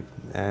received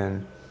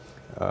and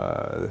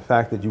the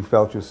fact that you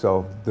felt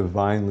yourself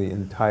divinely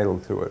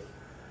entitled to it.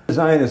 The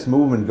Zionist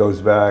movement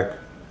goes back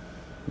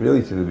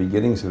really to the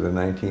beginnings of the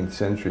 19th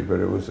century, but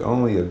it was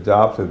only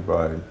adopted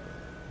by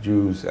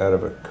Jews out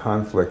of a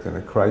conflict and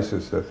a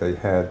crisis that they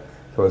had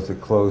towards the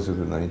close of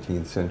the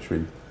 19th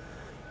century.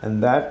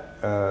 And that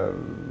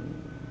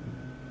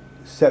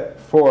set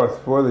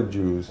forth for the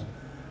Jews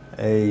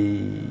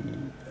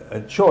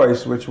a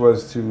choice, which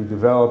was to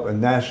develop a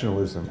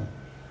nationalism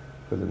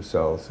for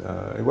themselves.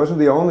 It wasn't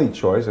the only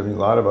choice. I mean, a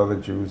lot of other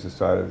Jews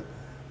decided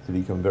to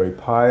become very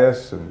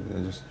pious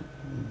and just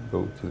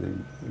go to the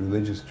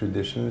religious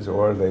traditions,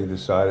 or they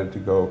decided to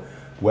go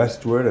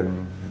westward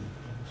and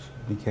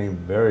became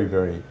very,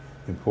 very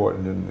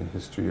important in the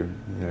history of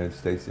United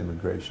States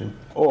immigration,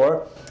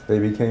 or they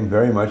became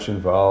very much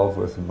involved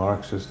with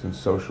Marxist and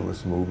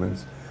socialist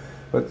movements.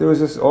 But there was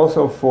this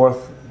also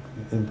fourth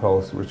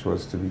impulse, which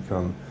was to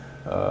become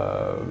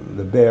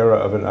the bearer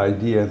of an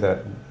idea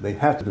that they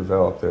had to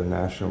develop their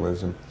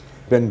nationalism.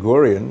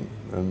 Ben-Gurion,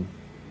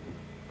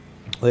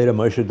 later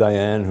Moshe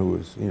Dayan, who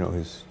was,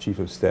 his chief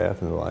of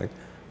staff and the like,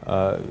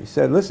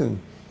 said,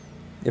 listen,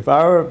 if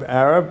I were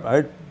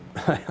Arab,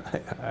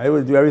 I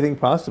would do everything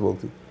possible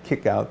to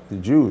kick out the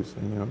Jews,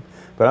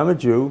 but I'm a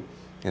Jew,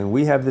 and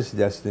we have this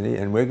destiny,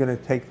 and we're going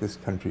to take this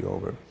country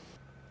over.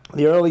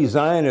 The early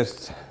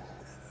Zionists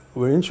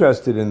were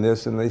interested in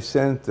this, and they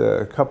sent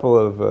a couple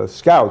of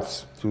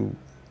scouts to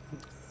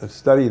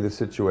study the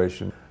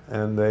situation,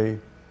 and they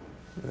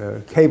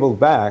cabled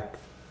back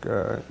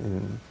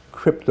in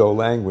crypto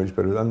language,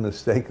 but it was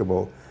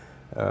unmistakable,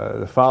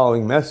 the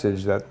following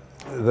message, that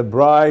the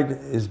bride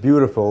is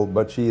beautiful,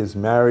 but she is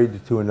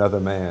married to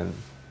another man.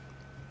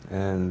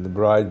 And the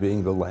bride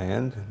being the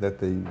land that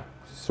they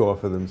saw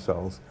for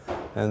themselves,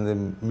 and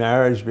the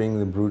marriage being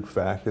the brute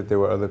fact that there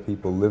were other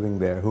people living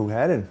there who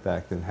had in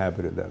fact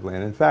inhabited that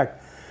land. In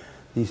fact,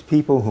 these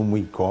people whom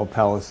we call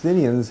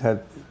Palestinians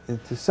had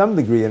to some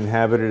degree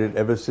inhabited it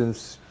ever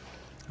since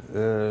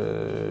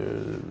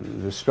the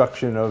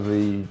destruction of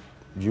the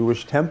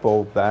Jewish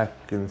temple back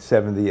in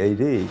 70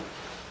 AD.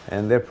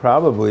 And they're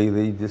probably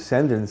the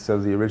descendants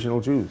of the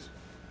original Jews.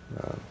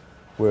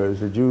 Whereas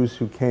the Jews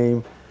who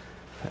came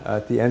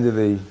at the end of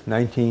the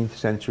 19th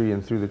century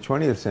and through the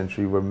 20th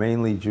century were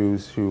mainly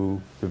Jews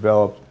who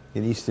developed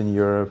in Eastern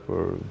Europe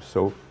or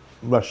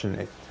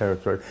Russian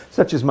territory,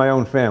 such as my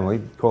own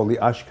family, called the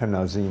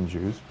Ashkenazim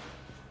Jews.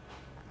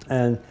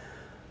 And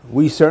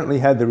we certainly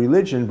had the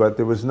religion, but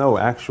there was no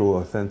actual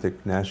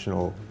authentic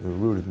national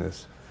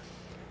rootedness.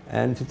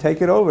 And to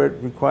take it over,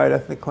 it required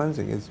ethnic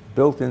cleansing. It's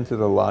built into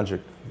the logic.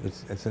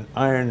 It's an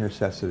iron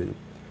necessity.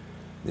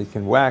 It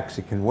can wax,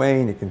 it can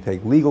wane, it can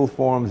take legal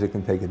forms, it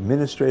can take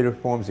administrative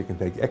forms, it can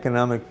take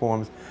economic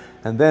forms.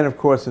 And then, of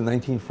course, in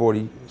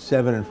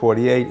 1947 and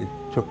 48, it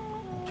took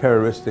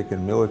terroristic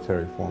and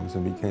military forms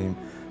and became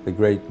the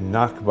great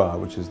Nakba,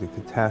 which is the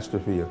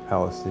catastrophe of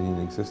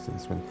Palestinian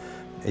existence, when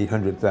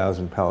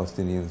 800,000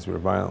 Palestinians were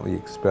violently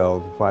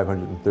expelled,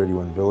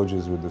 531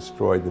 villages were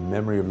destroyed, the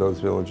memory of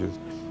those villages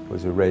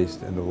was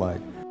erased, and the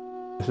like.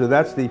 So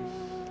that's the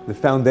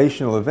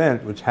foundational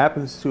event, which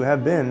happens to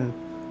have been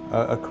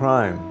a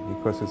crime,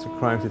 because it's a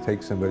crime to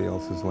take somebody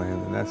else's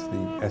land, and that's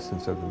the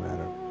essence of the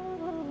matter.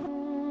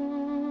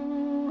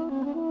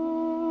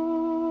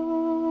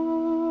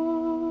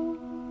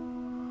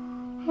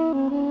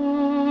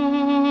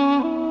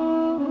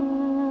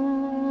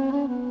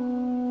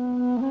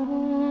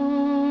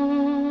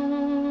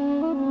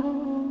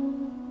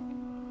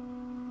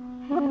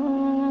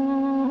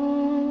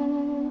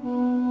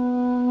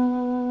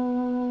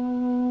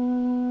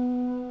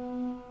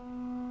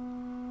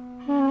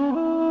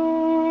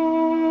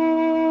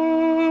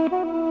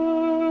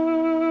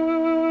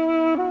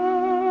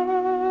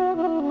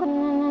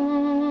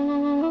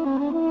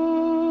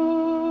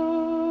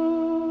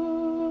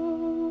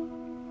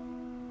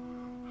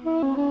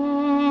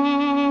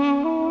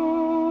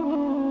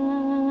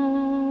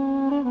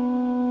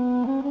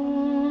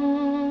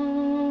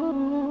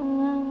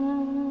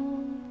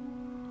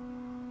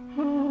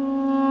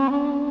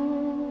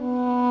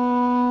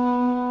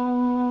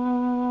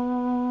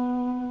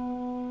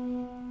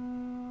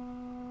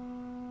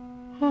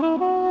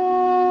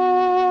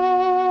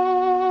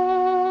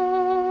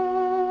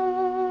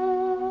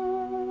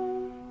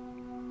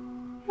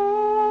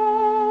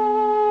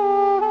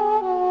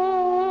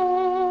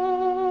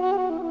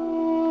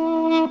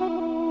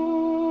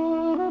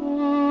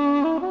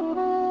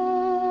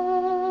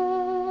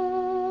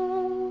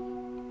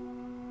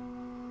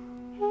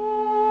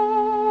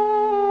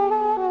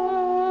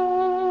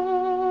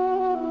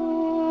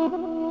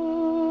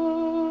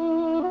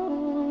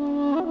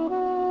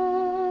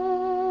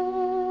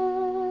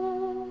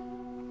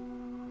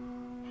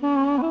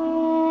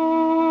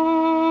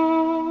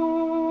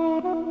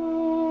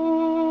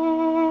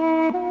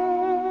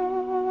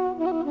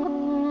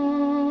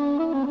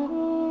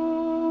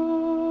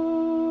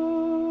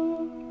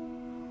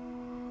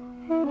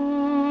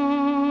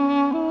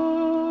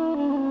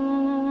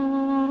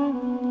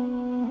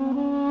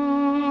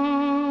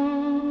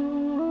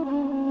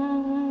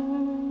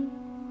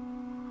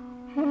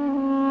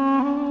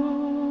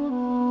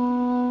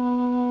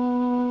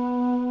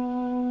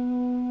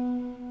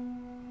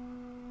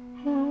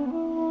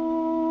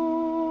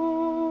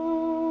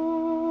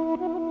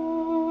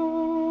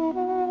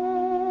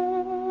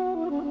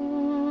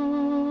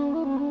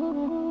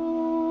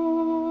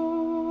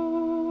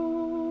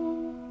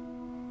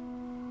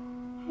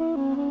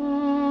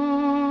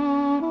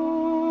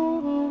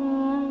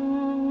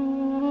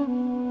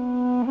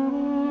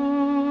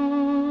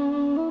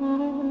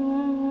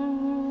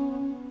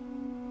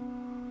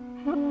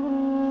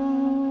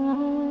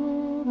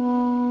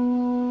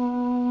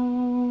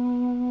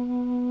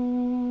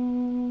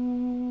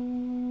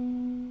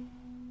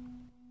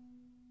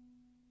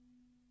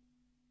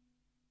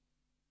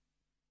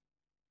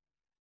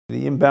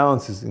 the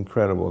imbalance is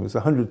incredible. It's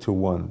 100 to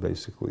 1,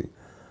 basically.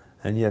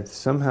 And yet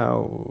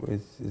somehow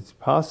it's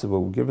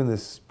possible, given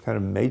this kind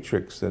of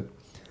matrix, that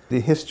the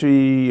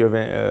history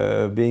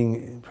of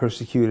being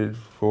persecuted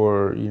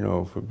for,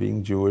 for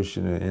being Jewish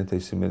in an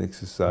anti-Semitic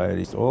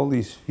society, all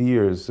these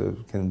fears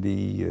can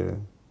be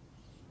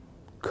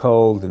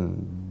culled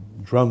and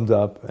drummed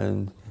up,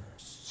 and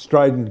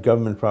strident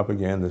government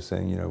propaganda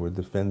saying, we're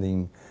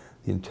defending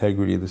the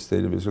integrity of the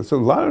state of Israel. So a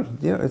lot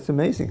of, it's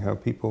amazing how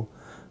people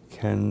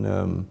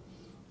can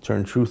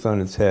turn truth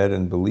on its head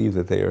and believe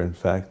that they are in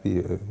fact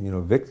the,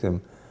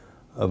 victim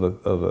of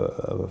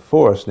a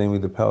force, namely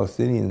the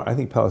Palestinians. I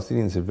think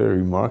Palestinians have very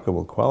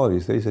remarkable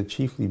qualities. They said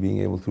chiefly being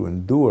able to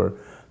endure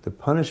the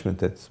punishment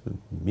that's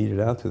been meted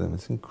out to them.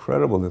 It's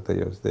incredible that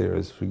they are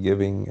as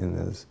forgiving and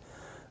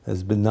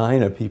as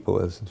benign a people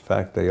as in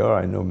fact they are.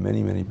 I know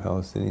many, many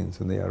Palestinians,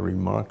 and they are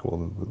remarkable,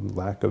 the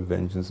lack of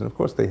vengeance. And of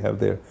course they have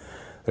their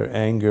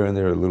anger and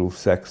their little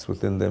sex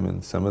within them,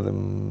 and some of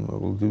them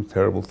will do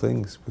terrible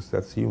things because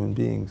that's human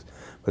beings.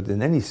 But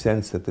in any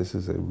sense that this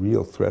is a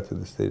real threat to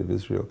the state of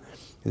Israel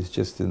is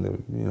just in the,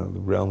 the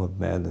realm of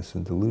madness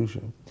and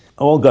delusion.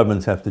 All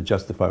governments have to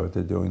justify what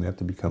they're doing. They have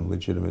to become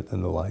legitimate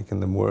and the like.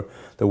 And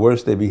the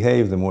worse they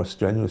behave, the more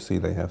strenuously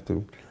they have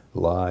to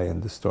lie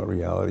and distort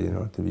reality in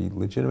order to be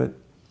legitimate.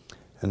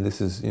 And this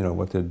is,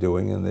 what they're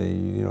doing. And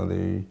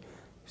they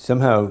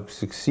somehow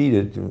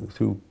succeeded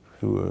through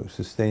a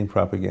sustained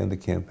propaganda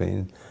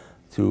campaign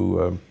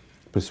to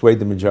persuade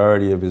the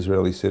majority of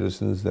Israeli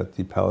citizens that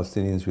the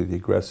Palestinians were the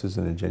aggressors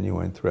and a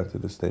genuine threat to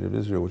the state of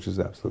Israel, which is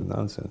absolute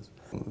nonsense.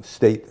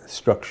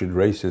 State-structured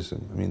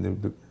racism. I mean,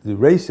 the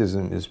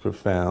racism is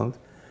profound,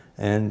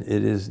 and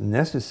it is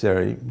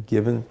necessary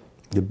given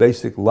the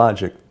basic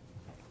logic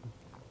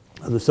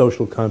of the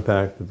social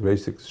compact, of the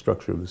basic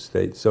structure of the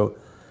state. So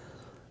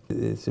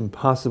it's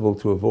impossible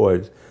to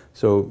avoid.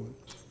 So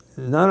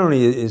not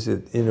only is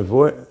it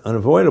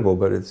unavoidable,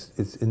 but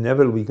it's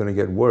inevitably going to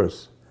get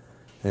worse.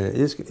 And it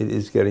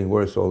is getting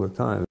worse all the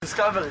time.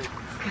 Discovery.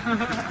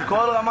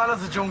 כל רמאללה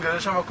זה ג'ונגל,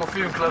 יש שם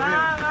קופים, כלבים,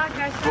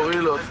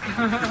 גורילות.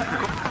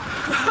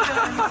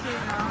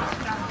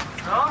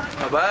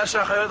 הבעיה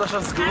שהחיות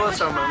עכשיו סגורות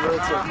שם, הם לא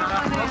יוצאות.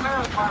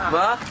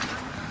 מה?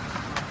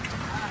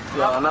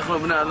 לא, אנחנו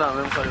בני אדם,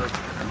 הם חיות.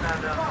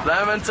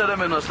 להם אין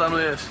צלם אנוש, לנו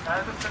יש.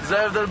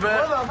 זה ההבדל בין...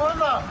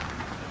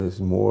 There's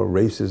more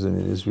racism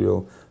in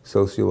Israel,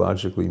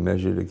 sociologically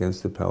measured,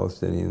 against the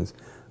Palestinians.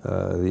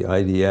 The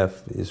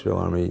IDF, the Israel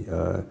Army,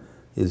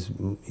 is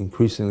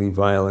increasingly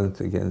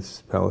violent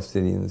against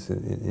Palestinians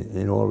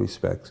in all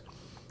respects.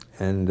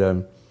 And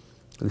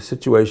the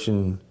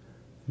situation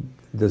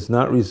does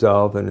not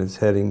resolve, and it's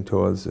heading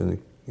towards an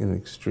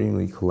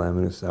extremely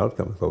calamitous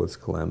outcome, though it's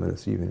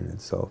calamitous even in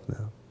itself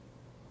now.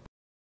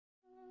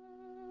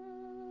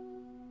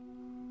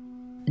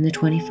 In the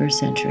 21st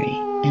century,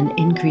 an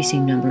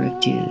increasing number of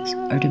Jews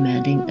are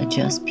demanding a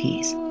just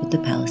peace with the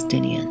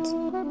Palestinians.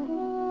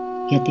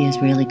 Yet the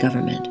Israeli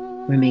government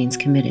remains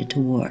committed to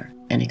war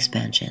and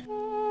expansion.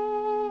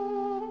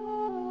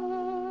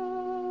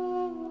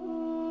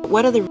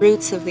 What are the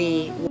roots of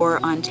the war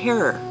on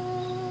terror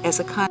as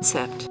a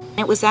concept?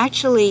 It was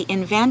actually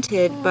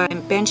invented by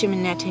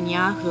Benjamin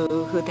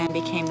Netanyahu, who then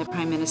became the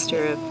Prime Minister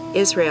of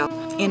Israel,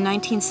 in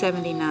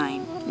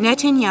 1979.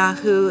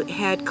 Netanyahu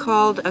had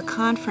called a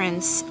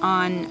conference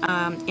on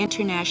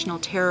international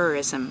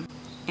terrorism,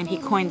 and he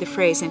coined the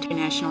phrase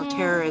international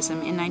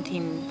terrorism in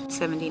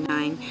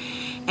 1979.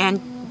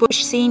 And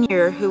Bush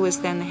Sr., who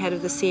was then the head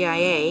of the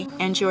CIA,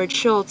 and George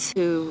Shultz,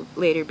 who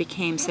later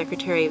became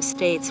Secretary of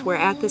State, were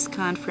at this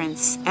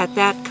conference. At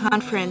that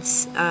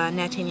conference,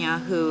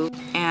 Netanyahu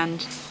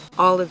and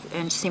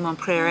Simon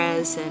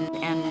Peres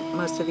and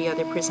most of the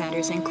other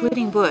presenters,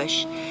 including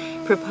Bush,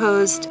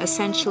 proposed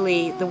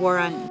essentially the war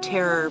on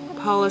terror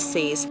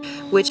policies,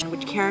 which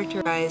would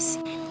characterize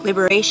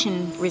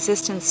liberation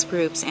resistance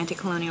groups,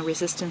 anti-colonial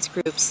resistance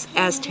groups,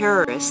 as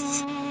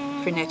terrorists.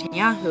 For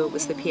Netanyahu, it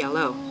was the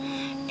PLO.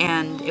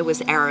 And it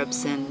was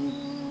Arabs and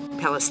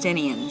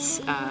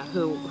Palestinians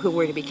who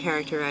were to be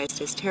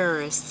characterized as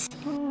terrorists.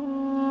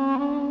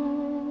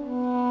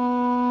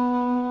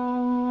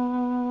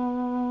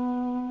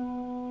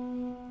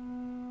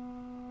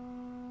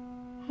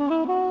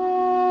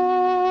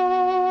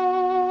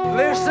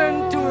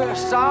 Listen to the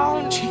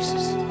sound,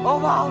 Jesus,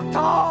 of our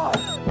God.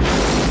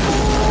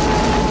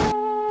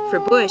 For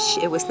Bush,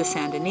 it was the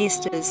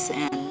Sandinistas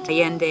and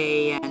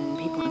Allende and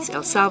people in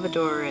El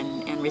Salvador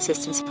and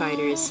resistance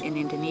fighters in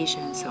Indonesia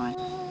and so on.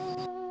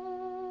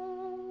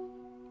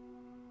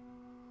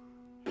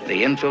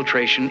 The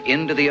infiltration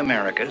into the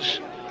Americas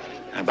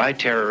by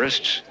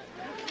terrorists,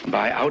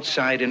 by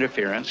outside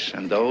interference,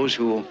 and those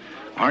who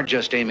aren't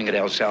just aiming at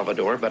El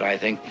Salvador, but I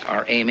think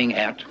are aiming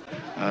at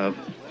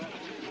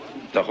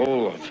the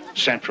whole of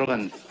Central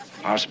and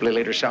possibly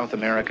later South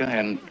America,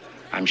 and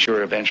I'm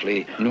sure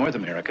eventually North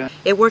America.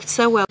 It worked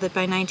so well that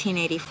by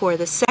 1984,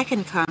 the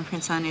second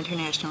conference on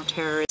international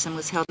terrorism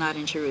was held not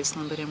in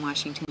Jerusalem, but in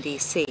Washington,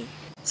 D.C.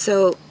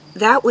 So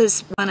that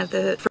was one of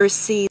the first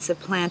seeds of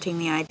planting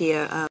the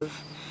idea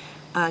of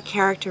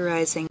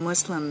characterizing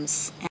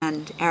Muslims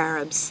and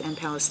Arabs and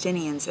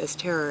Palestinians as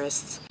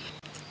terrorists.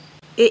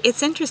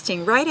 It's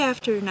interesting, right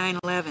after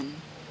 9/11,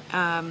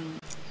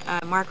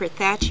 Margaret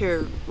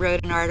Thatcher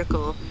wrote an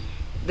article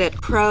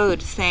that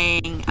crowed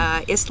saying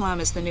Islam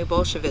is the new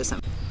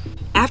Bolshevism.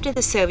 After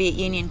the Soviet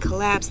Union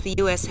collapsed, the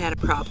U.S. had a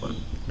problem.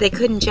 They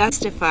couldn't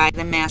justify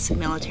the massive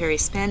military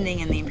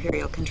spending and the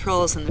imperial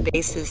controls and the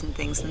bases and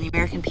things, and the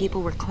American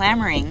people were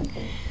clamoring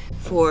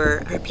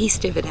for a peace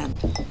dividend.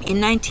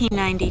 In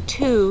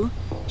 1992,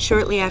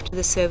 shortly after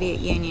the Soviet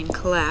Union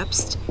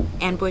collapsed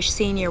and Bush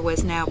Sr.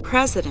 was now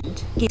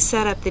president, he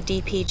set up the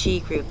DPG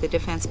group, the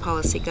Defense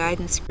Policy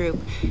Guidance Group,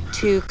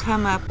 to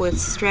come up with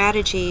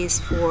strategies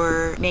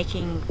for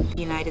making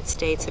the United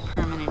States a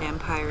permanent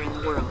empire in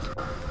the world,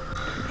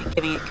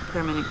 giving it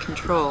permanent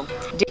control.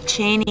 Dick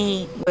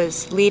Cheney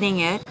was leading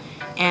it,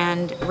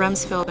 and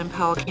Rumsfeld and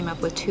Powell came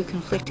up with two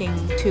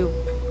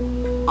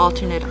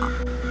alternate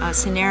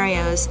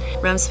scenarios.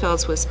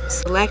 Rumsfeld's was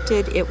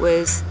selected. It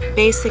was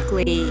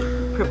basically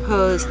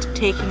proposed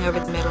taking over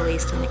the Middle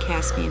East and the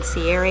Caspian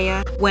Sea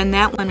area. When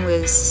that one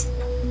was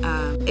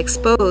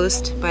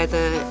exposed by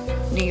the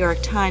New York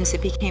Times,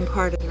 it became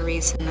part of the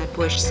reason that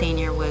Bush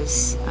Sr.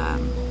 was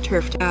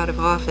turfed out of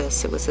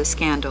office. It was a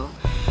scandal.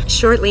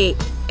 Shortly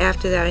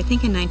after that, I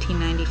think in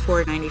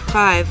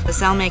 1994-95,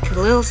 Zalmay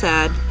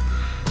Khalilzad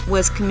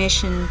was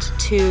commissioned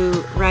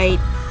to write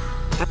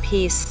a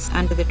piece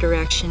under the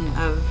direction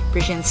of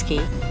Brzezinski.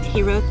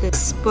 He wrote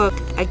this book,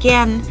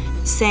 again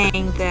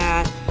saying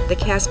that the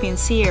Caspian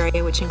Sea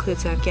area, which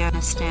includes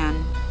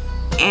Afghanistan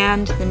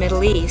and the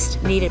Middle East,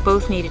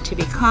 both needed to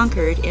be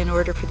conquered in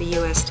order for the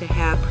U.S. to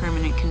have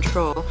permanent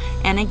control.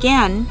 And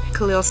again,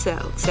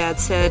 Khalilzad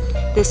said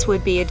this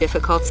would be a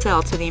difficult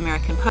sell to the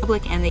American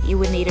public and that you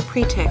would need a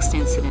pretext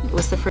incident. It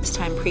was the first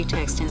time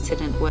pretext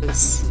incident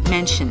was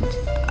mentioned.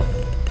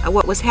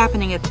 What was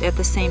happening at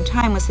the same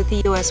time was that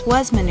the U.S.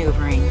 was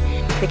maneuvering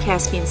the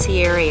Caspian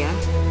Sea area,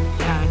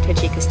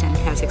 Tajikistan,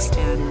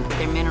 Kazakhstan,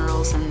 their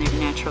minerals and their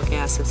natural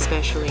gas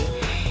especially,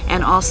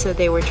 and also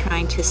they were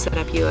trying to set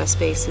up U.S.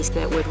 bases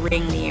that would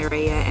ring the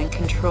area and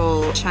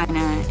control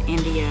China,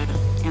 India,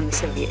 and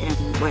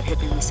what had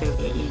been the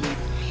Soviet Union.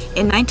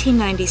 In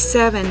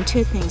 1997,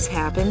 two things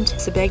happened.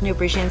 Zbigniew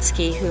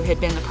Brzezinski, who had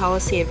been the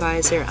policy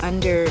advisor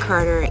under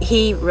Carter,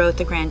 he wrote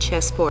The Grand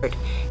Chessboard,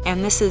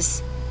 and this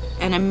is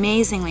an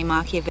amazingly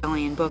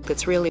Machiavellian book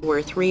that's really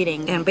worth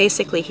reading. And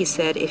basically he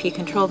said, if you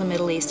control the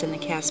Middle East and the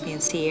Caspian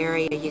Sea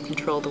area, you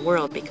control the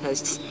world,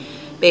 because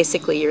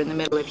basically you're in the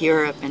middle of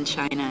Europe and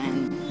China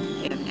and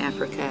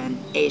Africa and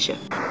Asia.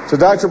 To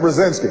Dr.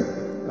 Brzezinski,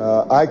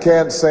 I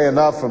can't say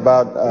enough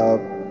about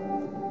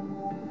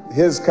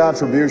his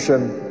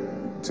contribution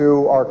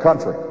to our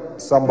country.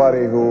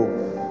 Somebody who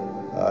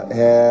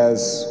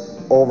has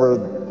over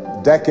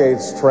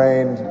decades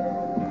trained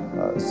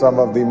some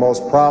of the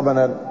most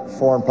prominent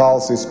foreign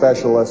policy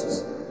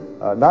specialists,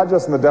 not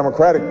just in the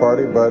Democratic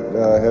Party, but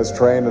has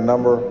trained a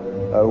number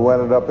who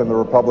ended up in the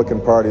Republican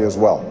Party as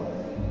well.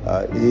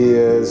 He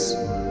is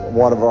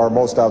one of our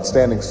most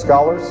outstanding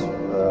scholars,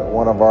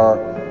 one of our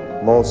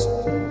most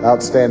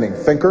outstanding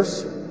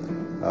thinkers.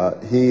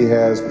 He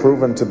has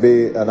proven to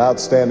be an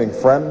outstanding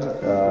friend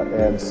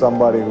and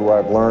somebody who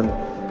I've learned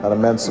an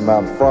immense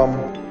amount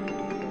from.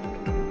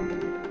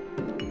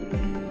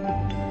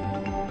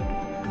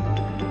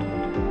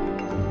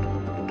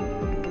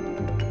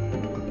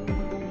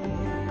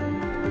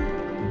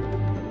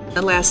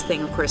 The last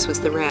thing, of course, was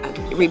the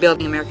RAD,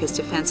 Rebuilding America's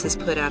Defenses,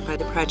 put out by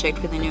the Project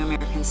for the New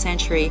American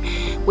Century,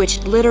 which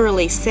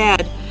literally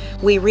said,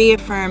 we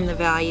reaffirm the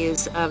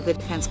values of the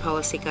Defense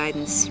Policy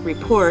Guidance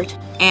Report,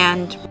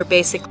 and we're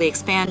basically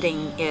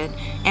expanding it,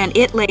 and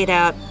it laid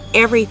out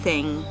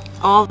everything,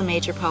 all the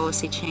major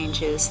policy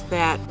changes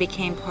that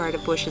became part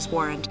of Bush's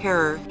war on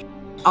terror.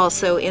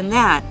 Also in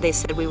that, they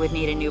said we would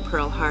need a new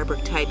Pearl Harbor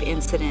type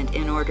incident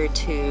in order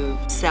to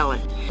sell it.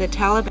 The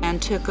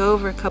Taliban took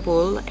over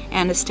Kabul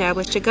and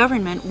established a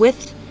government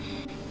with,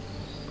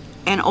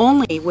 and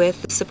only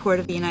with, the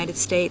support of the United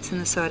States and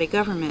the Saudi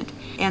government.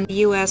 And the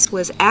U.S.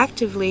 was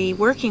actively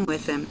working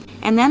with them.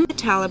 And then the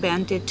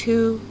Taliban did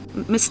two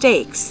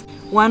mistakes.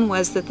 One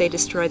was that they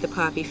destroyed the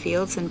poppy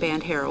fields and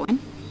banned heroin.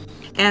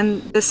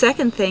 And the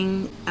second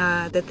thing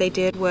that they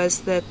did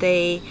was that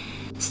they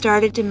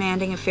started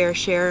demanding a fair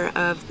share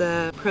of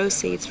the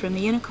proceeds from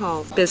the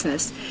Unicol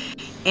business.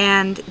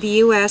 And the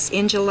U.S.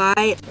 in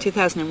July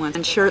 2001,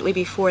 and shortly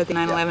before the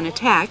 9/11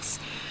 attacks,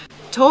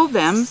 told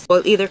them,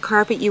 we'll either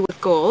carpet you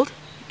with gold,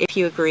 if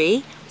you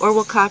agree, or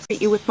we'll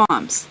carpet you with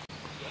bombs.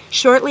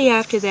 Shortly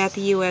after that,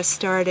 the U.S.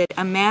 started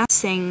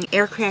amassing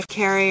aircraft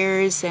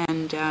carriers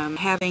and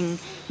having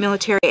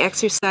military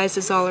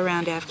exercises all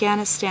around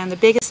Afghanistan, the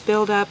biggest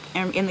buildup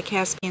in the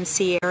Caspian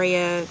Sea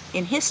area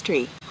in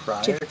history.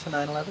 Prior to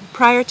 9/11?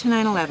 Prior to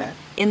 9/11, okay.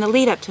 In the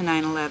lead up to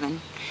 9/11.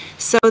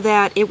 So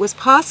that it was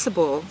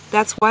possible,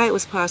 that's why it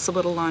was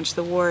possible to launch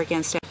the war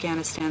against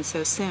Afghanistan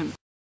so soon.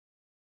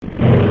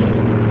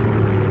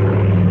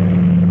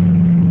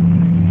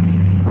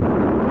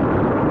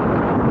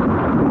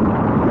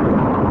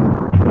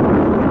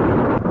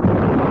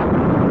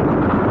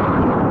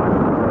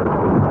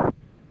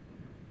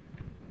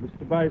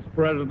 Vice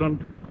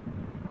President,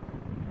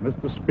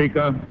 Mr.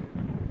 Speaker,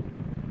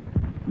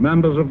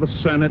 members of the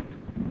Senate,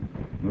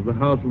 of the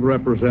House of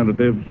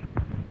Representatives,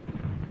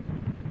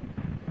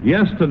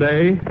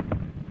 yesterday,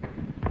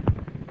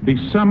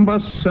 December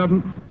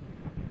 7th,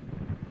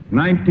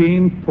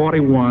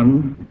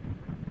 1941,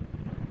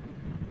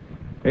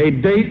 a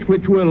date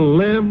which will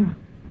live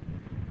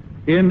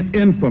in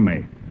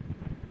infamy.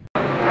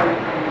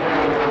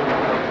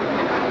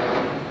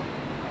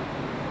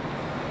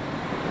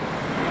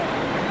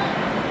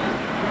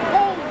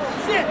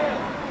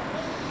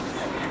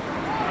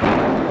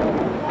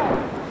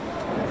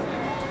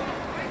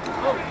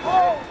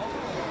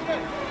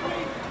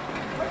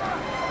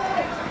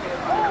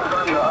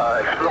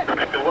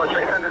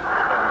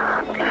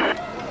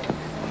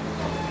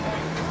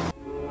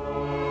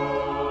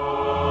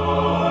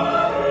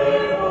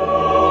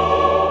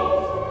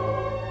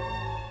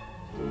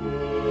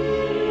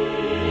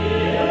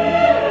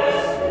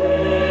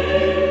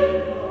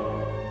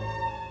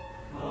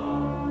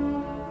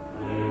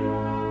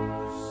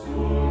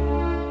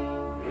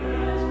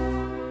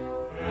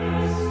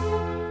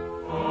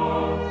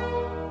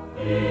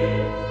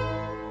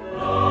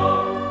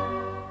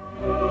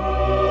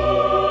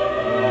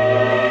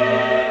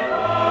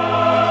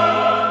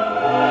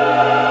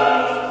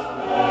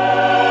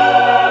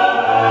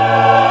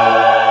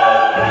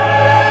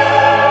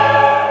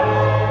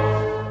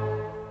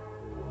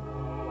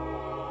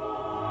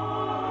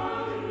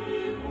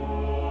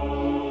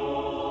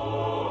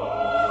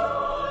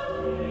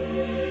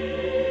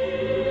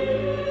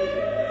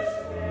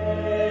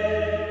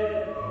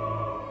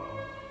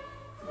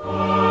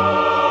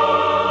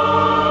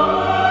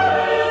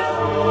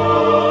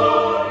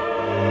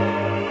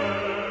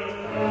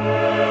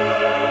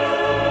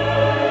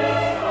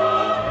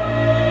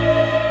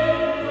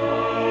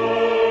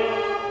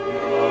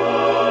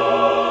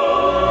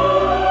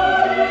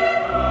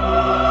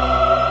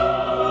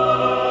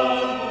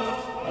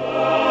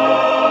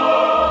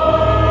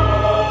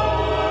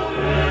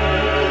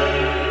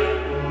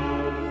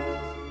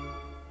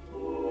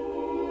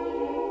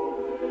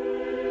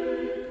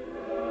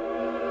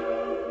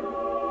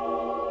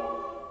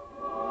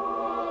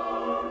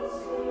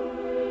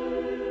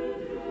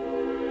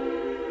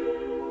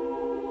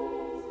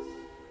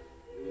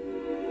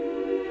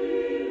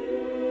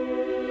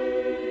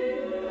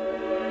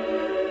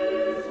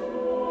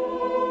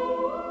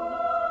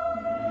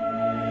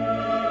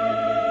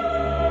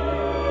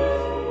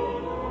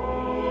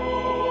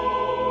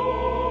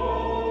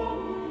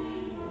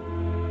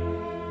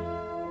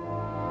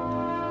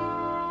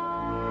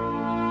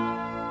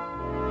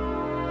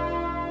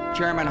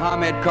 Chairman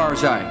Hamid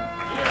Karzai.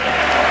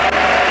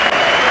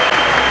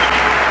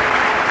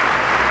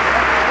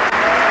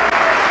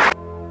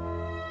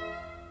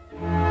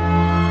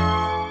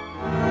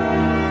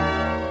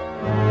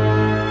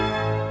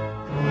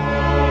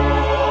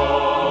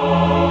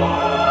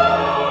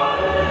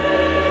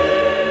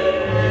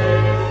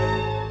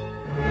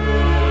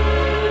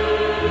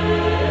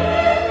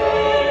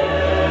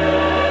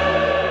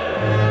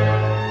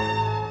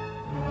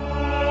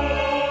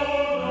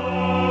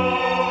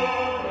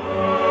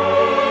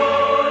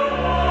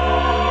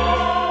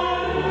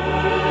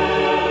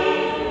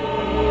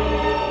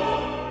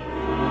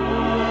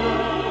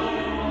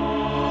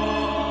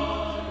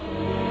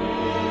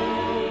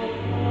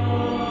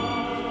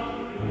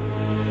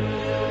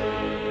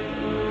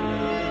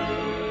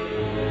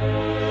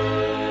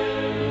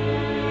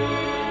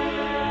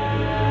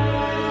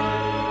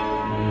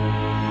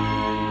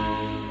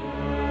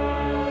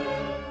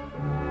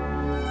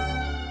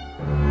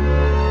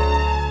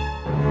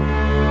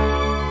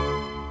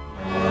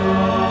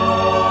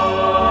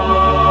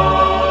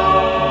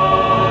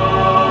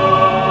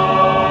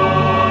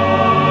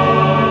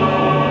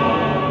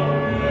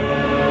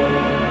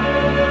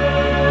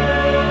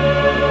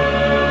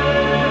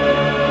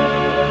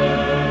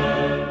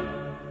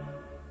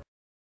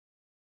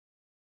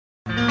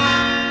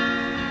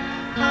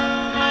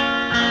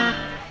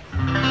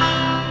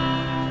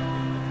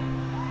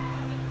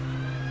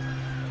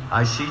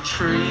 I see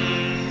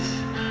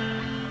trees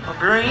of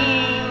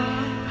green,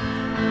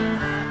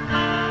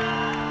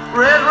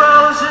 red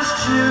roses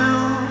too.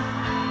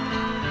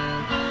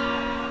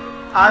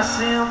 I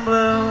see them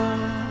bloom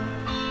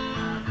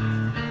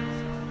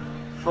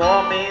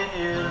for me and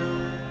you,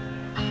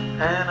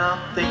 and I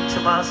think to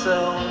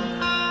myself,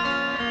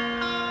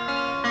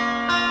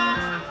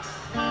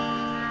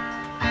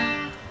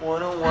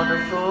 what a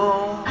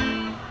wonderful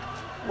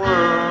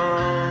world.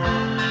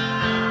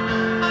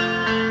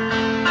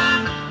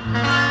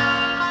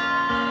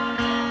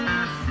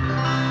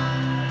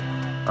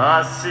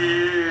 I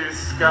see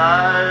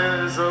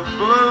skies of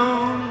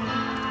blue,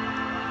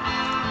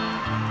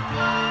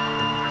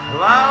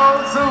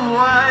 clouds of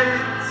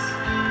white,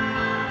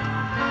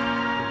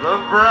 the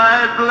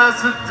bright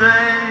blessed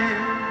day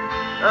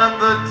and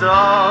the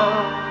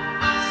dark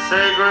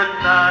sacred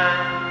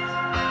night.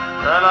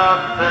 And I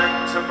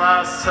think to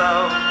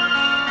myself,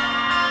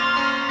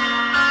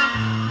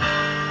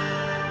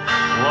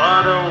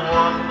 what a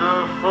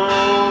wonderful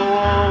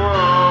world.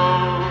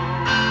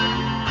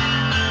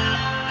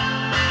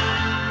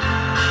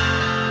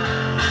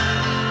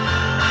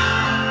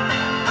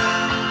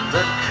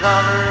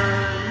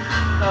 colors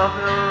of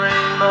the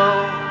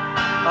rainbow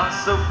are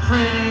so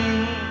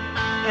pretty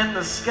in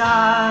the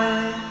sky.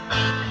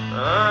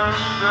 And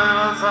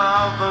there's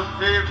all the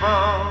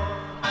people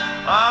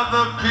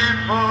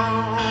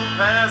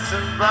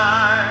passing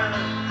by.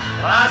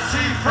 I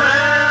see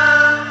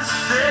friends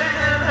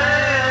shaking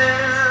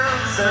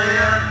hands,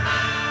 saying,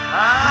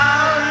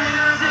 how do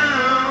you do?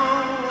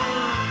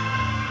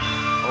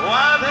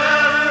 What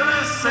they're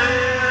really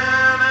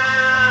saying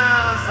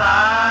is, I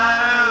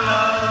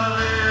love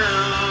you.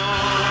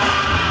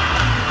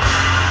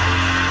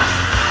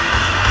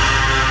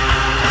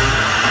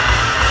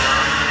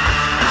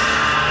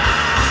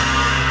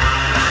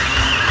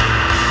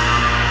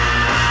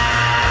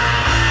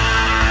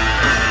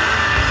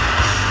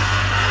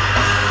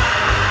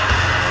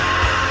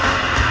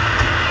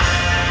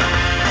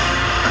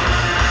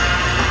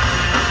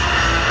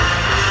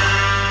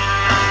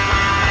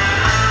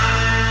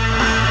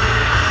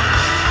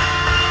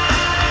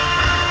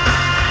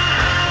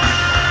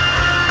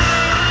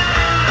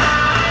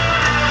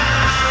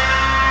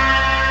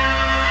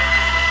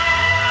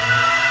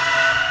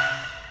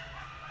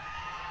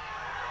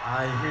 I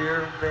hear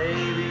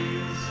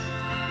babies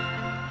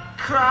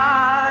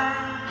cry,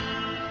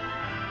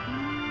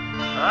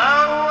 I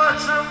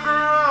watch them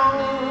grow,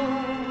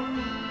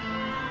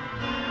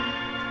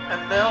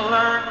 and they'll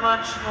learn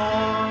much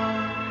more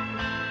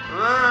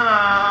than I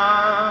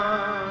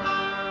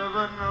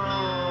ever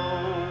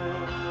know.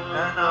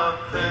 And I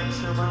think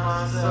to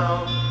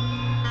myself,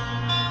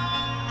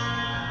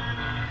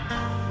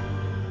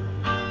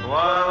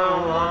 what a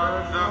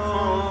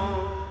wonderful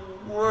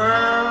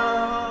world.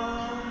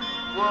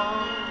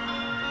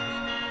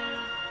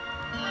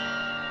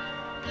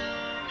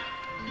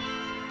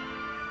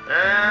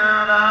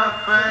 And I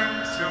think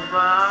to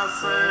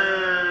myself,